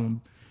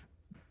problem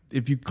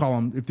if you call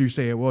them, if you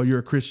say, well, you're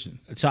a Christian.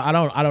 So I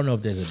don't know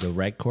if there's a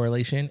direct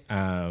correlation,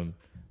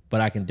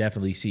 but I can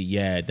definitely see,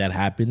 that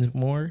happens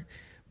more.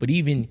 But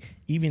even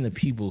the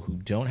people who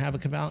don't have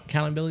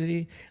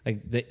accountability,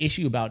 like the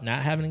issue about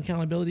not having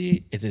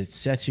accountability is it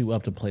sets you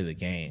up to play the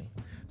game.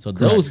 So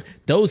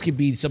those could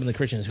be some of the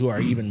Christians who are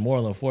even more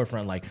on the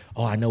forefront, like,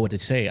 oh, I know what to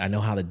say, I know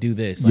how to do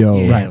this.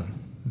 Like, right.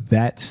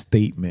 That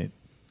statement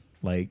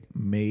like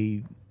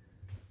made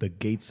the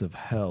gates of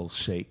hell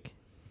shake.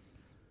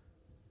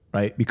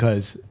 Right?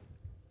 Because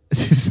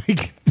it's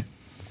like,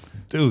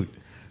 dude,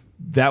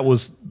 that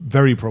was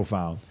very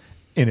profound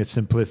in its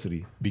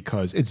simplicity,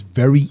 because it's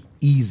very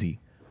easy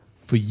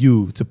for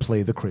you to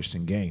play the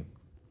Christian game.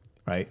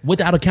 Right?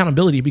 Without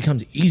accountability, it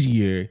becomes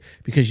easier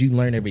because you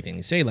learn everything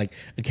to say. Like,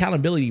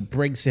 accountability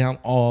breaks down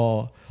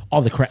all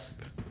the crap.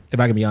 If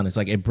I can be honest,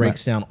 like, it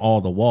breaks down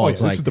all the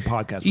walls. Oh, yeah, like, this is the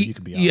podcast where you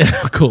can be honest.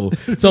 Yeah, cool.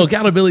 So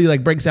accountability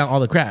like breaks down all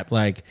the crap.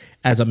 Like,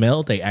 as a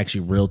male, they ask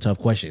you real tough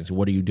questions.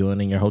 What are you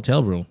doing in your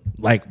hotel room?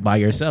 Like, by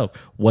yourself?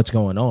 What's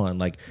going on?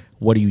 Like,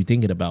 what are you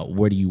thinking about?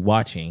 What are you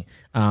watching?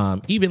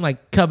 Even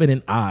like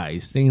covenant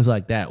eyes, things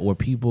like that, where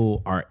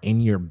people are in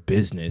your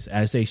business,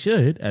 as they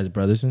should, as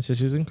brothers and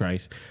sisters in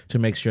Christ, to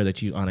make sure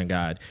that you honor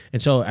God.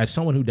 And so as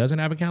someone who doesn't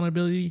have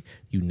accountability,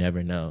 you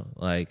never know.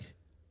 Like,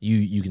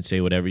 you can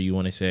say whatever you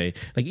want to say.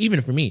 Like,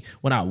 even for me,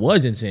 when I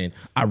was in sin,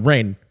 I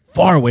ran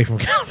far away from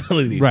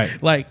accountability. Right.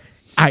 Like,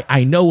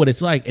 I know what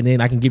it's like, and then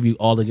I can give you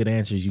all the good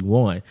answers you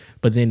want.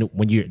 But then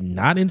when you're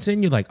not in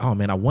sin, you're like, oh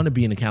man, I want to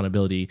be in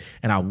accountability,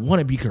 and I want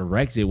to be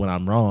corrected when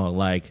I'm wrong.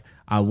 Like,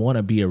 I want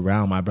to be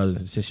around my brothers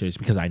and sisters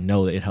because I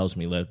know that it helps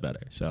me live better.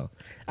 So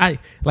I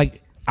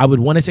would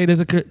want to say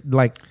there's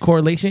a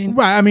correlation.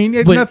 Right. I mean,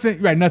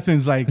 nothing. Right.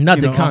 Nothing's like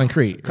nothing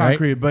concrete.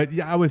 Concrete. Right? But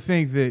yeah, I would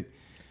think that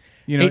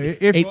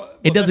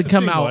it doesn't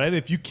come out. Right?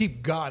 If you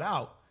keep God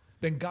out,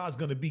 then God's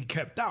going to be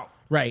kept out.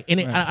 Right. And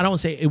I don't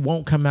say it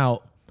won't come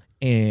out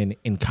in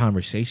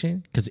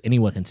conversation, because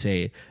anyone can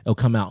say it. It'll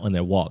come out in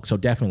their walk. So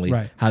definitely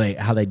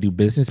how they do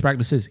business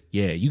practices.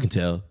 Yeah, you can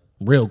tell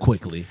real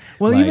quickly.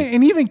 Well, like,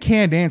 even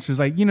canned answers,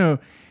 like, I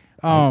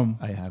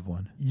have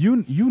one.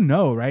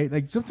 Right?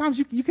 Like, sometimes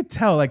you could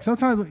tell. Like,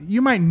 sometimes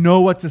you might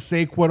know what to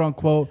say, quote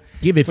unquote.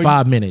 Give it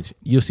 5 minutes,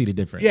 you'll see the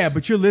difference. Yeah,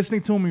 but you're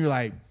listening to him and you're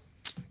like,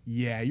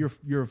 yeah,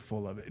 you're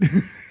full of it.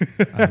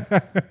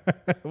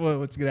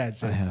 What's good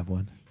at you? I have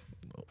one.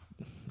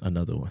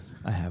 Another one.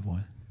 I have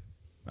one.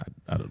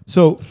 I don't.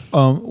 So,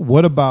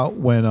 what about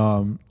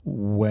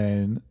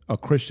when a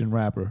Christian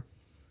rapper,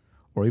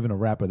 or even a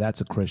rapper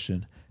that's a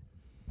Christian,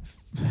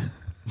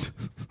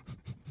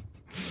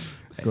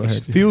 go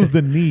ahead, feels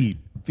the need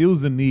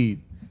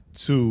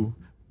to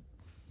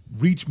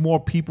reach more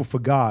people for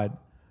God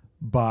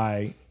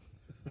by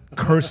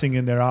cursing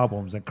in their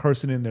albums and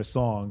cursing in their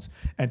songs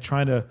and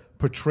trying to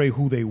portray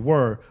who they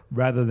were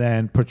rather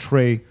than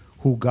portray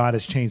who God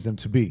has changed them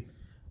to be?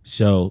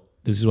 So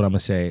this is what I'm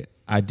gonna say.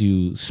 I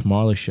do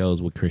smaller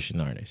shows with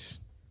Christian artists.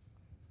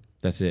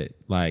 That's it.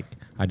 Like,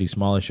 I do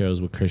smaller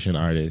shows with Christian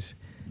artists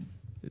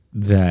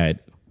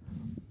that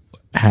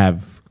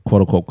have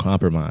quote unquote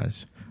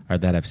compromise, or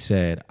that have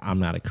said, I'm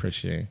not a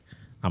Christian.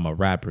 I'm a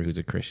rapper who's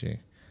a Christian.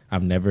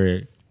 I've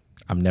never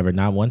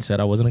not once said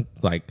I wasn't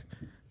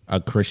a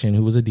Christian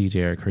who was a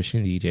DJ or a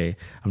Christian DJ.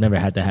 I've never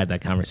had to have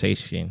that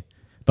conversation,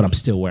 but I'm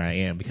still where I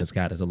am because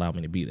God has allowed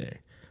me to be there.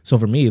 So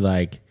for me,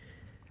 like,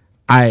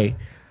 I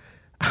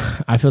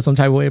feel some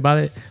type of way about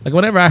it. Like,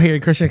 whenever I hear a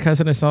Christian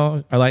cussing a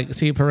song or like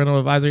see a parental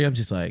advisory, I'm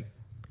just like,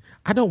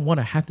 I don't want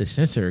to have to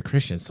censor a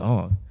Christian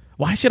song.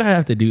 Why should I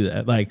have to do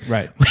that? Like,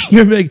 right.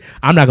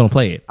 I'm not going to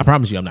play it. I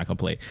promise you I'm not going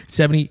to play it.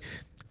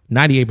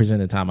 98% of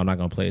the time, I'm not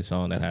going to play a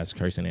song that has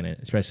cursing in it,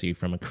 especially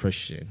from a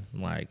Christian.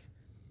 Like,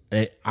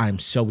 I'm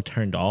so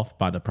turned off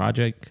by the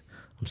project.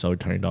 I'm so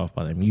turned off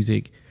by the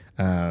music.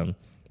 I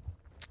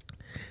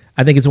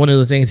think it's one of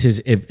those things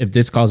is if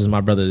this causes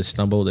my brother to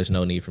stumble, there's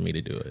no need for me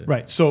to do it.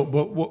 Right. So,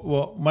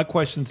 well, my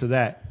question to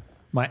that,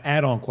 my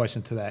add-on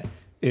question to that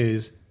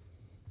is,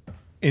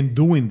 in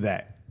doing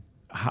that,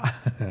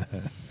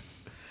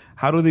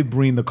 how do they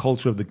bring the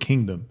culture of the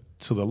kingdom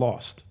to the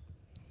lost?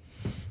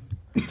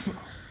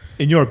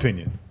 In your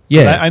opinion?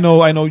 Yeah. I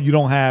know you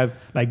don't have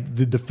like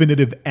the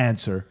definitive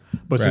answer,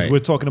 but since Right. we're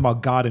talking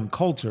about God and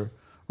culture,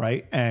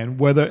 right? And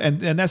whether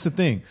and that's the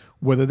thing,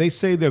 whether they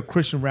say they're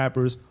Christian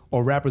rappers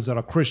or rappers that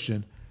are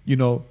Christian,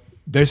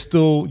 they're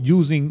still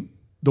using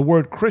the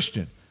word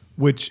Christian,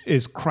 which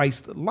is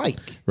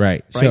Christ-like.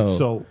 Right.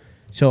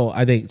 So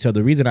I think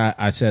the reason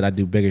I said I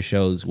do bigger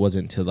shows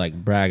wasn't to like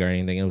brag or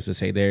anything. It was to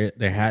say there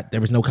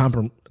was no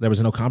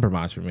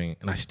compromise for me,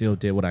 and I still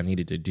did what I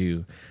needed to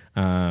do.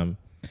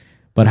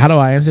 But how do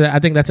I answer that? I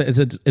think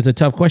it's a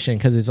tough question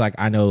because it's like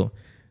I know.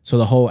 So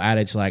the whole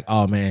adage like,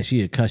 oh man,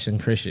 she a cussing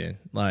Christian,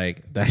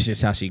 like that's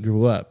just how she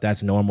grew up.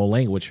 That's normal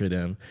language for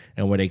them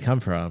and where they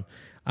come from.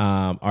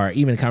 Or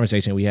even a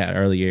conversation we had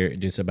earlier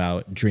just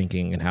about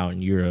drinking and how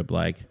in Europe,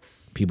 like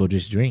people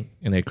just drink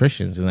and they're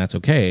Christians and that's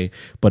okay.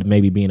 But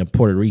maybe being a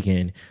Puerto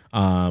Rican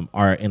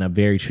or in a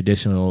very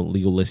traditional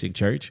legalistic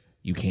church,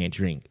 you can't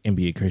drink and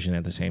be a Christian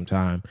at the same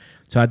time.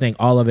 So I think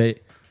all of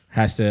it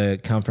has to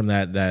come from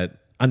that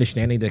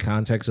understanding the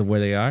context of where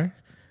they are,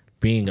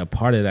 being a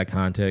part of that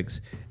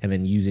context, and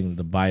then using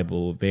the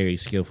Bible very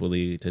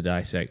skillfully to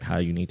dissect how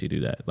you need to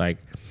do that. Like,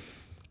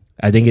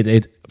 I think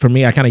it for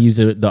me, I kind of use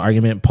the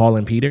argument Paul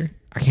and Peter.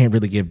 I can't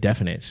really give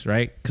definites,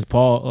 right? Because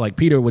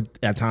Peter would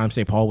at times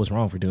say Paul was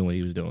wrong for doing what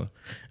he was doing.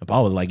 And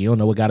Paul was like, you don't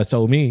know what God has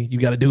told me. You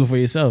got to do it for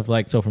yourself.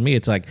 Like, so for me,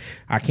 it's like,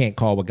 I can't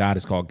call what God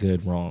has called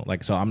good wrong.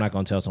 Like, so I'm not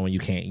going to tell someone you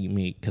can't eat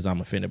meat because I'm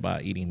offended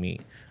by eating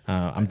meat.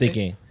 I'm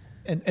thinking.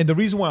 And the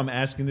reason why I'm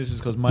asking this is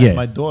because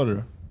my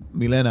daughter,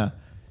 Milena,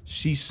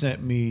 she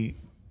sent me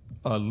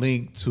a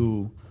link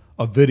to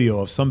a video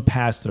of some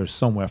pastor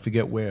somewhere, I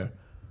forget where,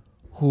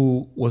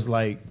 who was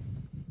like,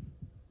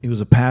 he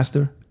was a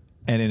pastor,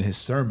 and in his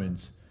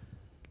sermons,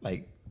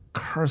 like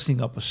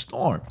cursing up a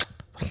storm.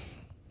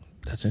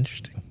 That's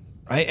interesting,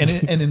 right?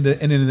 And in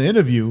the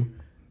interview,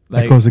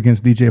 like, that goes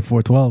against DJ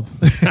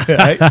 412.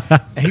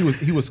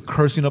 Right? He was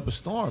cursing up a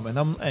storm,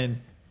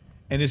 and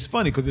it's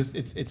funny because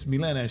it's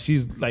Milena, and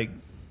she's like,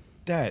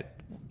 Dad,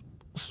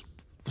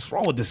 what's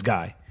wrong with this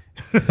guy?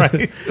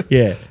 Right?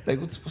 Yeah.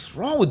 Like, what's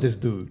wrong with this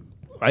dude?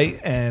 Right?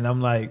 And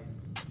I'm like,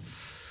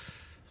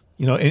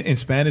 in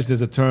Spanish,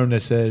 there's a term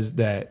that says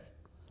that,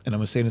 and I'm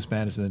going to say it in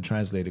Spanish and then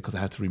translate it because I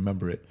have to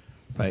remember it,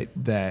 right?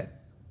 That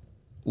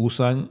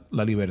usan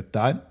la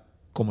libertad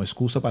como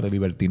excusa para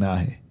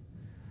libertinaje,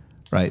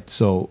 right?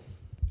 So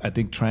I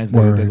think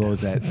translated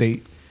goes that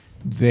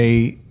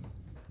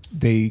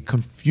they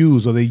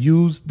confuse or they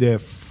use their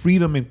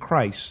freedom in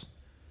Christ,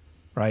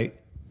 right,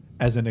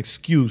 as an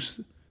excuse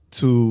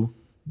to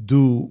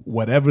do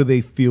whatever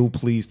they feel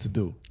pleased to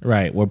do.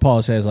 Right. Where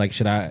Paul says, like,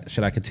 should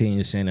I continue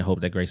to sin and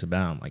hope that grace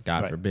abound? Like,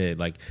 God forbid.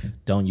 Like,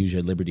 don't use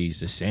your liberties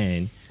to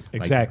sin.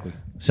 Exactly. Like,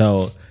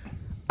 so,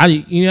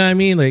 you know what I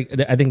mean? Like,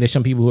 I think there's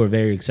some people who are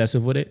very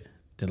excessive with it.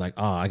 They're like,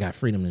 oh, I got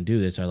freedom to do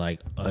this. Or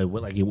like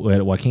what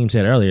Joaquin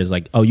said earlier is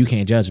like, oh, you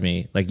can't judge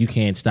me. Like, you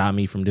can't stop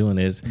me from doing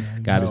this.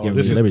 God has given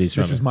me liberties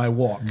from it. This is my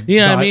walk. You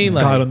know what I mean?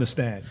 Like, God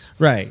understands.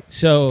 Right.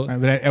 So,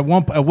 but at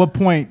what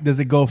point does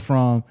it go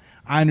from,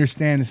 I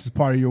understand this is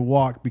part of your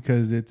walk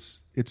because it's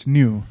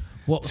new,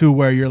 to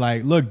where you're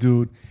like, look,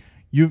 dude,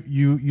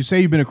 you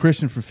say you've been a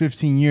Christian for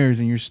 15 years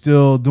and you're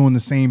still doing the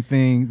same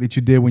thing that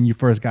you did when you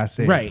first got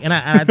saved. Right. And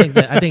I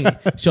think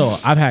so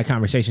I've had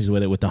conversations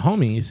with the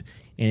homies,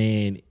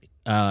 and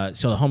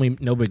so the homie,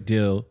 no big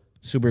deal,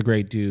 super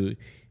great dude.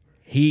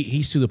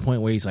 He's to the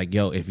point where he's like,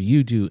 yo, if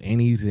you do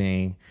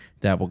anything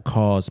that will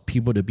cause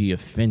people to be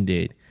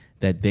offended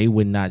that they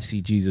would not see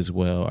Jesus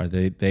well, or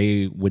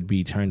they would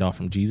be turned off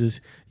from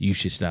Jesus, you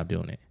should stop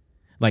doing it.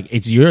 Like,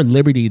 it's your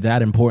liberty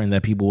that important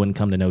that people wouldn't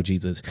come to know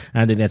Jesus.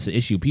 And I think that's the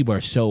issue. People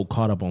are so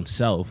caught up on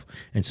self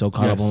and so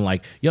caught up on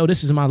like, yo,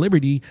 this is my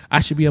liberty.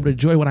 I should be able to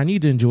enjoy what I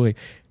need to enjoy,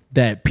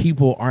 that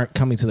people aren't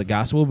coming to the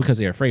gospel because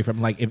they're afraid from,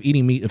 like, if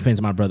eating meat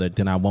offends my brother,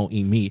 then I won't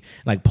eat meat.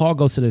 Like, Paul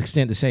goes to the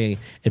extent to say,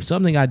 if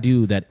something I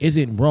do that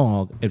isn't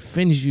wrong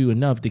offends you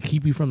enough to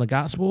keep you from the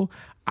gospel,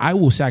 I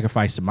will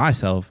sacrifice to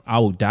myself. I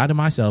will die to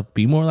myself,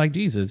 be more like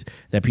Jesus,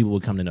 that people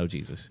would come to know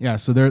Jesus. Yeah,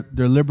 so their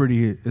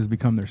liberty has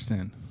become their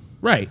sin.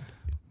 Right.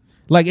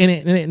 Like,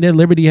 and their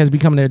liberty has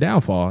become their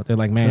downfall. They're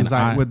like, man,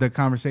 like with the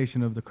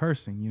conversation of the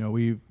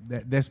cursing,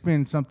 that's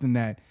been something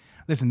that,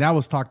 listen, that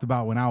was talked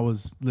about when I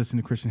was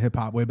listening to Christian hip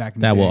hop way back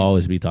in the day. That will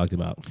always be talked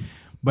about.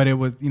 But it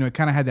was, it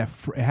kind of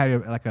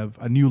had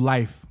a new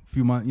life a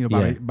few months,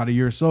 about a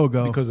year or so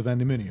ago. Because of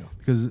Andy Mineo.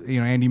 Because,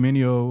 Andy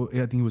Mineo, I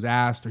think he was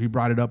asked or he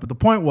brought it up. But the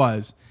point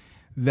was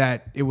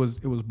that it was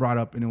brought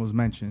up and it was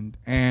mentioned.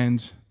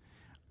 And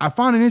I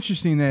found it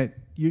interesting that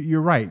you're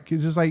right.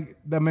 Because it's like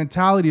the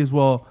mentality is,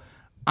 well,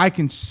 I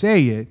can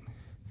say it,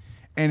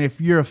 and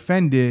if you're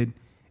offended,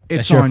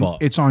 it's your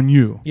fault. It's on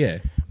you. Yeah.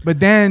 But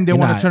then they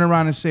want to turn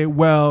around and say,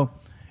 well,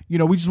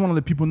 we just want to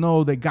let people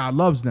know that God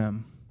loves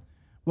them.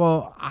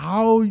 Well,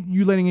 how are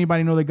you letting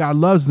anybody know that God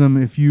loves them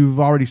if you've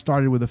already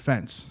started with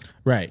offense?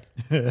 Right.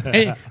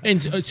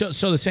 and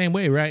so the same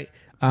way, right?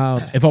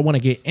 If I want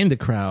to get in the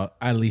crowd,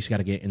 I at least got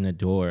to get in the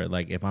door.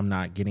 Like, if I'm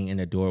not getting in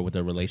the door with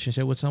a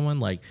relationship with someone,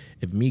 like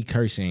if me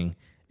cursing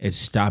is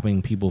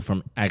stopping people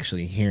from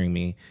actually hearing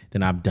me,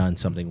 then I've done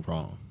something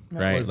wrong.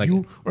 Right.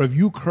 Or if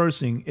you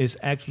cursing is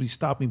actually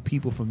stopping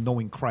people from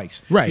knowing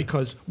Christ. Right.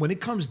 Because when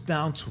it comes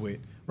down to it,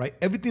 right,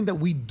 everything that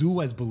we do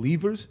as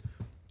believers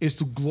is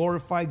to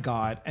glorify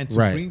God and to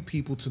bring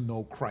people to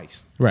know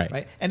Christ.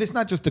 Right. And it's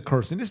not just the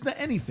cursing, it's the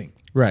anything.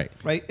 Right.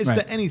 It's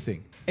the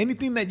anything.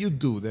 Anything that you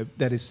do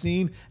that is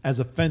seen as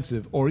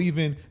offensive or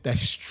even that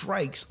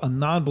strikes a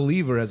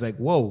non-believer as like,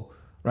 whoa,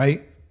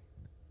 right?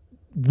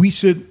 We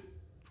should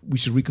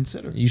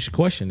reconsider. You should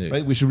question it.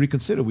 Right? We should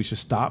reconsider. We should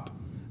stop,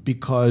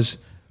 because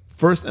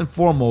first and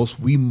foremost,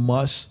 we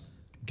must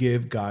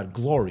give God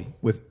glory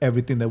with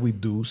everything that we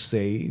do,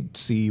 say,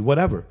 see,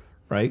 whatever,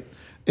 right?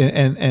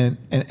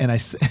 And I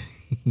say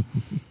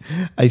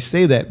I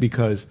say that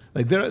because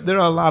like there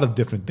are a lot of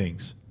different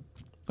things,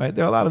 right?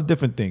 There are a lot of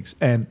different things,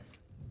 and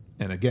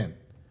and again,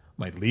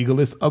 my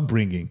legalist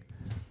upbringing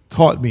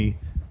taught me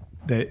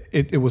that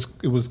it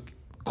was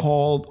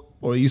called,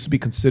 or it used to be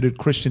considered,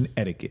 Christian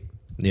etiquette.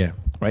 Yeah.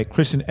 Right?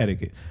 Christian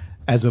etiquette.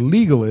 As a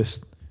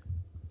legalist,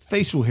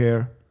 facial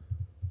hair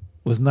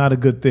was not a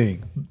good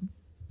thing.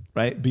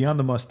 Right? Beyond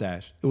the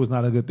mustache, it was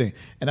not a good thing.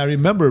 And I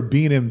remember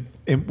being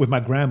in with my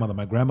grandmother.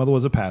 My grandmother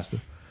was a pastor.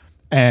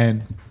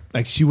 And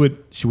like she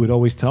would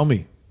always tell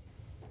me,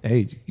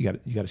 "Hey, you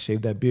got to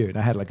shave that beard." And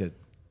I had like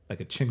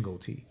a chin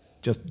goatee,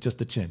 just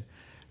the chin.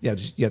 Yeah,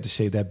 you have to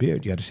shave that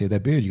beard. You got to shave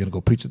that beard. You're gonna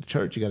go preach at the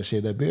church. You got to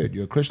shave that beard.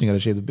 You're a Christian. You got to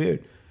shave the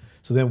beard.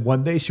 So then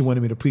one day she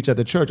wanted me to preach at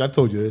the church. I've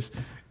told you this,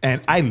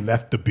 and I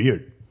left the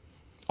beard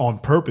on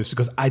purpose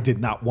because I did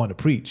not want to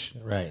preach.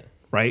 Right.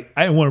 Right.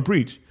 I didn't want to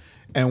preach.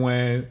 And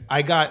when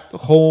I got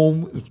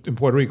home in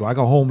Puerto Rico, I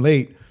got home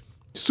late,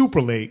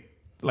 super late.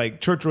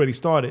 Like church already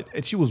started,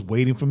 and she was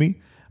waiting for me.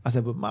 I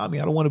said, "But mommy,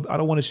 I don't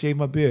want to shave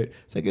my beard."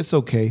 It's like, it's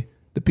okay.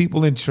 The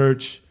people in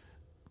church,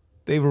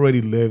 they've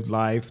already lived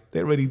life. They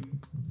already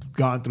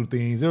gone through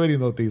things. They already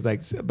know things.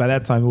 Like by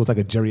that time, it was like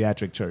a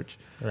geriatric church.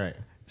 Right.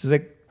 She's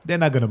like, they're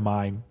not gonna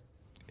mind.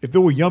 If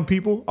there were young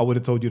people, I would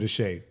have told you to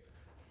shave.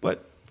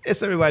 But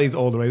it's everybody's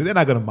old already. They're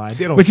not gonna mind.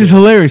 They don't. Which is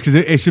hilarious because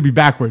it should be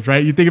backwards,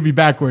 right? You think it'd be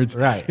backwards,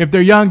 right? If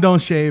they're young,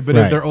 don't shave, but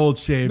Right. if they're old,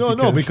 shave.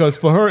 No, because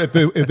for her, if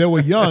they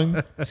were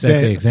young,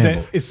 Set the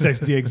example. then it sets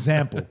the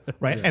example,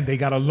 right? And they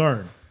gotta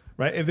learn,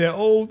 right? If they're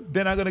old,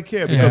 they're not gonna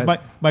care because Yeah.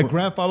 my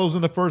grandfather was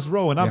in the first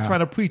row, and I'm Yeah. trying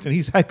to preach, and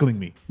he's heckling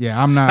me.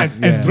 Yeah, I'm not.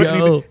 and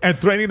yeah.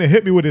 threatening to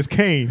hit me with his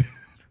cane.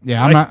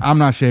 Yeah, Right? I'm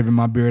not shaving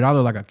my beard. I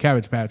look like a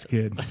Cabbage Patch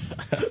Kid.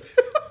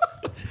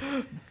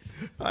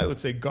 I would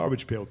say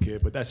garbage pail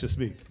kid, but that's just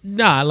me.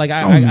 Nah, like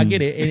I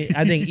get it. And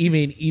I think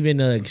even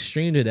the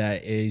extreme to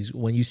that is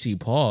when you see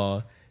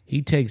Paul,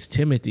 he takes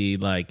Timothy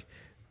like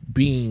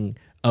being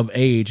of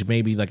age,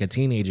 maybe like a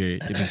teenager,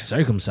 to be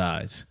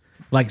circumcised,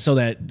 like so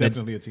that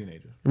Definitely a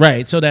teenager,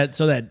 right? So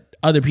that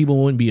other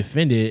people wouldn't be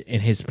offended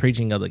in his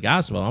preaching of the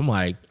gospel. I'm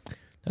like,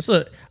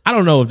 I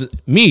don't know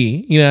if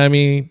me, you know what I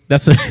mean?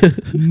 That's a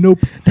nope.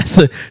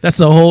 That's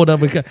a whole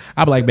other.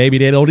 I'm like, maybe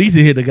they don't need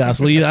to hear the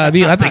gospel. You know what I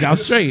mean? I think I'm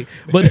straight,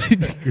 but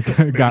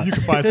God, you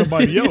can find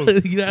somebody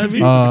else. You know what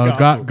I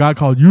mean? God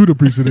called you to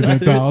preach to the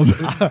Gentiles.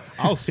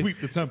 I'll sweep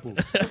the temple.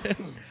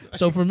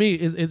 So for me,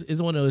 it's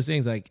one of those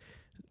things like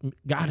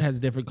God has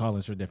different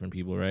callings for different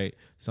people, right?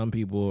 Some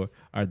people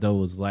are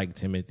those like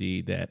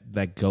Timothy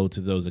that go to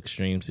those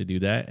extremes to do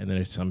that, and then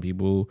there's some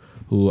people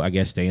who I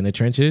guess stay in the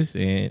trenches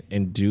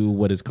and do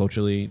what is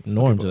culturally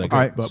norm to that. All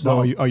right, But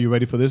are you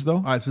ready for this though?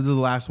 All right, so this is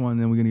the last one,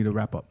 then we're gonna need to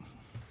wrap up.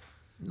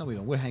 No, we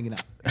don't. We're hanging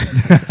out.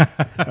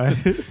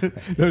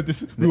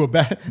 We were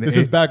back. This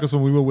is back us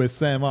when we were with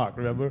Sam Ock,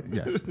 remember?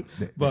 Yes.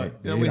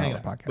 But the we're $8 hanging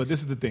out. podcast. But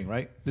this is the thing,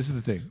 right? This is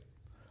the thing.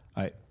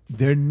 All right.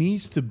 There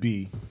needs to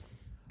be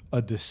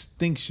a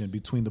distinction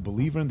between the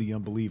believer and the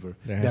unbeliever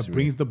that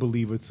brings the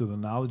believer to the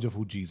knowledge of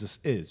who Jesus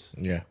is.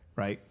 Yeah.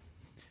 Right?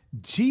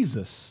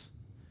 Jesus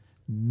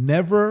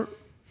never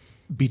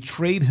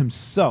betrayed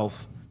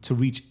himself to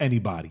reach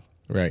anybody.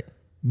 Right.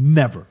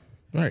 Never.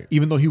 Right.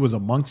 Even though he was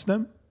amongst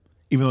them,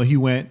 even though he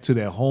went to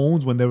their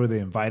homes whenever they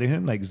invited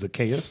him, like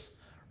Zacchaeus,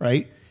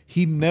 right?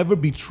 He never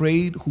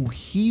betrayed who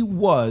he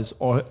was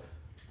or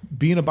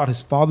being about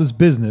his father's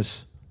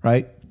business,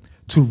 right,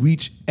 to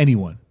reach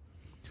anyone.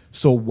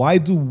 So why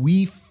do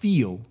we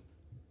feel,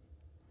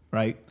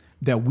 right,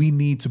 that we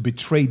need to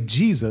betray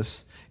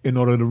Jesus in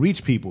order to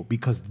reach people?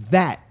 Because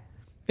that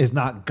is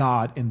not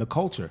God in the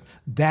culture.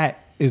 That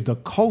is the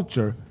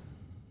culture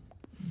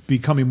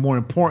becoming more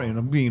important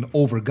and being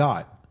over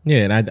God.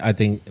 Yeah, and I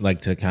think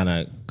like to kind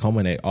of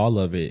culminate all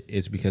of it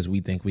is because we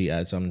think we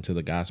add something to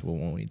the gospel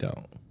when we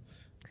don't.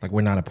 Like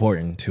we're not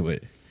important to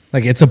it.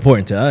 Like it's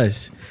important to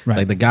us. Right.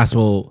 Like the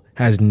gospel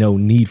has no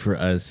need for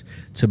us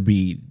to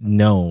be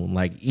known.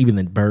 Like even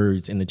the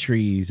birds and the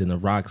trees and the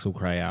rocks will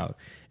cry out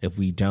if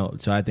we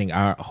don't. So I think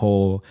our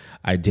whole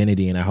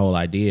identity and our whole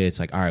idea, it's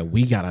like, all right,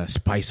 we got to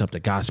spice up the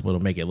gospel to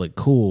make it look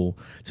cool,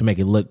 to make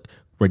it look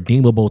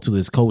redeemable to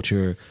this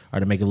culture, or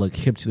to make it look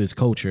hip to this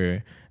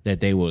culture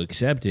that they will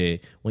accept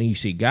it. When you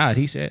see God,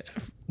 he said,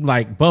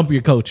 like, bump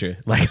your culture.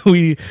 Like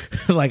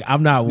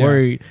I'm not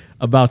worried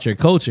about your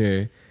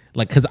culture.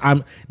 Like, cause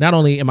I'm not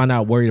only am I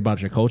not worried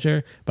about your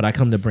culture, but I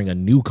come to bring a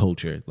new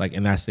culture. Like,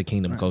 and that's the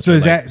kingdom culture. So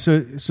is like,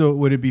 that so?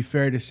 Would it be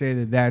fair to say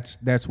that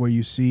that's where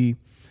you see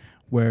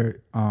where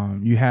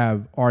you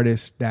have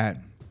artists that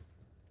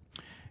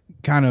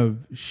kind of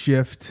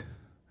shift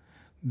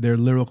their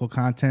lyrical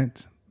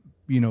content,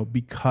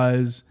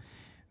 because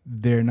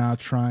they're not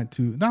trying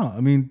to. No,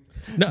 I mean,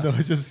 No,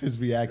 it's just his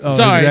reaction.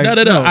 Sorry, his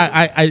reaction. no. No.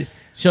 I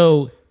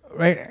so.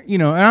 Right,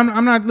 and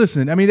I'm not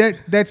listening. I mean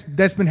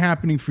that's been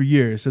happening for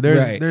years. So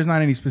there's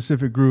not any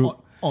specific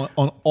group on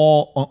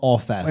all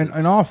facets.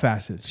 In all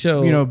facets.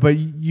 So but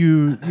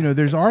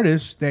there's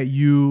artists that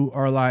you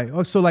are like,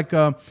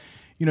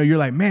 you're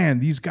like, man,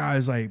 these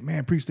guys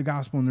preach the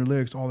gospel in their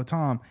lyrics all the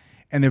time,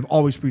 and they've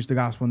always preached the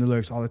gospel in their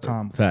lyrics all the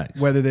time.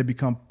 Facts. Whether they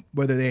become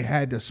whether they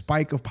had the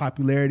spike of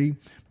popularity,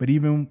 but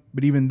even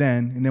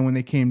then, and then when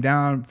they came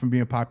down from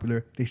being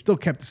popular, they still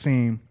kept the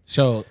same.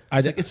 So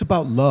it's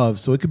about love.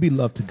 So it could be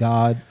love to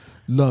God,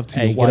 love to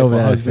your get wife over or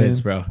that husband,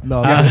 offense, bro.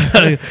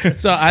 Love.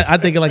 So I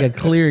think like a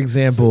clear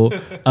example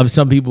of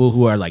some people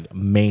who are like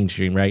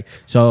mainstream, right?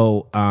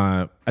 So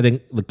I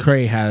think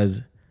Lecrae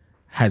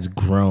has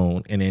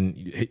grown, and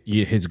in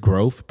his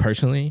growth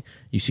personally,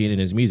 you see it in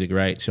his music,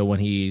 right? So when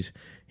he's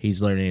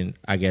learning,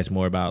 I guess,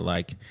 more about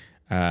like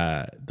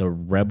the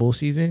Rebel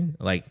season,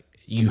 like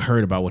you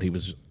heard about what he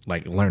was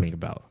like learning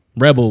about.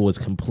 Rebel was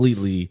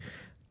completely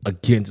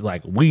against,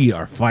 like, we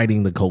are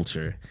fighting the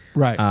culture,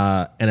 right?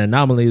 And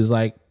Anomaly was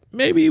like,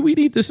 maybe we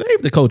need to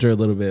save the culture a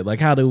little bit. Like,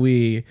 how do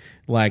we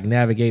like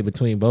navigate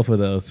between both of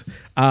those?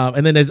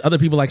 And then there's other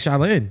people like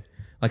Shaolin.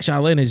 Like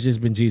Shaolin has just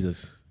been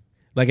Jesus.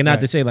 Like, and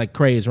not to say like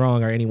Cray is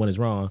wrong or anyone is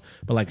wrong,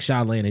 but like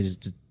Shaolin is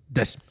just,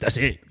 that's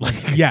it. Like,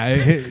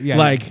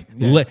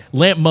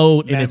 lamp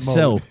mode in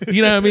itself.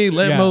 You know what I mean?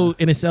 Lamp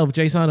mode in itself,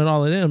 Jason and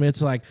all of them.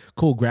 It's like,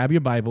 cool. Grab your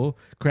Bible.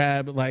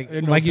 Grab you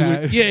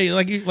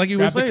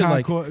were saying,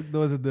 like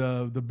those are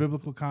the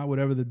biblical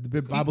whatever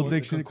the Bible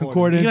dictionary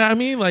concordance. You know what I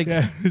mean? Like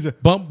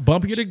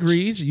bump your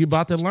degrees. You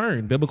about to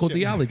learn biblical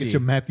theology. Get your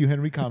Matthew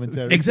Henry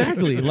commentary.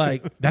 Exactly.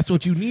 Like that's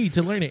what you need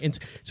to learn it. And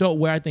so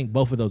where I think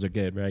both of those are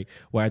good, right?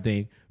 Where I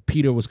think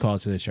Peter was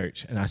called to the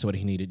church, and that's what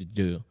he needed to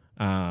do.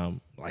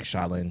 Like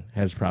Shaolin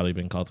has probably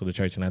been called to the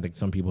church, and I think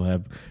some people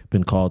have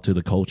been called to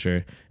the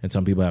culture, and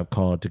some people have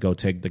called to go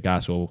take the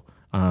gospel,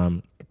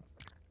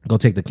 go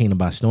take the kingdom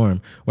by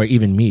storm. Where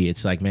even me,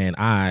 it's like, man,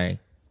 I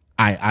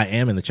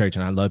am in the church,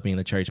 and I love being in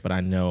the church, but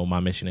I know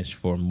my mission is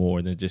for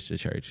more than just the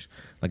church.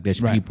 Like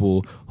there's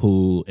people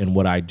who, in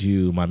what I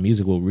do, my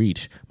music will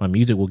reach. My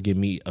music will give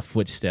me a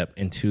footstep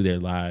into their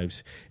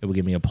lives. It will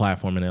give me a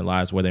platform in their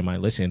lives where they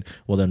might listen.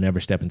 Well, they'll never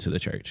step into the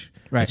church.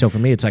 Right. And so for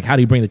me, it's like, how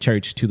do you bring the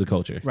church to the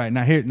culture? Right.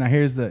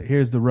 Here's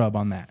the rub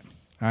on that.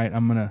 All right.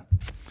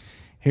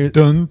 Here's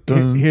the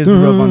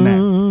rub on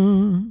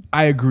that.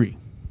 I agree.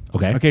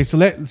 Okay. So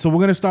we're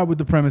gonna start with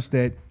the premise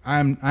that I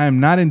am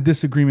not in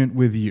disagreement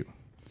with you.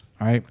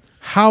 All right.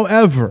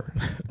 However,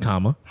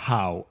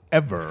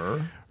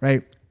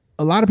 right.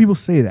 A lot of people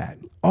say that,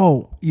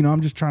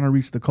 I'm just trying to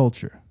reach the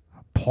culture.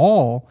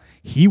 Paul,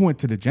 he went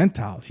to the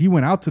Gentiles. He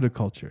went out to the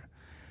culture.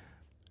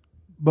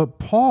 But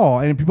Paul,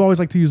 and people always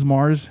like to use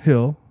Mars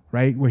Hill,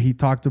 right, where he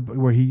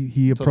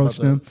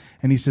approached them,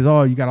 and he says,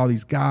 "Oh, you got all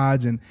these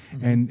gods and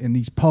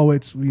these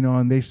poets,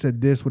 and they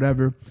said this,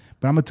 whatever."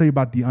 But I'm gonna tell you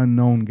about the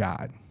unknown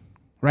God,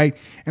 right?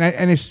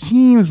 And it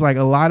seems like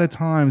a lot of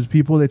times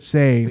people that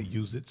say they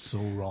use it so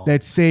wrong.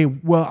 That say,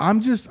 "Well, I'm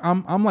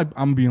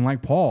being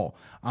like Paul.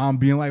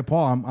 I'm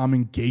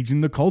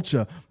engaging the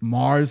culture.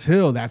 Mars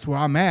Hill, that's where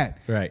I'm at."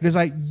 Right. It's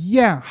like,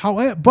 yeah.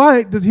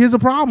 But here's a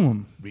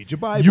problem. Read your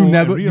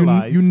Bible.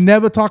 You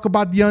never talk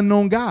about the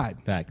unknown God.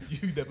 Facts.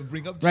 You never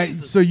bring up right.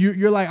 Jesus. So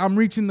you're like, I'm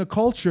reaching the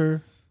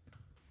culture.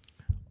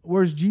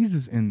 Where's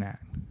Jesus in that?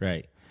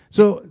 Right.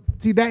 So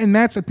see that, and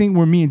that's I think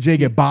where me and Jay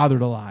get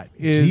bothered a lot.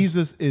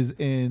 Jesus is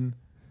in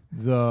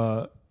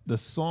the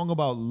song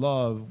about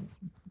love.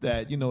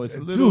 That it's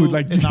a little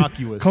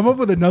innocuous. Come up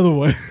with another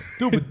one,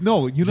 dude. But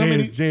no, you know how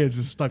many Jay is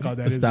just stuck on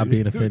that. Stop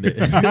being offended.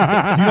 Do you know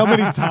how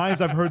many times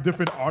I've heard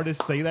different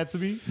artists say that to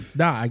me?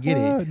 Nah, I get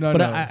it,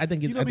 but I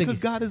think it's because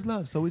God is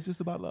love, so it's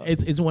just about love.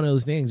 It's one of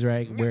those things,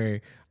 right?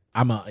 Where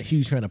I'm a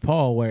huge fan of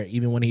Paul, where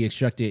even when he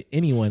instructed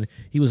anyone,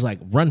 he was like,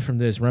 run from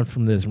this, run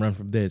from this, run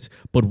from this,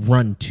 but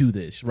run to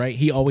this, right?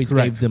 He always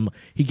gave them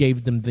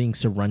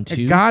things to run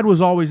to. And God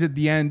was always at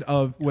the end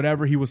of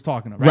whatever he was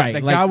talking about, right?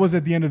 Like God was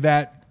at the end of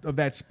that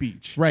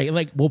speech, right?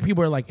 Like, well,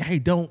 people are like, hey,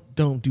 don't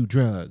do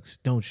drugs,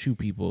 don't shoot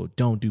people,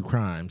 don't do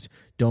crimes,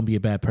 don't be a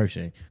bad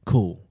person.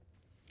 Cool.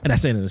 And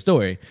that's the end of the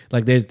story.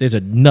 Like there's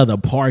another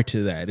part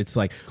to that. It's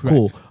like,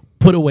 cool,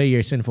 put away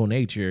your sinful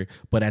nature,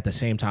 but at the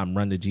same time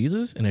run to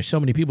Jesus. And there's so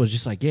many people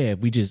just like, yeah, if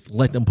we just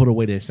let them put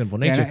away their sinful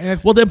nature,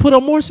 well, then put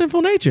on more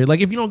sinful nature. Like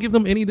if you don't give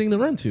them anything to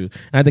run to. And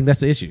I think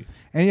that's the issue.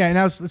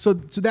 And so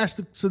that's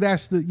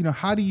the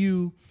how do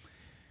you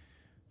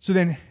So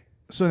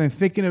then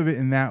thinking of it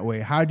in that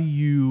way, how have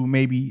you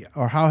maybe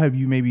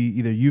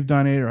either you've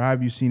done it or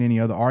have you seen any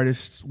other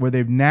artists where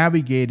they've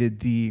navigated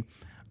the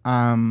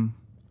I'm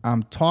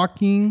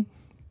talking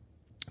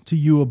to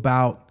you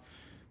about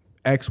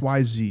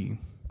XYZ.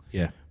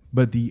 Yeah.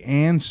 But the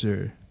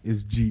answer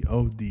is God.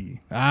 See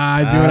what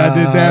I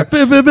did there?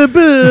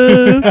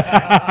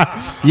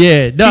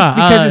 Yeah, no.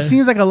 Because it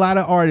seems like a lot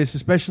of artists,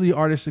 especially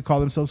artists that call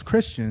themselves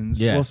Christians,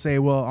 will say,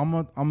 well, I'm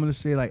gonna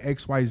say like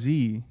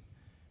XYZ.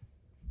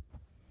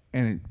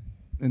 And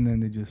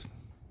then they just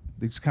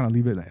kind of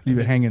leave it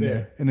hanging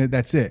there, and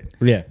that's it.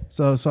 Yeah.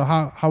 So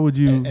how would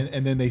you?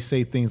 And then they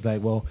say things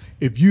like, well,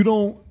 if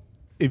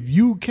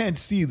you can't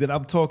see that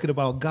I'm talking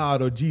about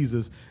God or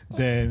Jesus,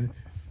 then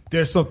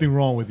there's something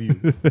wrong with you,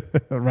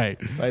 right?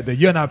 That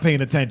you're not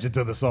paying attention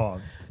to the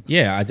song.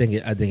 Yeah, I think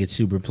it's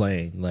super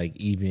plain. Like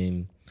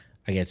even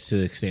I guess to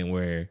the extent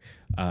where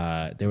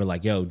they were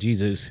like, "Yo,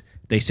 Jesus,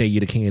 they say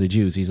you're the King of the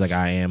Jews." He's like,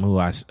 "I am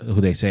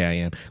who they say I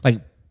am." Like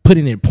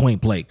putting it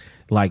point blank.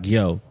 Like,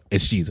 yo,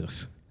 it's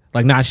Jesus.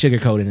 Like not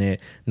sugarcoating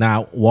it,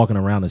 not walking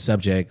around the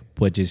subject,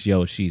 but just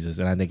it's Jesus.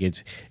 And I think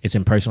it's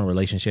in personal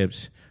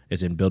relationships,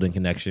 it's in building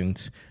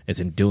connections, it's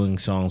in doing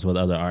songs with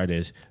other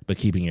artists, but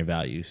keeping your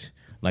values.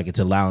 Like it's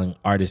allowing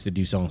artists to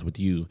do songs with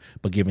you,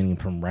 but giving them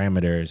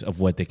parameters of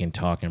what they can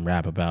talk and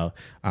rap about,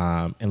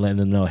 and letting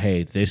them know,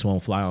 hey, this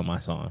won't fly on my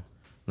song.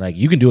 Like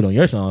you can do it on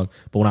your song,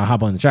 but when I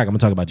hop on the track, I'm gonna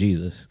talk about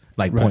Jesus,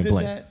 like point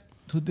blank.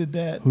 Who did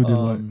that? Who did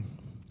what?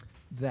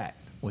 That.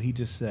 What he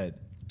just said.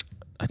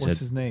 I What's said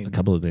his name? a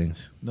couple of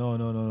things.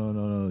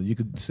 No. You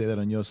could say that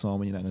on your song,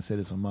 but you're not gonna say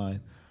this on mine.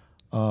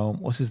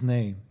 What's his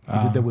name?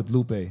 He did that with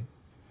Lupe.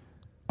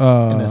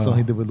 And that song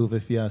he did with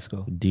Lupe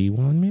Fiasco.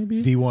 D1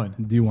 maybe?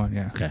 D1,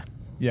 yeah. Okay.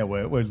 Yeah,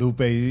 where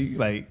Lupe,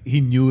 like, he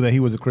knew that he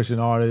was a Christian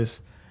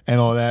artist and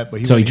all that,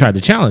 but he tried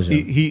to challenge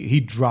him. He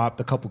dropped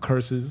a couple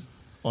curses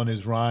on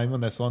his rhyme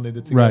on that song they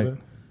did together.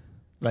 Right.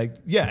 Like,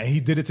 yeah, he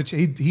did it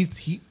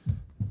to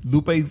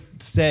Lupe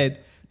said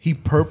he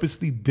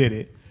purposely did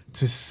it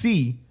to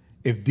see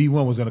if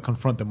D1 was going to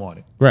confront him on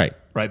it. Right.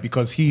 Right,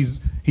 because he's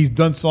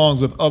done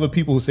songs with other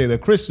people who say they're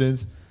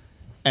Christians,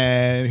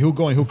 and he'll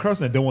go and he'll curse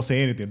them. They won't say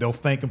anything. They'll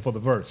thank him for the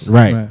verse.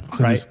 Right.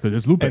 Because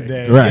it's Lupe. And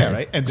then, right. Yeah,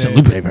 right. And It's then, a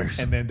Lupe verse.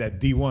 And then that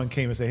D1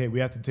 came and said, hey, we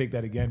have to take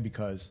that again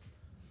because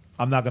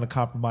I'm not going to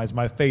compromise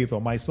my faith or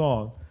my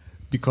song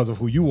because of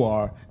who you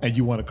are, and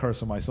you want to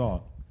curse on my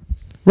song.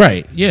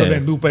 Right, yeah. So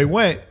then Lupe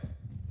went,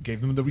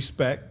 gave him the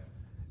respect,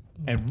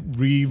 and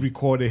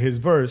re-recorded his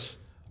verse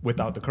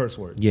without the curse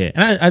words. Yeah,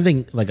 and I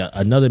think like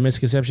another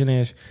misconception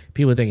is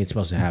people think it's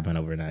supposed to happen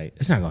overnight.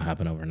 It's not going to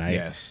happen overnight.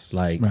 Yes.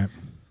 Like Right.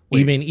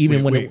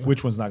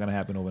 Which one's not going to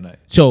happen overnight?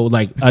 So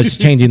like us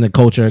changing the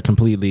culture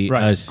completely,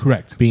 Right. us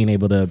Correct. being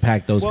able to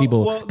pack those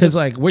people. well, Because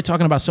like we're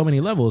talking about so many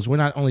levels. We're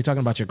not only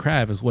talking about your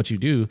craft is what you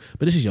do,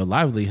 but this is your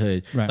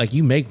livelihood. Right. Like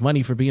you make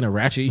money for being a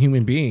ratchet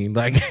human being.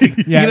 Like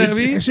you know what I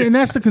mean? And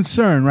that's the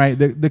concern, right?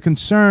 The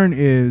concern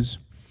is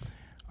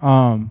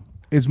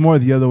more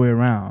the other way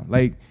around.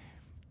 Like,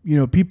 you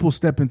know, people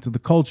step into the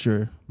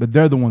culture, but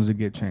they're the ones that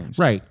get changed.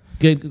 Right.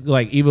 Good,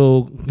 like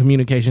evil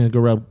communication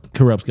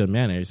corrupts good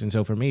manners, and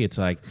so for me, it's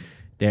like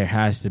there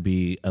has to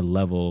be a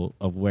level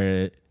of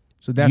where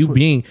So that's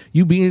being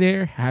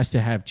there has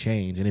to have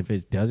change, and if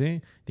it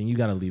doesn't, then you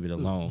got to leave it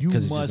alone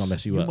because it's just gonna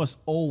mess you up. You must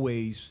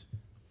always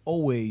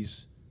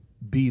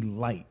be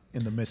light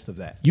in the midst of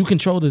that. You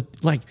control and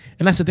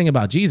that's the thing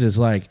about Jesus.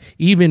 Like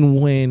even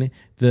when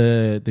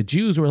the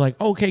Jews were like,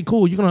 okay,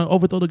 cool, you're gonna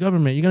overthrow the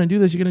government, you're gonna do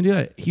this, you're gonna do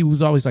that, he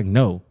was always like,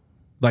 no.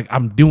 Like,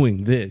 I'm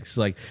doing this.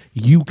 Like,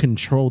 you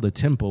control the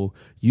temple.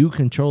 You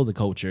control the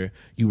culture.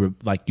 You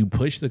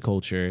push the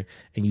culture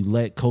and you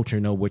let culture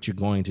know what you're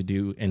going to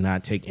do and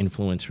not take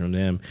influence from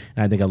them.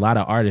 And I think a lot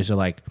of artists are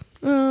like,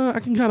 I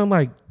can kind of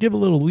like give a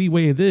little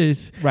leeway in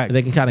this. Right. And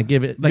they can kind of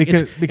give it. Like,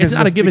 Because it's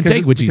not a give and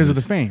take with Jesus. Because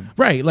of the fame.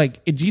 Right.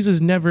 Like, Jesus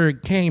never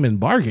came and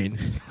bargained.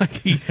 Like,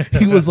 he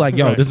was like,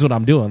 yo, this is what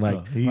I'm doing.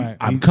 Like,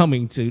 I'm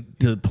coming to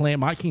plant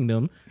my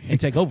kingdom and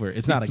take over.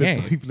 It's not a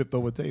game. He flipped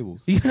over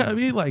tables. You know what I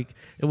mean? Like,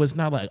 it was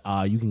not like,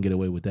 you can get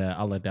away with that.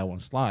 I'll let that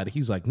one slide.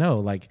 He's like, no.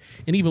 Like,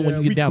 and even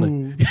when you get down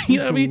to, you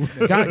know what I mean?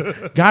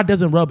 God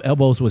doesn't rub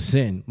elbows with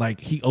sin.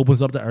 Like, he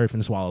opens up the earth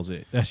and swallows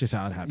it. That's just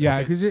how it happens.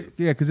 Yeah,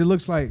 because it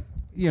looks like,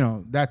 you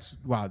know, that's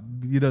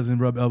he doesn't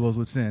rub elbows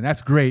with sin.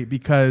 That's great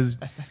because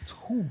that's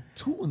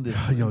two in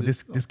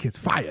this. This kid's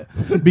fire.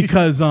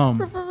 Because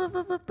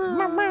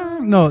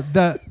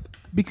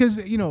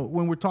because you know,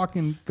 when we're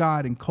talking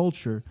God and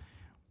culture,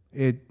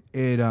 it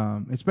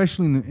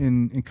especially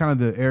in kind of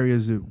the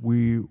areas that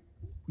we've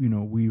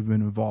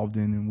been involved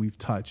in and we've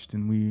touched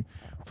and we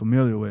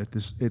familiar with,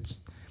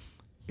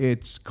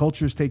 it's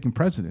culture's taking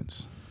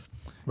precedence.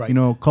 Right. You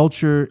know,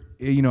 culture.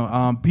 You know,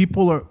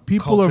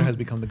 culture has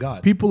become the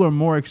God. People are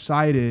more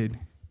excited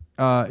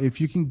if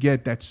you can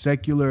get that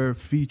secular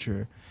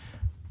feature.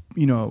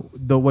 You know,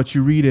 what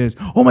you read is,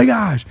 oh my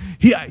gosh,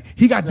 he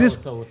got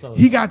this,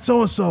 he got so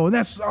and so, and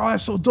that's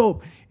so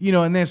dope. You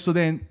know, and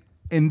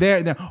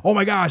then oh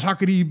my gosh, how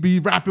could he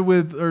be rapping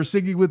with or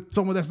singing with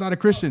someone that's not a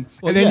Christian?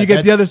 Well, and then you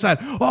get the other side.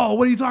 Oh,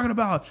 what are you talking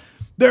about?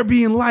 They're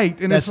being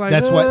light, and that's it's like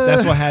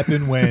that's what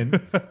happened when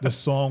the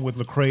song with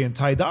Lecrae and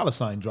Ty Dolla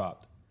 $ign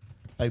dropped.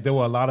 Like there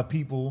were a lot of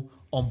people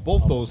on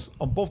both those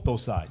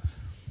sides,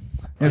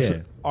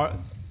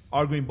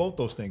 arguing both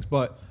those things.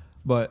 But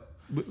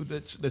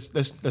let's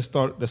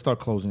start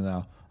closing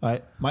now. All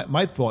right,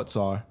 my thoughts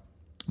are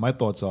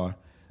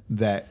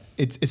that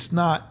it's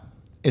not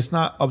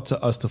up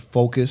to us to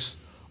focus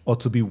or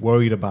to be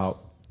worried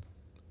about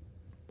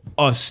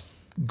us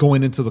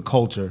going into the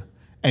culture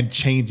and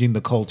changing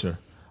the culture,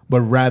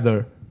 but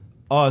rather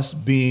us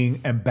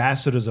being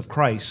ambassadors of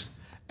Christ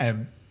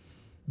and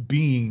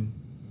being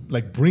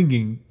like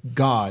bringing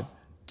God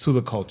to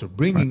the culture,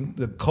 bringing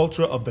the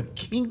culture of the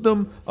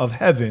kingdom of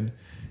heaven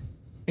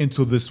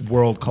into this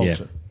world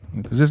culture.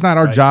 Because it's not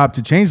our job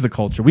to change the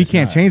culture. We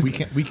can't change. We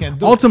can't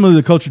do Ultimately,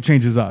 the culture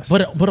changes us.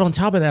 But on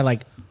top of that,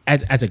 like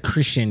as a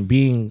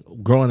Christian,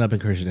 growing up in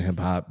Christian hip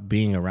hop,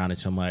 being around it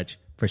so much,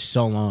 for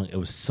so long it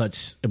was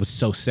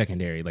so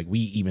secondary. Like we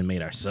even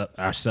made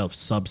ourselves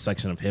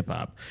subsection of hip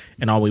hop,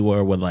 and all we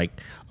were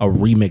like a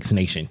remix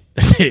nation.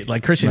 That's it.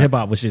 Like Christian hip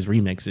hop was just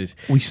remixes.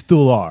 We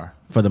still are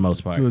for the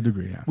most part to a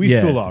degree. Yeah. We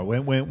still are.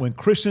 When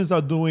Christians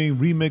are doing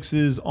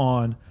remixes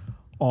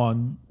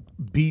on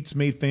beats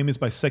made famous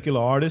by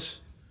secular artists,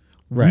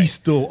 we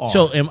still are.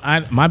 So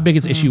my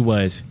biggest issue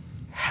was,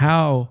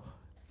 how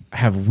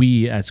have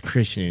we as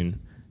Christian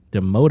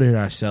demoted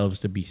ourselves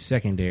to be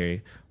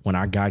secondary when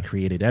our God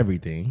created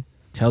everything,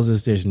 tells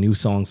us there's new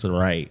songs to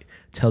write,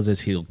 tells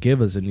us he'll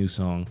give us a new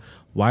song?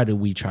 Why do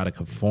we try to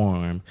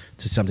conform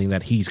to something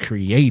that he's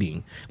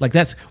creating? Like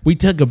we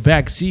took a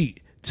back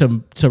seat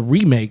to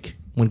remake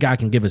when God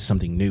can give us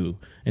something new.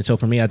 And so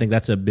for me, I think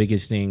that's the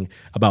biggest thing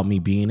about me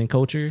being in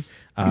culture,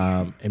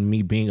 and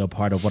me being a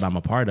part of what I'm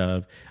a part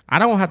of. I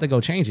don't have to go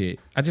change it.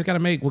 I just got to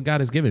make what God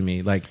has given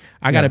me. Like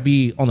I got to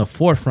be on the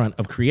forefront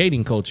of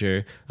creating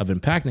culture, of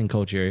impacting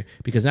culture,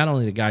 because not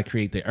only did God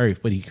create the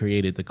earth, but he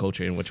created the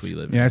culture in which we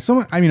live. Yeah.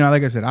 So, I mean,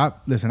 like I said,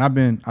 I've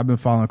been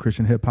following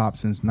Christian hip hop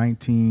since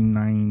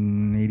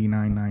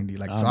 1989, 90.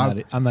 Like,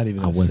 I'm not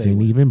even. I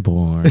wasn't even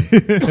born.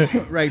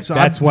 Right. So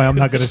that's why I'm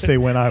not going to say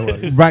when I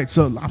was. Right.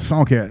 So I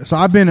don't care. So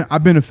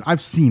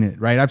I've seen it.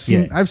 Right. I've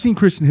seen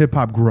Christian hip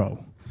hop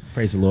grow.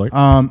 Praise the Lord.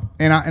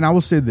 And I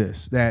will say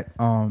this, that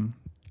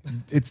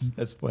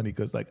that's funny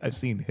because like I've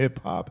seen hip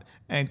hop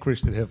and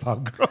Christian hip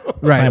hop grow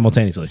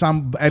simultaneously,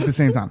 at the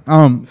same time.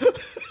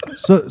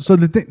 So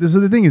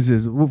the thing is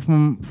this,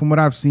 from what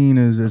I've seen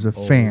as a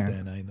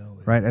fan, I know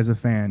it. Right, as a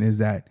fan, is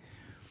that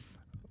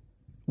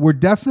we're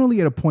definitely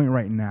at a point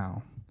right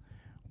now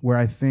where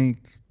I think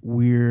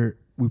we're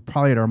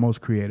probably at our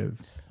most creative.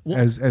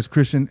 As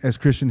Christian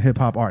hip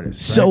hop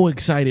artists, so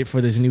excited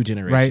for this new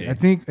generation. Right, I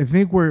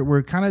think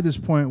we're kind of at this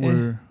point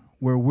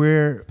where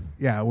we're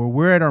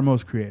at our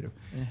most creative.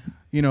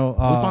 You know, we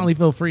finally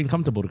feel free and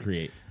comfortable to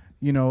create.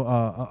 You know,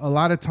 a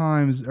lot of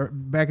times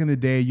back in the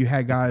day, you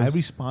had guys. I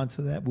respond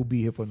to that. We'll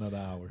be here for another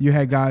hour. You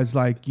had guys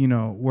like, you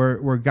know,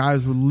 where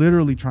guys were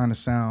literally trying to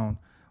sound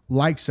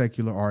like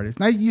secular artists.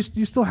 Now you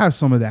still have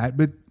some of that,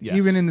 but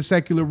even in the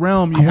secular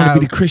realm, I want to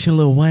be the Christian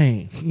Lil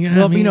Wayne. You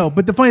know what I mean? You know,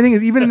 but the funny thing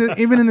is, even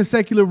in the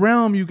secular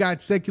realm, you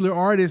got secular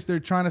artists. They're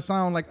trying to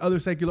sound like other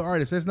secular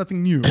artists. That's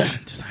nothing new,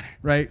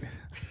 right?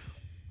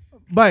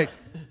 But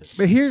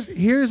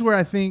here's where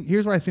I think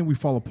we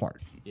fall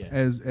apart. Yeah.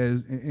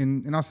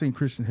 And I'll say in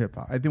Christian hip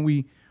hop, I think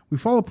we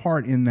fall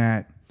apart in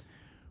that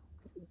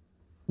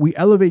we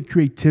elevate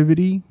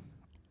creativity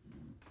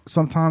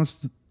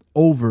sometimes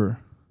over,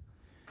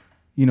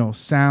 you know,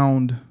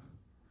 sound,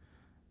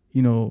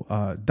 you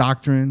know,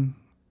 doctrine,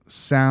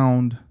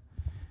 sound,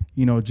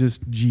 you know,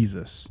 just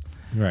Jesus.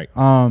 Right.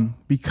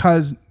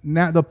 Because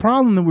now the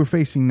problem that we're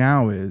facing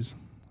now is,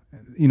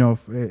 you know,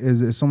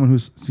 as someone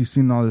who's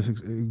seen all this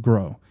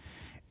grow,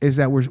 is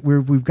that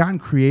we've gotten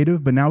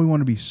creative, but now we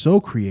want to be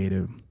so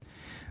creative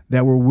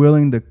that we're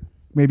willing to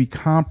maybe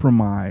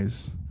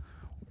compromise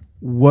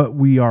what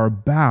we are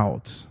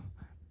about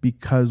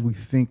because we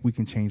think we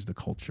can change the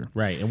culture.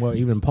 Right. And well,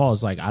 even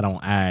Paul's like, I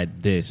don't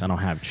add this, I don't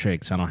have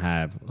tricks, I don't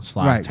have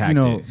slide tactics. You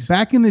know,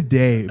 back in the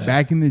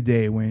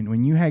day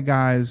when you had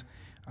guys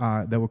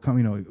that were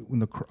coming, you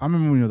know, I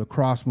remember, you know, the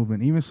cross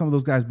movement, even some of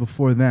those guys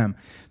before them,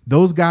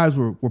 those guys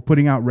were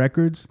putting out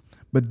records,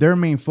 but their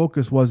main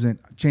focus wasn't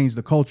change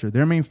the culture.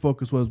 Their main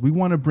focus was, we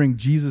want to bring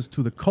Jesus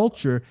to the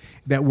culture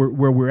where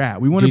we're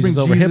at. We want to bring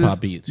over Jesus hip hop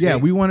beats. Yeah,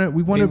 they weren't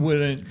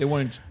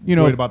you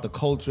know, worried about the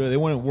culture. They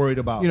weren't worried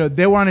about, you know,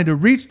 they wanted to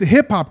reach the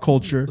hip hop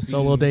culture.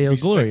 Solo Deo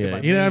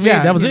Gloria. You know what I mean?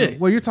 Yeah, that was it.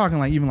 Well, you're talking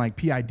like even like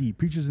PID,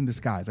 Preachers in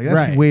Disguise. Like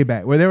that's way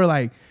back, where they were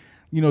like,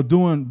 you know,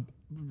 doing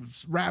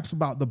raps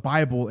about the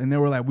Bible, and they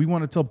were like, we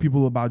want to tell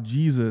people about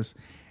Jesus,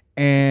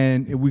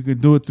 and if we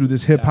could do it through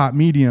this hip hop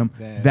medium,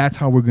 that's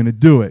how we're going to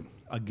do it.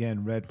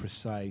 Again, Red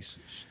Precise,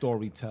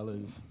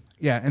 storytellers.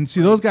 Yeah, and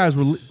those guys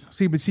were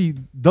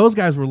those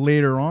guys were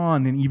later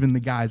on than even the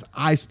guys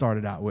I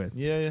started out with.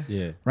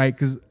 Yeah. Right,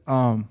 because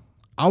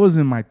I was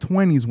in my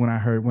 20s when I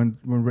heard when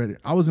Red.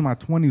 I was in my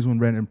 20s when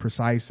Red and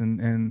Precise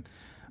and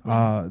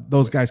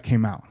those guys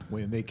came out.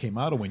 When they came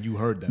out, or when you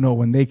heard them? No,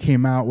 when they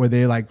came out, where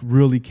they like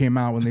really came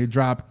out, when they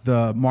dropped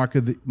the Mark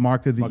of the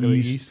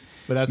East.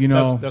 But that's, you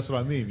know, that's what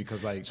I mean,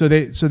 because like so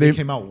they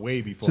came out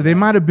way before. So they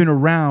might have been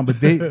around, but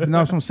they. No,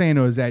 what I'm saying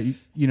though is that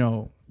you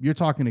know, you're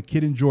talking a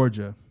kid in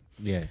Georgia.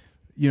 Yeah.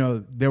 You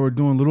know, they were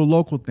doing little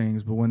local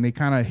things, but when they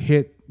kind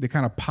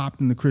of popped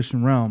in the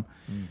Christian realm.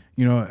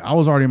 You know, I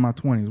was already in my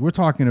 20s.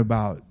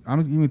 I'm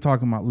even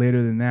talking about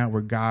later than that,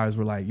 where guys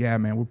were like, yeah,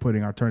 man, we're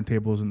putting our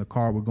turntables in the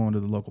car. We're going to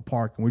the local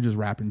park and we're just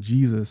rapping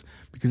Jesus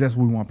because that's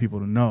what we want people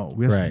to know.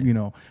 You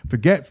know,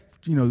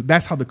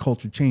 that's how the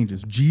culture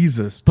changes.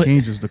 Jesus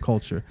changes the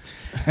culture.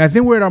 And I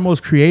think we're at our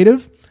most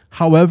creative.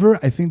 However,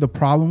 I think the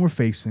problem we're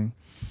facing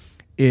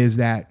is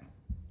that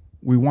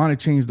we want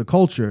to change the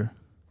culture.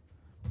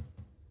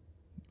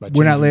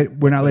 We're not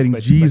letting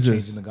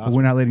Jesus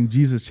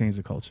change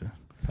the culture.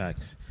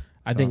 Facts.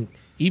 I think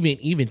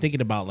even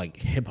thinking about like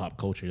hip hop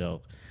culture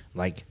though,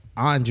 like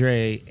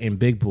Andre and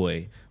Big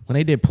Boy when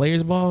they did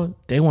Players Ball,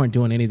 they weren't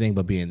doing anything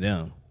but being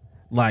them.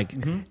 Like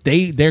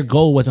their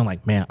goal wasn't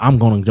like, man, I'm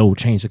gonna go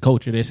change the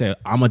culture. They said,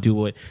 I'm gonna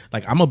do it.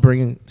 Like I'm gonna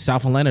bring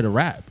South Atlanta to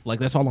rap. Like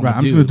that's all I'm gonna do.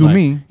 I'm just gonna do like,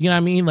 me. You know what I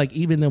mean? Like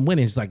even them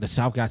winnings, like the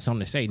South got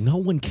something to say. No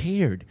one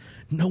cared.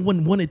 No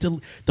one wanted to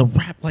the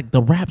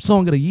rap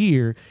song of the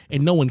year,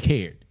 and no one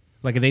cared.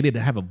 Like they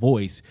didn't have a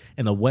voice,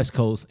 and the West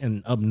Coast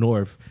and up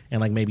north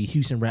and like maybe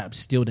Houston rap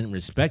still didn't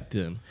respect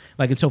them.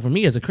 Like, and so for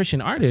me as a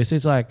Christian artist,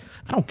 it's like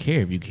I don't care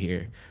if you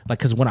care, like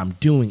because what I'm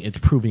doing, it's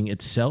proving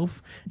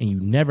itself, and you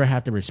never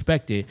have to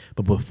respect it.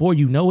 But before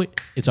you know it,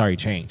 it's already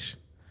changed.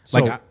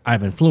 Like So-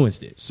 I've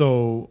influenced it.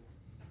 So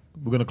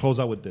we're gonna close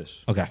out with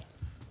this. Okay,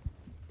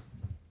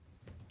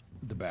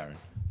 The Baron.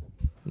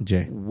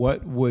 Jay.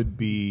 What would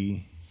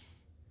be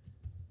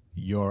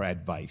your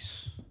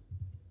advice?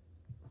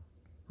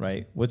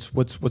 Right?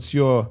 What's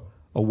your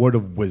a word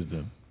of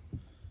wisdom?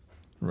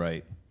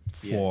 Right?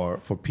 For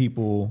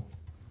people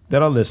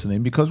that are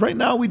listening, because right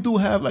now we do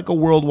have like a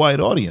worldwide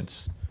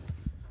audience.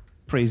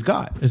 Praise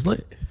God. It's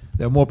lit.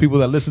 There are more people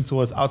that listen to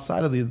us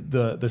outside of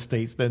the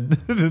states than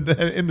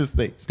in the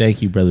states.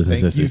 Thank you, brothers and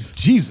Thank sisters.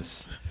 you,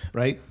 Jesus.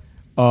 Right?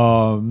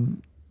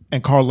 And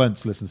Carl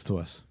Lentz listens to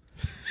us.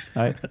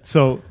 Right?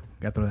 So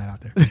Gotta throw that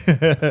out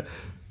there.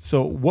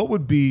 So what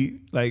would be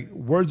like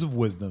words of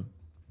wisdom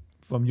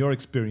from your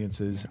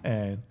experiences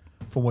and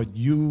from where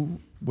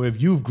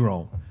you've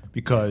grown?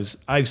 Because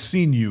I've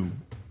seen you,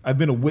 I've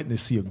been a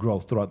witness to your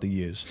growth throughout the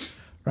years,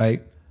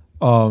 right?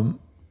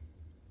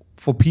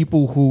 For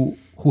people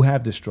who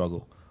have this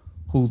struggle,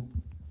 who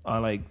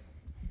are like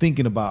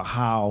thinking about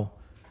how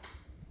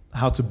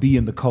to be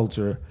in the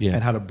culture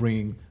and how to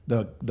bring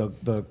the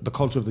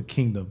culture of the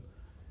kingdom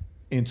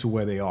into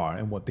where they are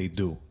and what they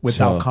do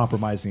without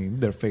compromising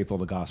their faith or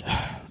the gospel.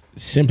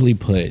 Simply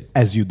put,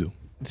 as you do.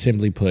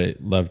 Simply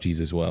put, love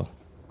Jesus well.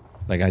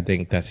 Like I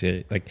think that's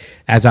it. Like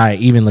as I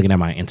even looking at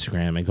my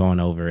Instagram and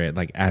going over it,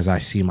 like as I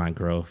see my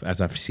growth,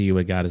 as I see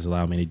what God has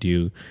allowed me to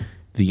do,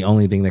 the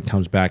only thing that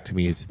comes back to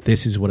me is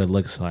this is what it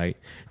looks like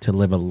to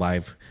live a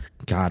life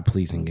God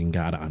pleasing and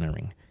God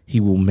honoring. He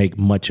will make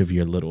much of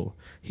your little.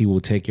 He will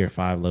take your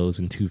 5 loaves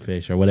and 2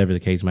 fish or whatever the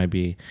case might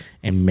be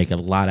and make a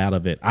lot out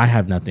of it. I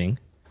have nothing.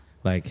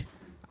 Like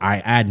I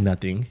add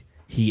nothing.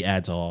 He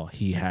adds all.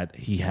 He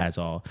has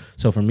all.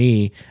 So for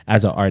me,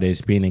 as an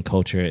artist, being in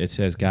culture, it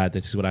says, God,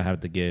 this is what I have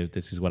to give.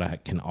 This is what I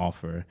can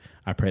offer.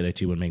 I pray that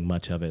you would make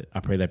much of it.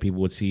 I pray that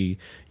people would see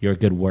your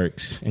good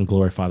works and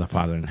glorify the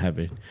Father in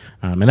heaven.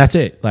 And that's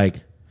it. Like,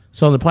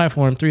 so on the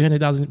platform,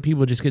 300,000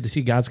 people just get to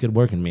see God's good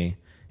work in me.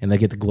 And they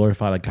get to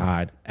glorify the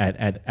God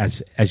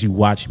as you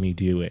watch me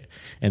do it.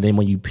 And then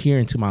when you peer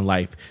into my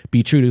life,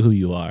 be true to who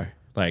you are.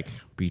 Like,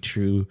 be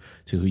true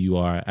to who you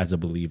are as a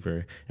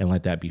believer and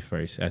let that be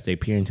first. As they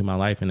peer into my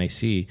life and they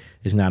see,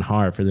 it's not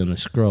hard for them to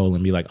scroll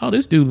and be like, oh,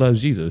 this dude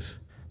loves Jesus.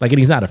 Like, and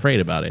he's not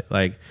afraid about it.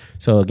 Like,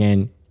 so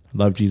again,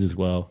 love Jesus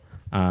well.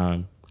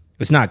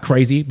 It's not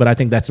crazy, but I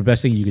think that's the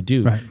best thing you could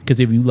do. Because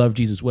if you love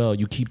Jesus well,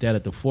 you keep that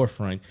at the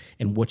forefront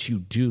in what you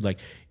do. Like,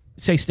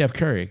 say Steph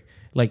Curry.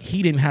 Like,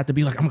 he didn't have to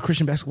be like, I'm a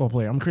Christian basketball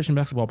player. I'm a Christian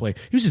basketball player.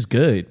 He was just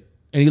good.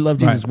 And he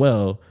loved Jesus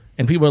well.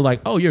 And people are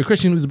like, oh, you're a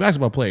Christian who's a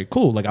basketball player.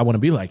 Cool. Like, I want to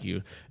be like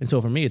you. And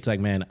so for me, it's like,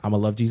 man, I'm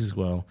going to love Jesus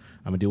well.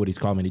 I'm going to do what he's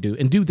called me to do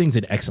and do things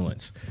in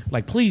excellence.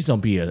 Like, please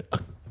don't be a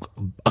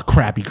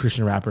crappy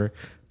Christian rapper.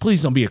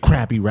 Please don't be a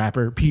crappy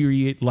rapper,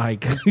 period.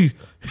 Like, you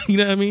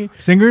know what I mean?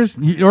 Singers?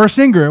 You're a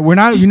singer. We're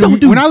not,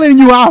 we're not letting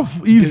you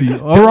off easy. A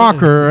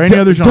rocker or any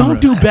other genre.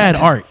 Don't do bad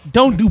art.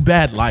 Don't do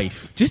bad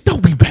life. Just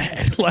don't be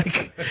bad.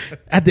 Like,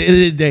 at the end of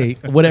the day,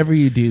 whatever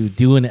you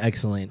do in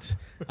excellence.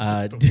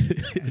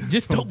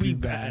 Just don't be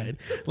bad.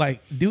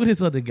 Like, do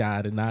this unto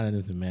God and not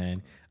unto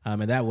man.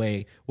 And that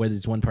way, whether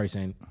it's one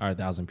person or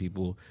 1,000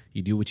 people,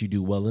 you do what you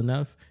do well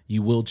enough,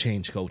 you will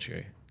change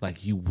culture.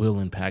 Like, you will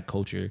impact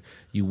culture.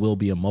 You will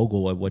be a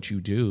mogul at what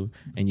you do,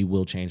 and you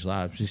will change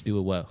lives. Just do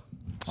it well.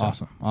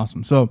 So.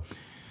 Awesome. So,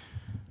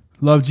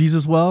 love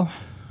Jesus well.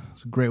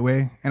 It's a great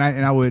way. And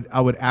I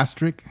would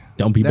asterisk.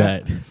 Don't be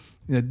that. bad.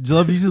 Yeah,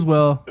 love Jesus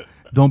well.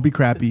 Don't be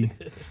crappy.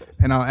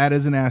 And I'll add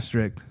as an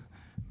asterisk.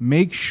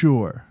 Make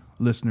sure,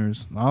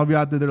 listeners, all of you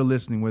out there that are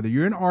listening, whether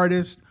you're an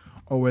artist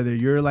or whether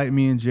you're like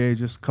me and Jay,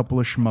 just a couple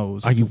of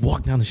schmoes. Or you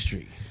walk down the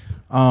street.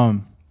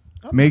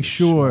 Make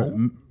sure.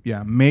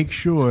 Make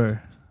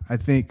sure. I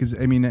think because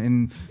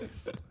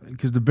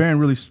the Baron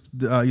really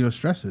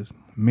stresses.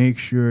 Make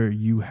sure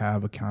you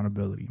have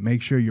accountability.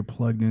 Make sure you're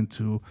plugged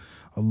into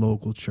a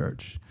local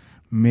church.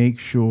 Make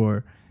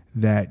sure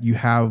that you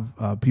have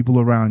people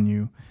around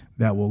you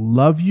that will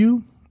love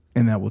you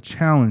and that will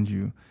challenge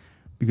you,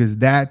 because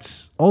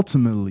that's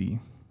ultimately,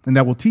 and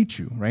that will teach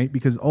you, right?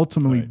 Because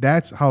ultimately,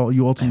 that's how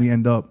you ultimately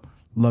end up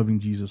loving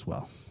Jesus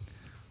well.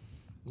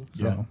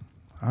 So,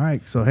 all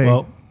right. So, hey.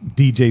 Well,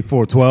 DJ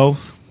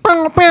 412.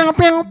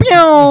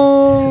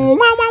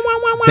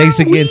 Thanks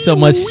again so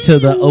much to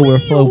the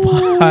Overflow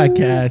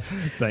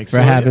Podcast for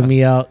having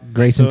me out.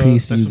 Grace and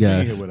peace to you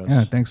guys.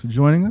 Yeah, thanks for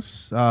joining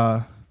us.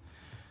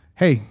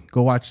 Hey,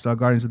 go watch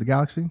Guardians of the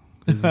Galaxy.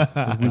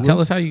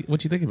 Tell us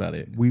what you think about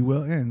it. We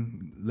will,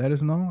 and let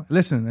us know.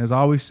 Listen, as I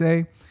always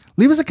say,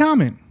 Leave us a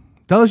comment.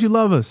 Tell us you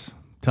love us.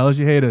 Tell us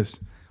you hate us.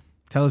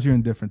 Tell us you're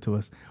indifferent to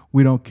us.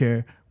 We don't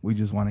care. We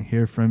just want to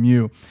hear from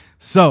you.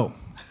 So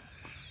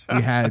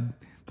we had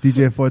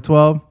DJ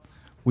 412.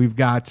 We've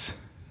got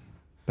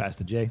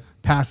Pastor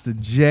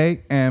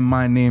J, and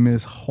my name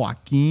is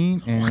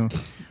Joaquin. And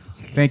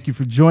thank you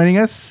for joining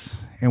us.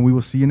 And we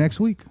will see you next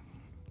week.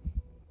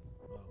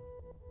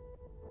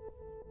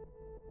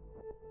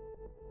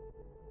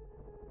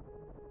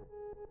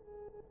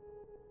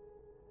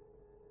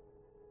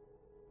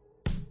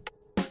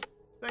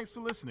 Thanks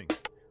for listening.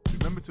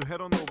 Remember to head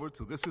on over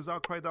to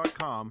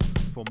thisisoutcry.com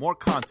for more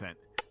content.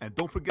 And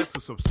don't forget to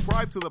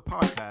subscribe to the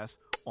podcast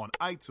on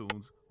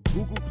iTunes,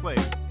 Google Play,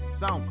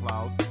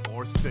 SoundCloud,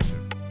 or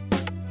Stitcher.